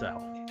Hell in a Cell.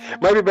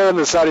 Might be better than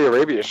the Saudi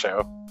Arabia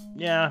show.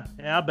 Yeah,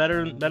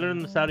 better than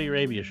the Saudi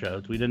Arabia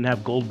shows. We didn't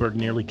have Goldberg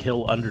nearly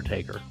kill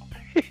Undertaker.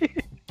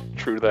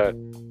 True that.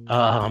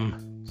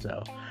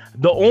 So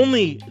the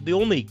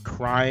only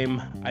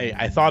crime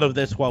I thought of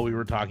this while we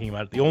were talking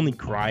about it. The only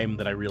crime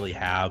that I really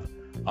have,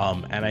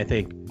 and I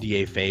think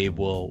DA Fabe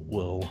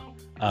will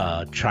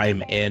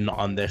chime in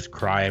on this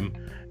crime,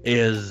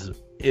 is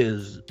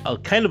a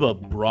kind of a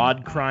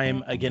broad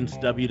crime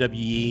against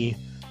WWE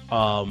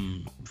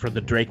for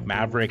the Drake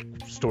Maverick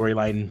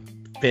storyline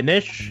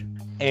finish.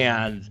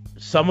 And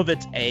some of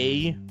it's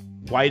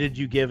why did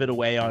you give it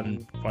away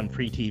on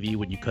free TV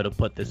when you could have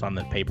put this on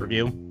the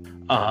pay-per-view?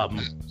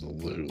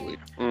 Absolutely.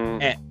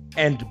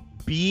 And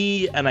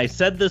B, and I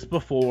said this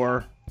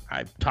before,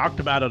 I've talked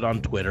about it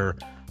on Twitter,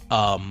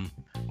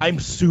 I'm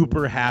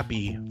super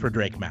happy for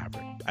Drake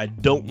Maverick. I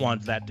don't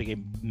want that to get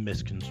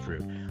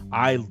misconstrued.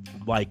 I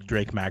like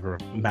Drake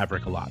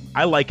Maverick a lot.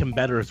 I like him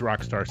better as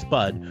Rockstar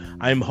Spud.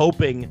 I'm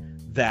hoping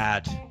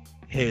that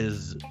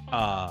his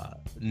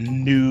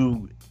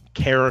new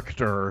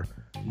character,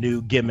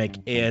 new gimmick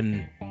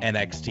in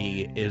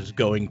NXT is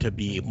going to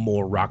be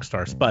more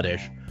Rockstar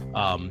Spuddish.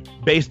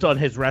 Based on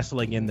his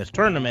wrestling in this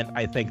tournament,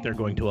 I think they're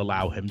going to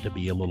allow him to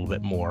be a little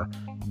bit more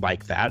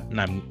like that, and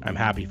I'm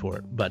happy for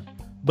it.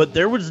 But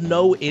there was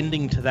no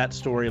ending to that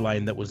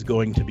storyline that was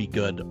going to be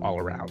good all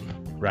around,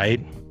 right?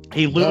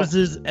 He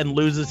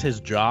loses his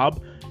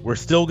job. We're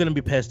still going to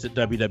be pissed at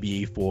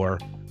WWE for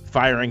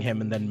firing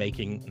him and then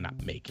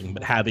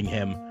having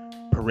him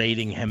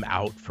parading him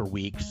out for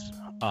weeks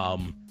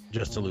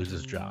just to lose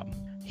his job.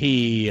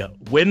 He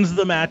wins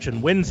the match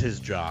and wins his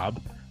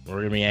job. We're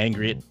going to be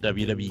angry at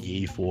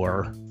WWE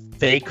for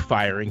fake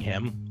firing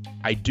him.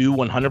 I do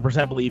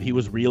 100% believe he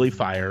was really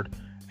fired,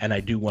 and I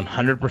do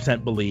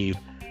 100% believe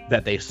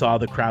that they saw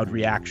the crowd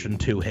reaction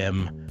to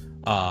him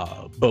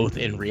both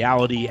in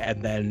reality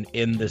and then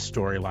in this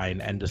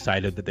storyline and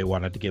decided that they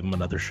wanted to give him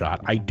another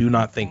shot. I do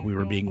not think we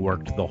were being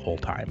worked the whole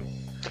time.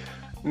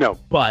 No.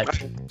 But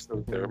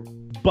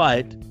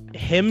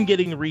him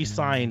getting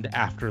re-signed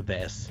after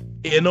this,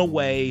 in a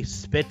way,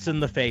 spits in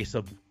the face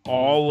of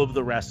all of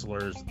the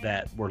wrestlers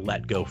that were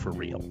let go for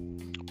real.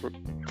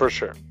 For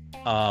sure.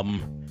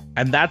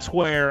 And that's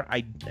where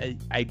I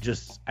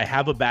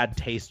have a bad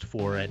taste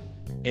for it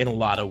in a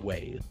lot of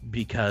ways,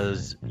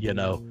 because,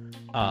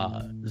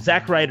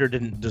 Zack Ryder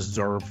didn't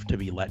deserve to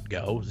be let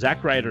go.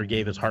 Zack Ryder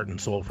gave his heart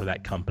and soul for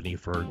that company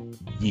for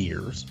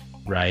years,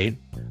 right?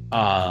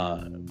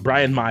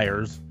 Brian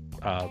Myers,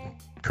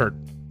 Kurt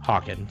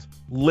Hawkins,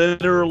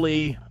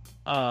 literally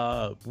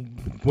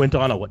went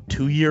on a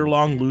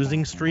 2-year-long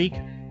losing streak.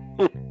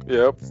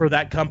 Yep. For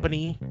that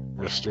company.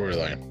 For a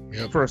storyline.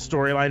 Yep. For a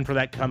storyline for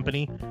that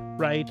company,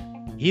 right?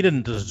 He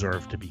didn't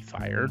deserve to be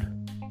fired.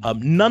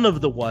 None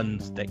of the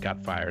ones that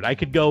got fired. I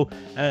could go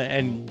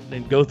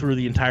and go through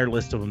the entire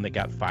list of them that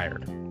got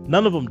fired.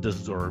 None of them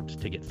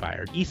deserved to get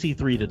fired.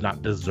 EC3 did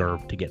not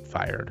deserve to get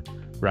fired,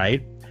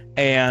 right?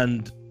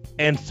 And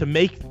to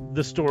make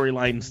the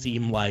storyline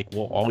seem like,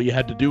 well, all you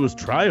had to do was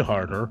try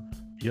harder.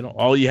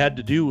 All you had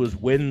to do was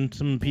win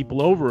some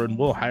people over and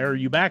we'll hire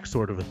you back,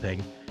 sort of a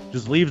thing.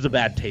 Just leaves a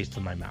bad taste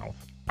in my mouth.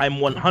 I'm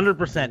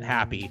 100%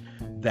 happy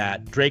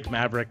that Drake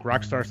Maverick,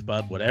 Rockstar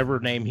Spud, whatever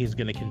name he's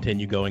going to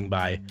continue going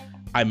by,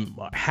 I'm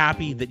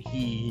happy that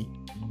he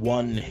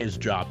won his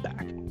job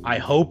back. I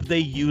hope they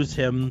use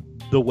him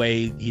the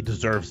way he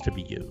deserves to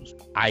be used.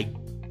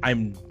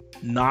 I'm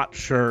not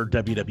sure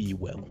WWE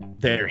will.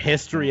 Their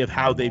history of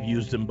how they've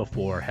used him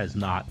before has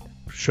not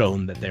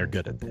shown that they're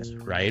good at this,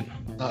 right?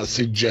 Not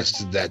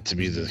suggested that to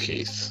be the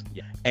case.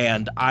 Yeah.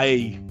 And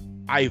I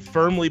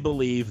firmly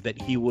believe that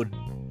he would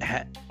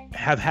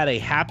have had a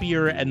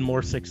happier and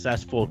more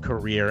successful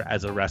career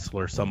as a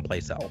wrestler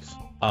someplace else.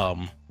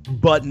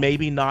 But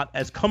maybe not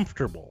as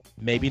comfortable,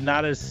 maybe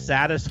not as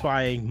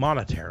satisfying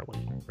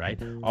monetarily, right?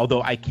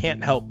 Although I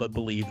can't help but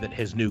believe that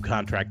his new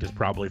contract is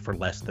probably for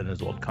less than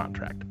his old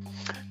contract.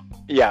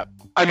 Yeah.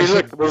 I mean,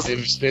 look,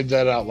 they've said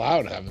that out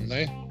loud, haven't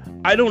they?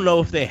 I don't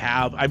know if they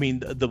have. I mean,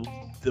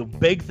 the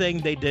big thing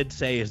they did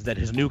say is that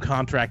his new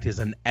contract is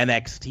an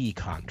NXT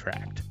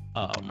contract.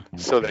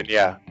 So then,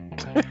 yeah.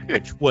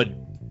 Which would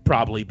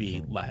probably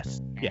be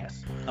less,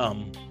 yes.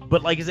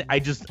 But like I said,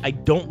 I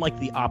don't like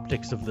the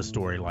optics of the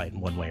storyline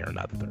one way or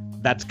another.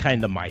 That's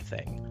kind of my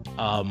thing.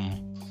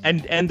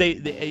 And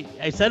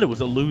I said it was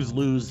a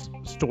lose-lose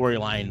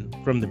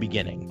storyline from the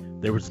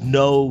beginning. There was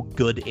no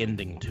good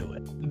ending to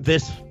it.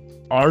 This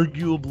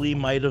arguably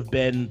might have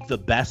been the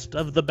best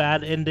of the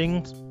bad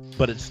endings,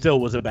 but it still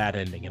was a bad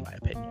ending in my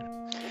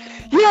opinion.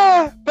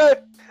 Yeah,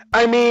 but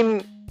I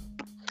mean,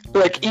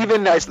 like,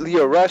 even as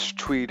Leo Rush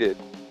tweeted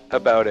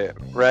about it,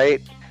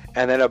 right?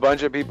 And then a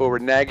bunch of people were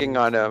nagging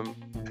on him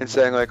and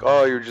saying, like,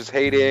 oh, you're just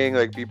hating,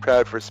 like, be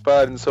proud for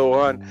Spud and so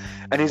on.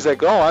 And he's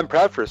like, oh, I'm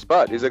proud for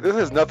Spud. He's like, this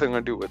has nothing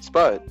to do with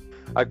Spud.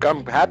 Like,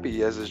 I'm happy he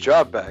has his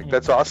job back.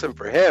 That's awesome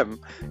for him.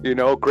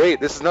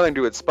 Great. This has nothing to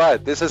do with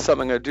Spud. This has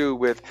something to do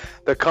with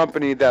the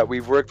company that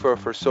we've worked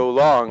for so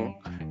long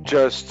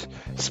just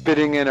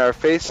spitting in our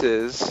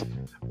faces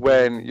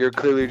when you're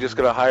clearly just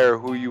going to hire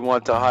who you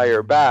want to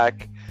hire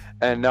back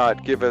and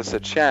not give us a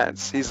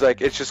chance. He's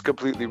like, it's just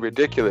completely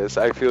ridiculous.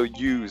 I feel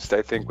used,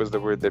 I think was the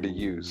word that he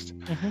used.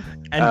 Mm-hmm.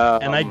 And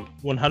I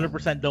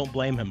 100% don't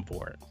blame him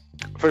for it.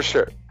 For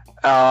sure.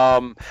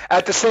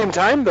 At the same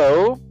time,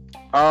 though,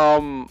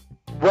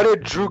 what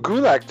did Drew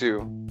Gulak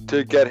do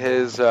to get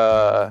his...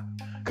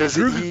 Because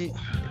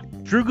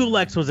Drew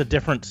Gulak was a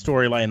different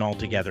storyline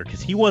altogether,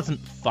 because he wasn't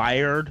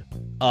fired.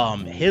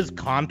 His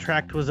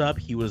contract was up.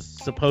 He was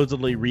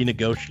supposedly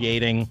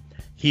renegotiating.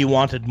 He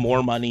wanted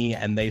more money,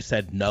 and they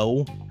said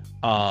no.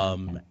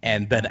 And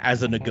then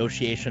as a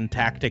negotiation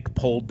tactic,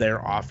 pulled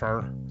their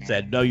offer,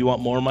 said, no, you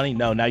want more money?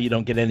 No, now you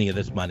don't get any of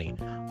this money.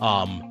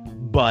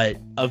 But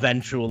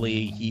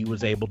eventually he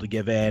was able to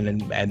give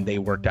in, and they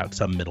worked out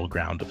some middle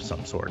ground of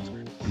some sort,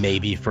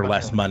 maybe for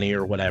less money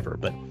or whatever.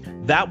 But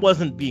that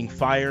wasn't being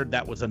fired.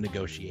 That was a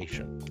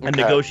negotiation. Okay. And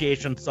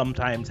negotiations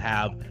sometimes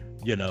have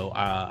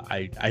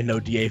I know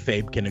DA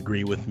Fabe can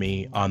agree with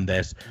me on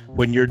this.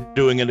 When you're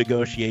doing a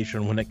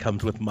negotiation, when it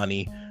comes with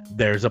money,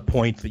 there's a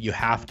point that you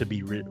have to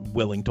be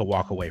willing to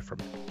walk away from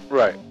it.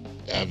 Right.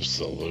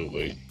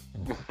 Absolutely.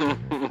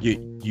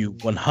 You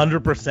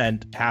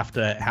 100% have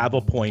to have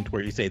a point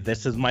where you say,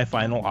 this is my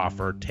final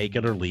offer, take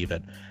it or leave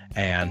it,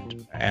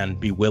 and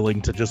be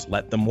willing to just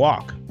let them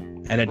walk.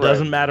 And it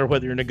doesn't matter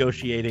whether you're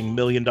negotiating $1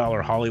 million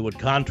Hollywood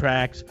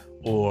contracts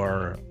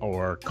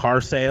or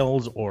car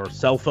sales or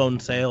cell phone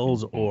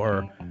sales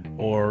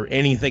or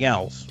anything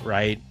else,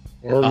 right?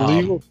 Or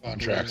legal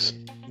contracts.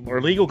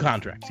 Or legal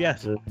contracts,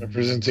 yes. For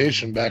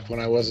representation back when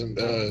I wasn't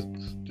a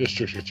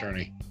district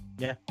attorney.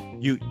 Yeah.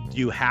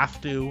 You have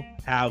to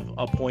have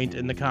a point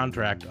in the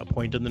contract, a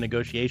point in the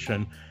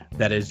negotiation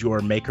that is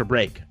your make or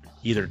break.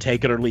 Either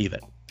take it or leave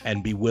it,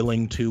 and be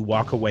willing to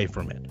walk away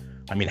from it.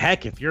 I mean,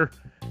 heck, if you're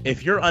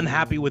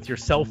unhappy with your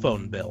cell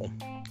phone bill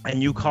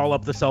and you call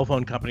up the cell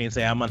phone company and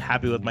say, I'm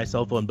unhappy with my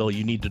cell phone bill,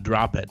 you need to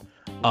drop it.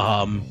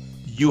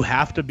 You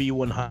have to be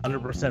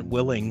 100%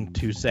 willing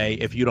to say,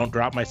 if you don't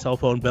drop my cell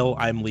phone bill,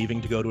 I'm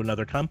leaving to go to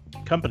another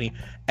company,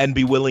 and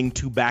be willing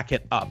to back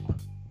it up.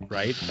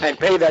 Right? And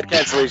pay that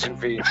cancellation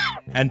fee.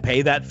 And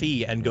pay that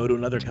fee and go to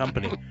another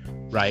company,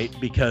 right?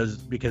 Because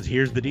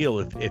here's the deal: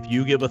 if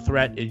you give a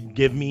threat,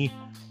 give me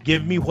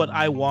what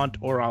I want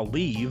or I'll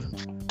leave.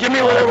 Give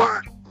me what I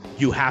want.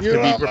 You have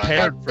to be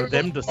prepared for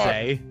them to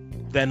say,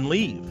 then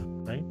leave,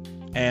 right?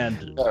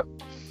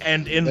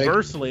 And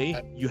inversely,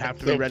 you have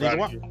to be ready to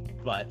walk.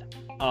 But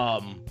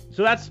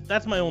so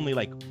that's my only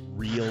like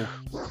real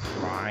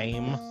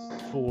crime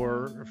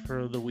for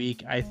the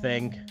week, I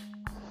think.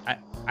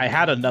 I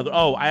had another.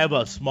 Oh, I have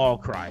a small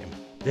crime.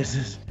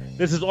 This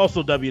is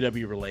also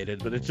WWE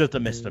related, but it's just a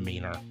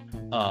misdemeanor.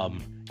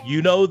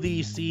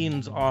 The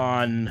scenes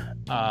on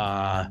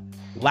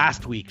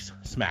last week's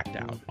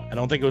SmackDown. I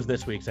don't think it was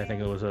this week's. I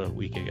think it was a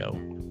week ago.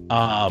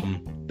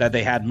 That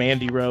they had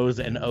Mandy Rose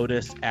and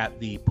Otis at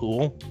the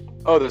pool.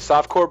 Oh, the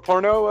softcore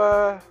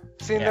porno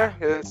scene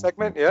there,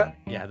 segment. Yeah.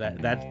 Yeah,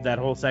 that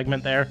whole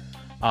segment there.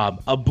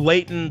 A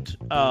blatant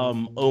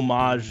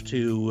homage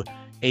to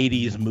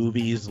 80s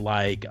movies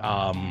like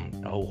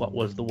what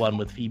was the one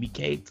with Phoebe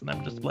Cates, and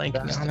I'm just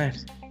blanking on it.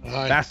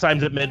 Fast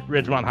Times at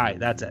Ridgemont High.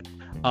 That's it.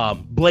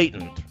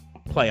 Blatant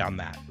play on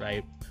that,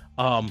 right?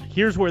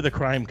 Here's where the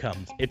crime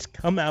comes. It's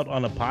come out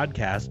on a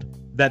podcast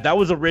that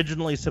was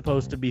originally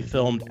supposed to be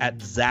filmed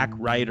at Zack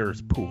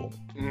Ryder's pool.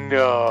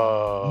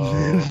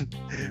 No.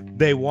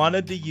 They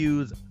wanted to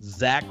use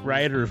Zack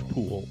Ryder's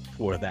pool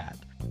for that.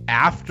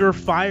 After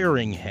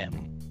firing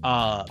him,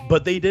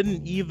 but they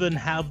didn't even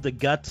have the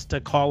guts to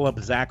call up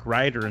Zack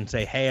Ryder and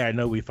say, hey, I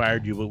know we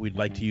fired you, but we'd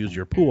like to use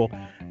your pool.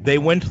 They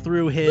went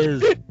through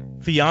his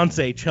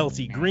fiance,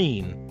 Chelsea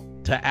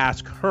Green, to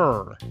ask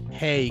her,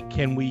 hey,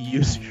 can we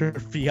use your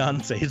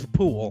fiance's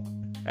pool?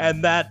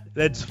 And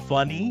that's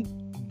funny,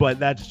 but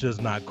that's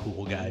just not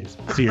cool, guys.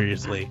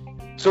 Seriously.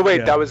 So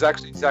wait, that was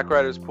actually Zack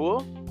Ryder's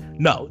pool?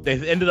 No, they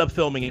ended up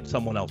filming it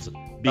someone else's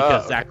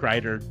because Zack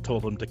Ryder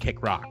told them to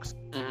kick rocks.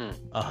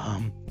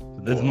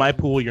 Mm-hmm. This is my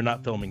pool. You're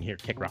not filming here.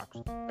 Kick rocks.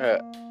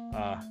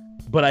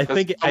 But I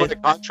think with the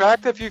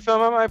contract if you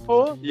film at my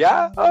pool.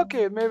 Yeah.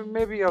 Okay.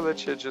 Maybe I'll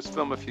let you just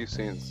film a few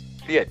scenes.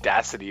 The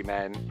audacity,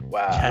 man.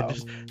 Wow. Yeah,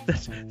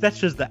 that's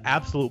just the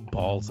absolute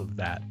balls of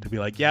that to be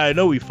like, yeah, I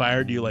know we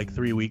fired you like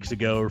 3 weeks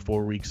ago or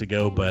 4 weeks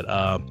ago, but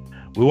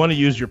we want to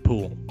use your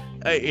pool.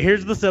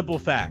 Here's the simple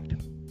fact.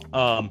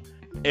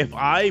 If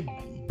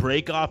I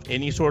break off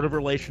any sort of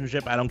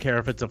relationship, I don't care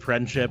if it's a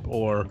friendship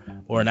or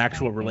an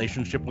actual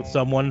relationship with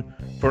someone,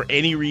 for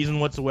any reason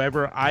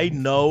whatsoever, I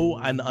know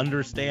and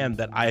understand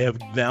that I have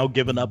now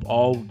given up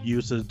all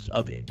usage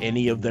of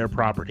any of their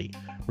property,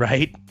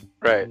 right?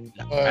 Right.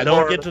 I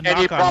don't get to knock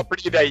any on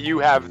property that you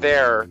have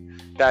there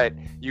that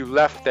you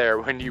left there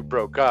when you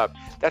broke up.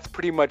 That's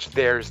pretty much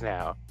theirs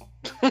now.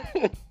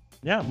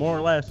 Yeah, more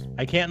or less.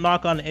 I can't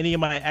knock on any of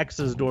my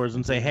ex's doors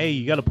and say, hey,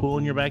 you got a pool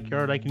in your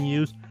backyard I can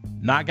use?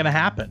 Not gonna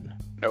happen.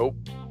 Nope.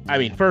 I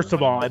mean, first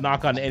of all, I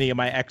knock on any of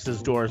my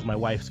ex's doors, my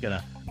wife's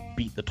gonna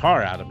beat the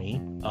tar out of me,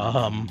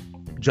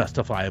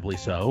 justifiably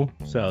so.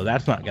 So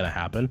that's not gonna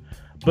happen.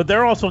 But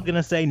they're also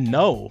gonna say,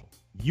 no,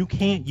 you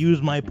can't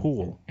use my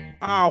pool.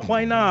 Oh,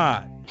 why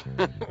not?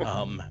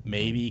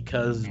 Maybe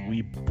because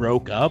we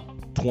broke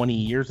up 20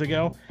 years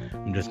ago.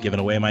 I'm just giving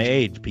away my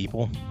age,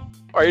 people.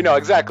 Or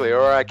exactly.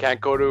 Or I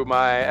can't go to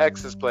my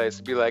ex's place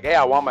and be like, hey,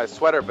 I want my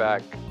sweater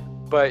back.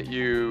 But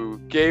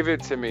you gave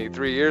it to me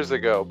 3 years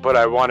ago, but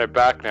I want it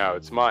back now.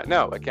 It's mine.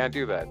 No, I can't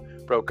do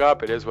that. Broke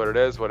up. It is what it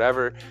is.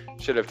 Whatever.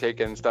 Should have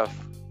taken stuff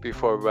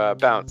before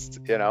bounced.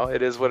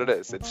 It is what it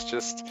is. It's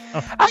just,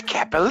 I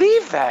can't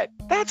believe that.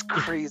 That's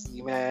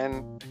crazy,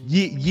 man.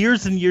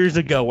 Years and years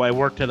ago, I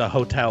worked at a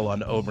hotel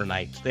on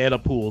overnights. They had a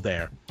pool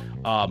there.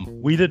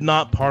 We did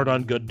not part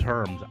on good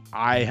terms.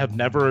 I have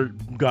never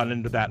gone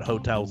into that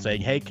hotel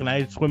saying, hey, can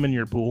I swim in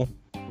your pool?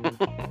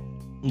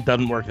 It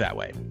doesn't work that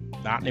way.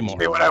 Not anymore. Give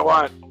me what I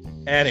want.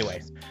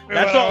 Anyways,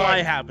 that's all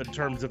I have in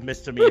terms of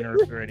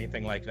misdemeanors or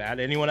anything like that.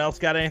 Anyone else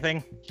got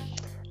anything?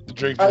 The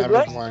drink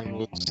never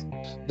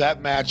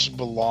that match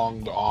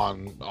belonged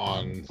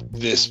on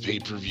this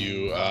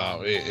pay-per-view.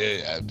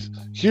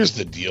 Here's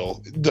the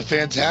deal: the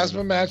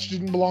Phantasma match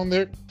didn't belong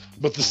there,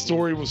 but the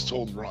story was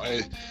told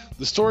wrong.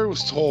 The story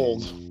was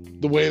told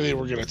the way they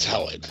were going to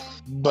tell it,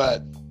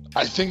 but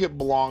I think it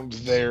belonged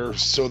there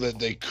so that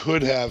they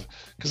could have,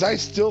 because I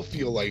still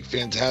feel like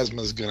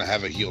Phantasma is going to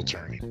have a heel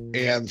turn,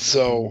 and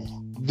so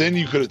then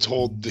you could have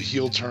told the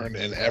heel turn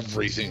and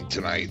everything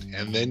tonight,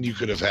 and then you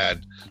could have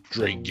had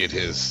Drake get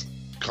his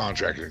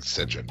contract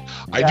extension.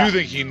 I do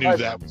think he knew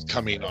that was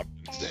coming on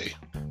Wednesday.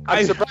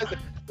 I'm surprised they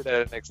did that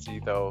at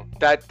NXT though.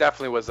 That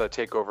definitely was a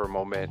takeover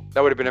moment.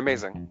 That would have been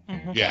amazing.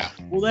 Mm-hmm. Yeah.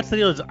 Well, that's the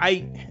deal. Is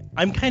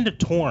I'm kind of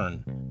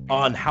torn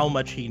on how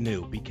much he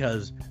knew,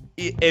 because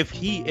if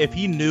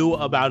he knew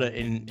about it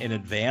in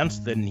advance,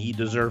 then he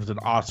deserves an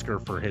Oscar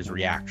for his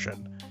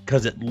reaction,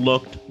 because it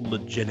looked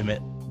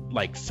legitimate,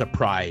 like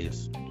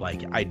surprise,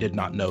 like I did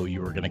not know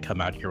you were going to come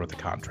out here with a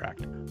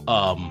contract.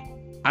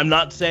 I'm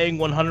not saying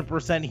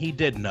 100% he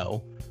did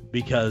know,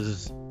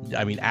 because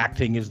I mean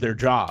acting is their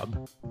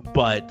job,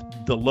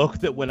 but the look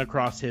that went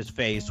across his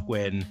face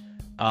when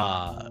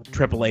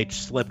Triple H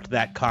slipped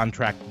that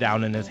contract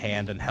down in his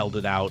hand and held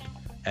it out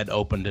and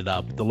opened it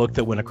up, the look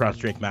that went across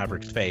Drake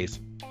Maverick's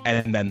face,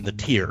 and then the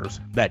tears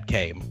that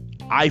came,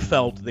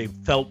 they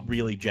felt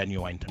really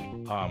genuine to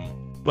me.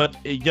 But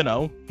you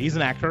know, he's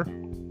an actor.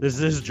 This is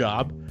his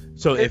job.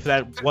 So if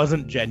that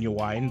wasn't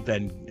genuine,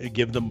 then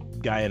give the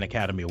guy an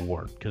Academy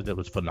Award, because it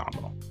was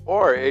phenomenal.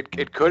 Or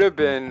it could have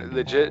been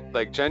legit,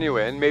 like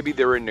genuine. Maybe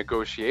they were in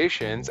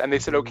negotiations and they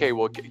said, okay,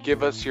 well,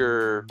 give us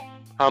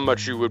how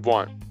much you would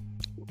want.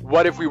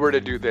 What if we were to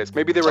do this?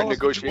 Maybe they were in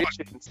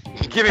negotiations.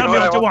 Give me Tell me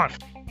what you want.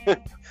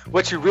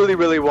 What you really,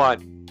 really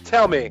want.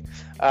 Tell me.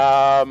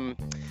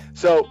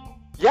 So,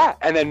 yeah,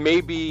 and then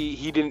maybe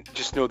he didn't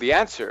just know the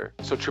answer.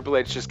 So Triple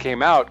H just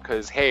came out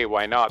because, hey,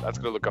 why not? That's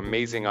going to look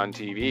amazing on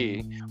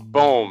TV.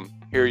 Boom,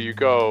 here you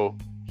go.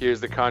 Here's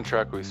the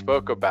contract we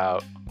spoke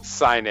about.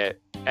 Sign it.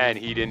 And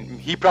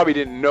he probably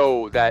didn't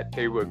know that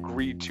they would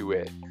agree to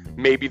it.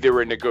 Maybe there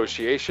were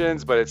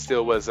negotiations, but it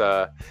still was,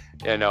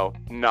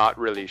 not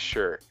really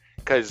sure.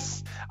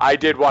 Because I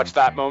did watch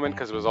that moment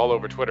because it was all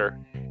over Twitter.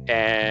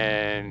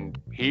 And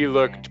he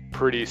looked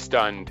pretty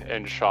stunned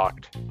and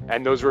shocked.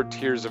 And those were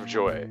tears of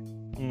joy.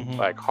 Mm-hmm.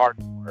 Like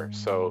hardcore.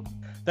 So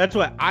that's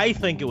why I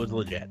think it was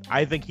legit.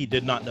 I think he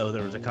did not know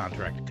there was a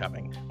contract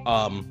coming.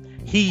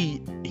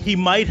 He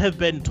might have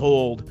been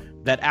told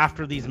that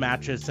after these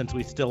matches, since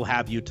we still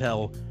have you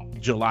till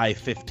July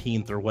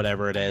 15th or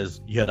whatever it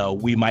is,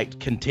 we might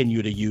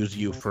continue to use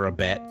you for a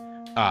bit.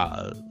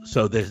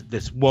 So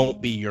this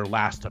won't be your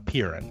last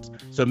appearance.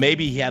 So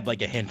maybe he had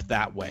like a hint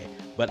that way.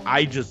 But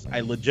I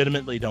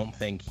legitimately don't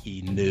think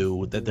he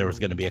knew that there was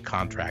going to be a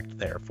contract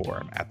there for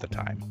him at the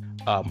time.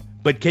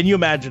 But can you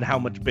imagine how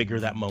much bigger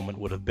that moment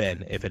would have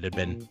been if it had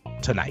been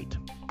tonight?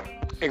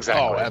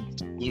 Exactly. Oh,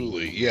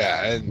 absolutely.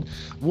 Yeah. And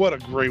what a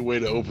great way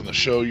to open the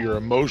show. You're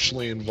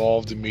emotionally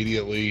involved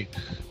immediately.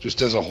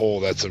 Just as a whole,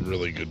 that's a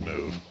really good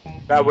move.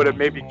 That would have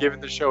maybe given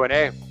the show an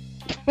A.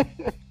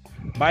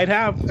 Might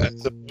have.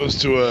 As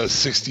opposed to a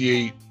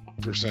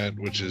 68%,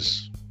 which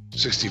is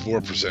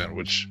 64%,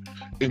 which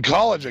in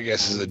college, I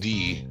guess, is a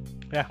D.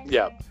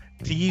 Yeah.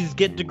 D's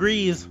get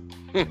degrees.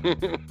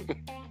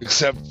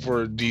 Except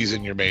for D's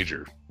in your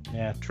major.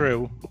 Yeah,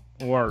 true.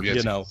 Or,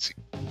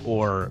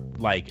 or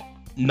like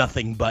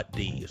nothing but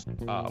D's.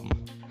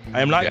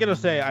 I am not going to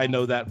say I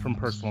know that from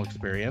personal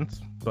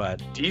experience,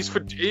 but D's for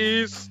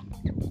D's.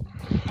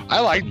 I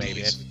like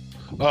D's.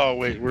 Oh,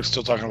 wait, we're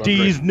still talking about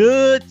D's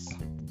nuts.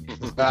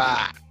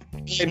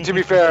 And to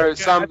be fair,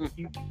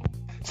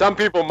 some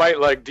people might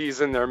like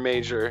D's in their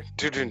major.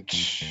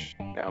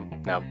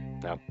 No.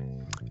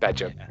 Bad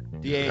joke.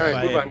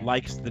 DA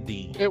likes the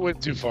D. It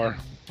went too far.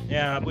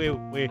 Yeah,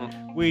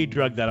 we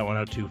drugged that one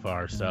out too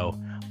far. So,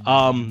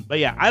 but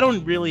yeah, I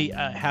don't really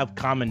have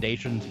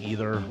commendations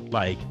either.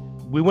 Like,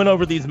 we went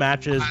over these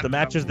matches. The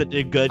matches that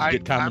did good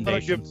get commendations. I'm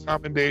going to give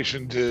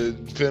commendation to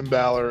Finn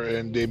Balor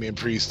and Damian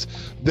Priest.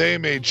 They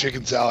made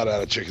chicken salad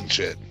out of chicken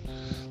shit.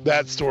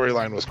 That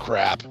storyline was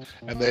crap,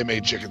 and they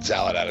made chicken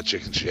salad out of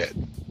chicken shit.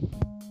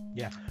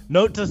 Yeah.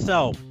 Note to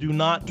self, do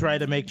not try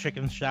to make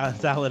chicken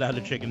salad out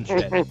of chicken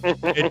shit.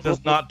 It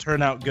does not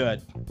turn out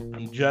good.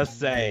 I'm just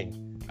saying.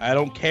 I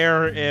don't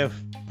care if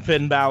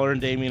Finn Balor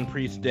and Damian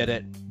Priest did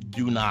it.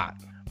 Do not.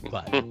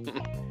 But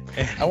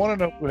I want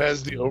to know who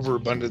has the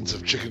overabundance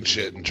of chicken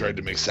shit and tried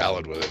to make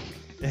salad with it.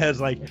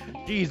 It's like,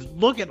 geez,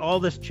 look at all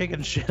this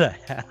chicken shit I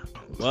have.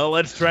 Well,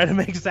 let's try to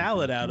make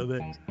salad out of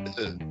it.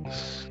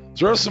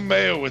 Throw some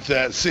mayo with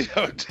that. See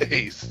how it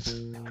tastes.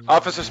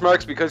 Officer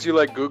Smarks, because you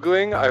like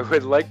Googling, I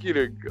would like you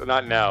to,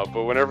 not now,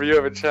 but whenever you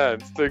have a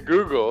chance, to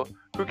Google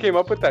who came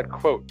up with that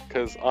quote.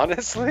 Because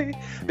honestly,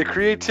 the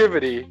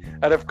creativity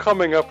out of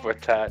coming up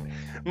with that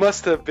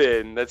must have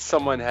been that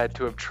someone had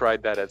to have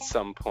tried that at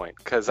some point.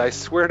 Because I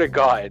swear to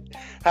God,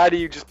 how do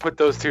you just put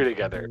those two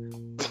together?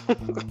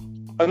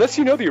 Unless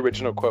you know the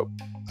original quote.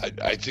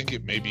 I think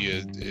it may be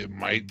it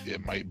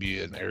might be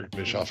an Eric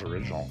Bischoff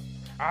original.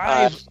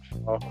 I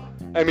know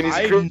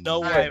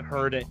I've I've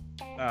heard it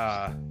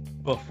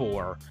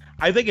before.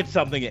 I think it's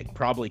something that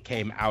probably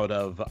came out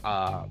of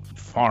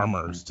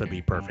farmers, to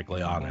be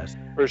perfectly honest.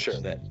 For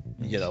sure. That,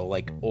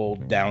 like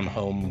old down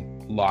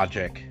home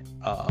logic.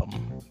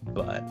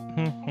 But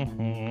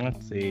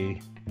let's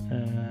see.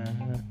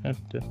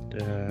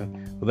 Well,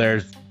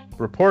 there's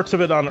reports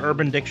of it on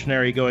Urban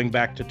Dictionary going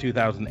back to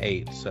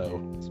 2008,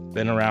 so it's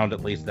been around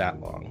at least that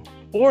long.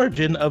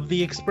 Origin of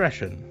the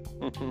expression.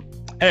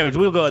 Anyways,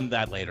 we'll go into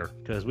that later,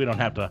 because we don't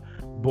have to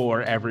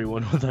bore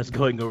everyone with us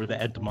going over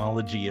the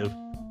etymology of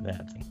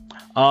that.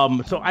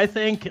 So I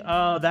think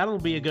that'll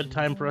be a good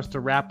time for us to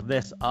wrap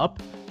this up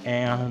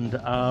and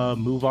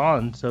move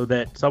on so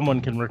that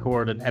someone can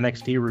record an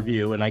NXT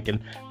review and I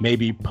can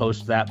maybe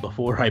post that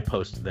before I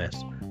post this.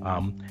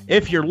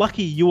 If you're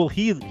lucky, you will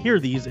hear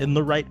these in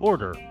the right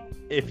order.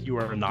 If you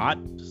are not,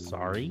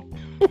 sorry.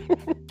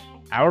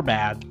 Our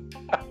bad.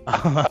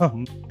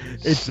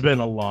 It's been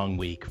a long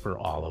week for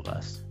all of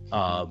us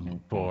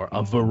for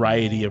a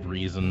variety of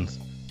reasons.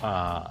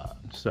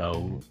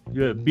 So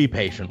be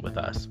patient with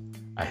us,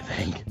 I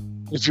think.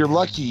 If you're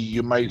lucky,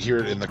 you might hear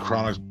it in the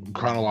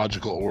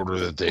chronological order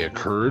that they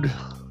occurred,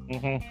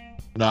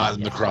 not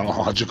in the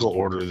chronological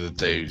order that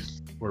they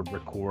were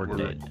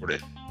recorded.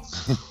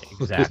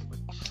 Exactly.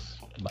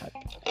 But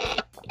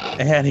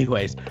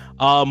anyways,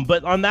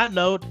 but on that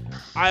note,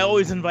 I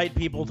always invite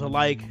people to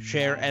like,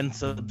 share, and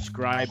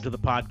subscribe to the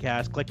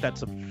podcast. Click that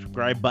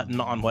subscribe button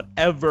on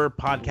whatever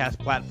podcast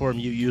platform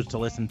you use to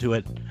listen to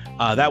it.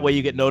 That way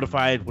you get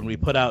notified when we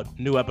put out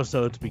new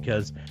episodes,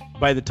 because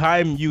by the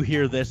time you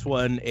hear this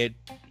one,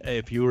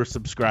 if you were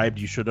subscribed,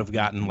 you should have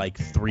gotten like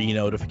 3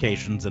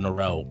 notifications in a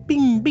row.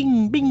 Bing,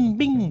 bing, bing,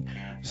 bing.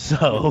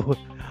 So,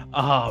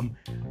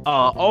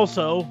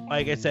 also,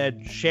 like I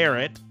said, share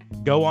it.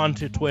 Go on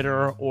to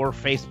Twitter or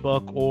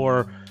Facebook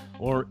or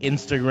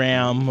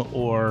Instagram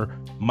or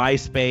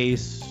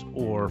MySpace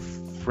or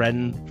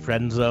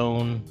Friend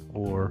Zone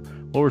or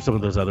some of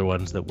those other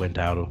ones that went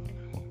out of.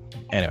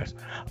 Anyways,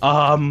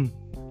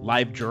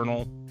 Live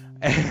Journal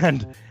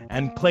and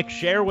click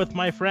share with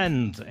my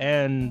friends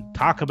and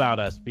talk about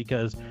us,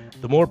 because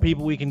the more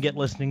people we can get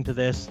listening to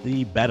this,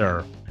 the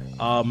better.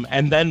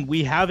 And then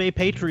we have a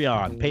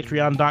Patreon,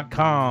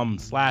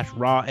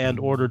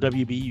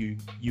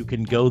 patreon.com/RawAndOrderWB. You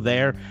can go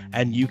there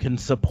and you can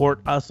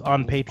support us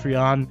on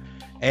Patreon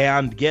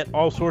and get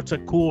all sorts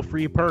of cool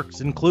free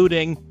perks,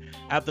 including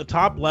at the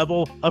top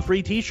level, a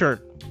free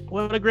t-shirt.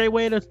 What a great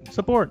way to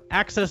support.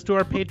 Access to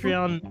our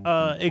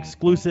Patreon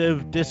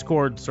exclusive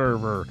Discord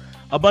server,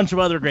 a bunch of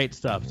other great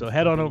stuff. So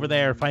head on over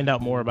there, find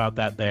out more about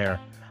that there.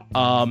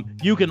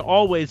 You can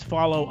always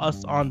follow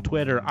us on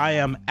Twitter. I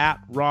am at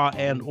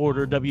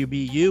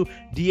RawAndOrderWBU.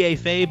 DA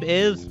Fabe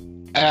is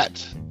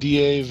at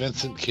DA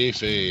Vincent K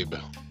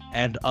Fabe.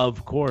 And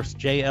of course,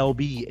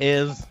 JLB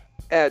is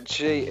at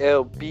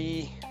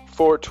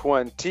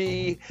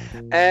JLB420.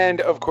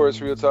 And of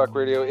course, Real Talk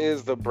Radio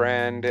is the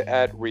brand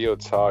at Real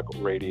Talk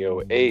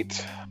Radio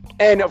 8.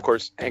 And of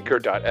course,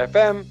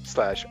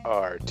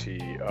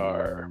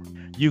 anchor.fm/RTR.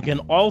 You can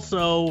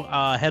also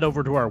head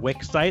over to our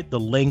Wix site. The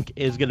link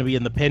is going to be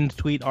in the pinned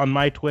tweet on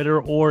my Twitter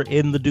or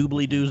in the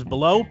doobly-doos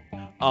below.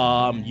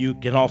 You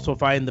can also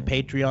find the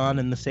Patreon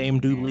in the same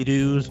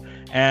doobly-doos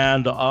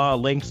and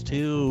links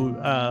to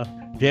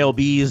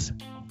JLB's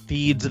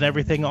feeds and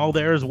everything all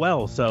there as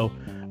well. So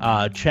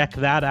check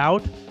that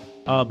out.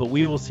 But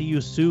we will see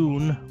you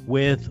soon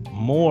with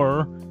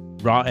more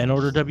Raw and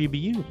Order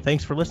WBU.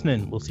 Thanks for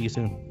listening. We'll see you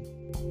soon.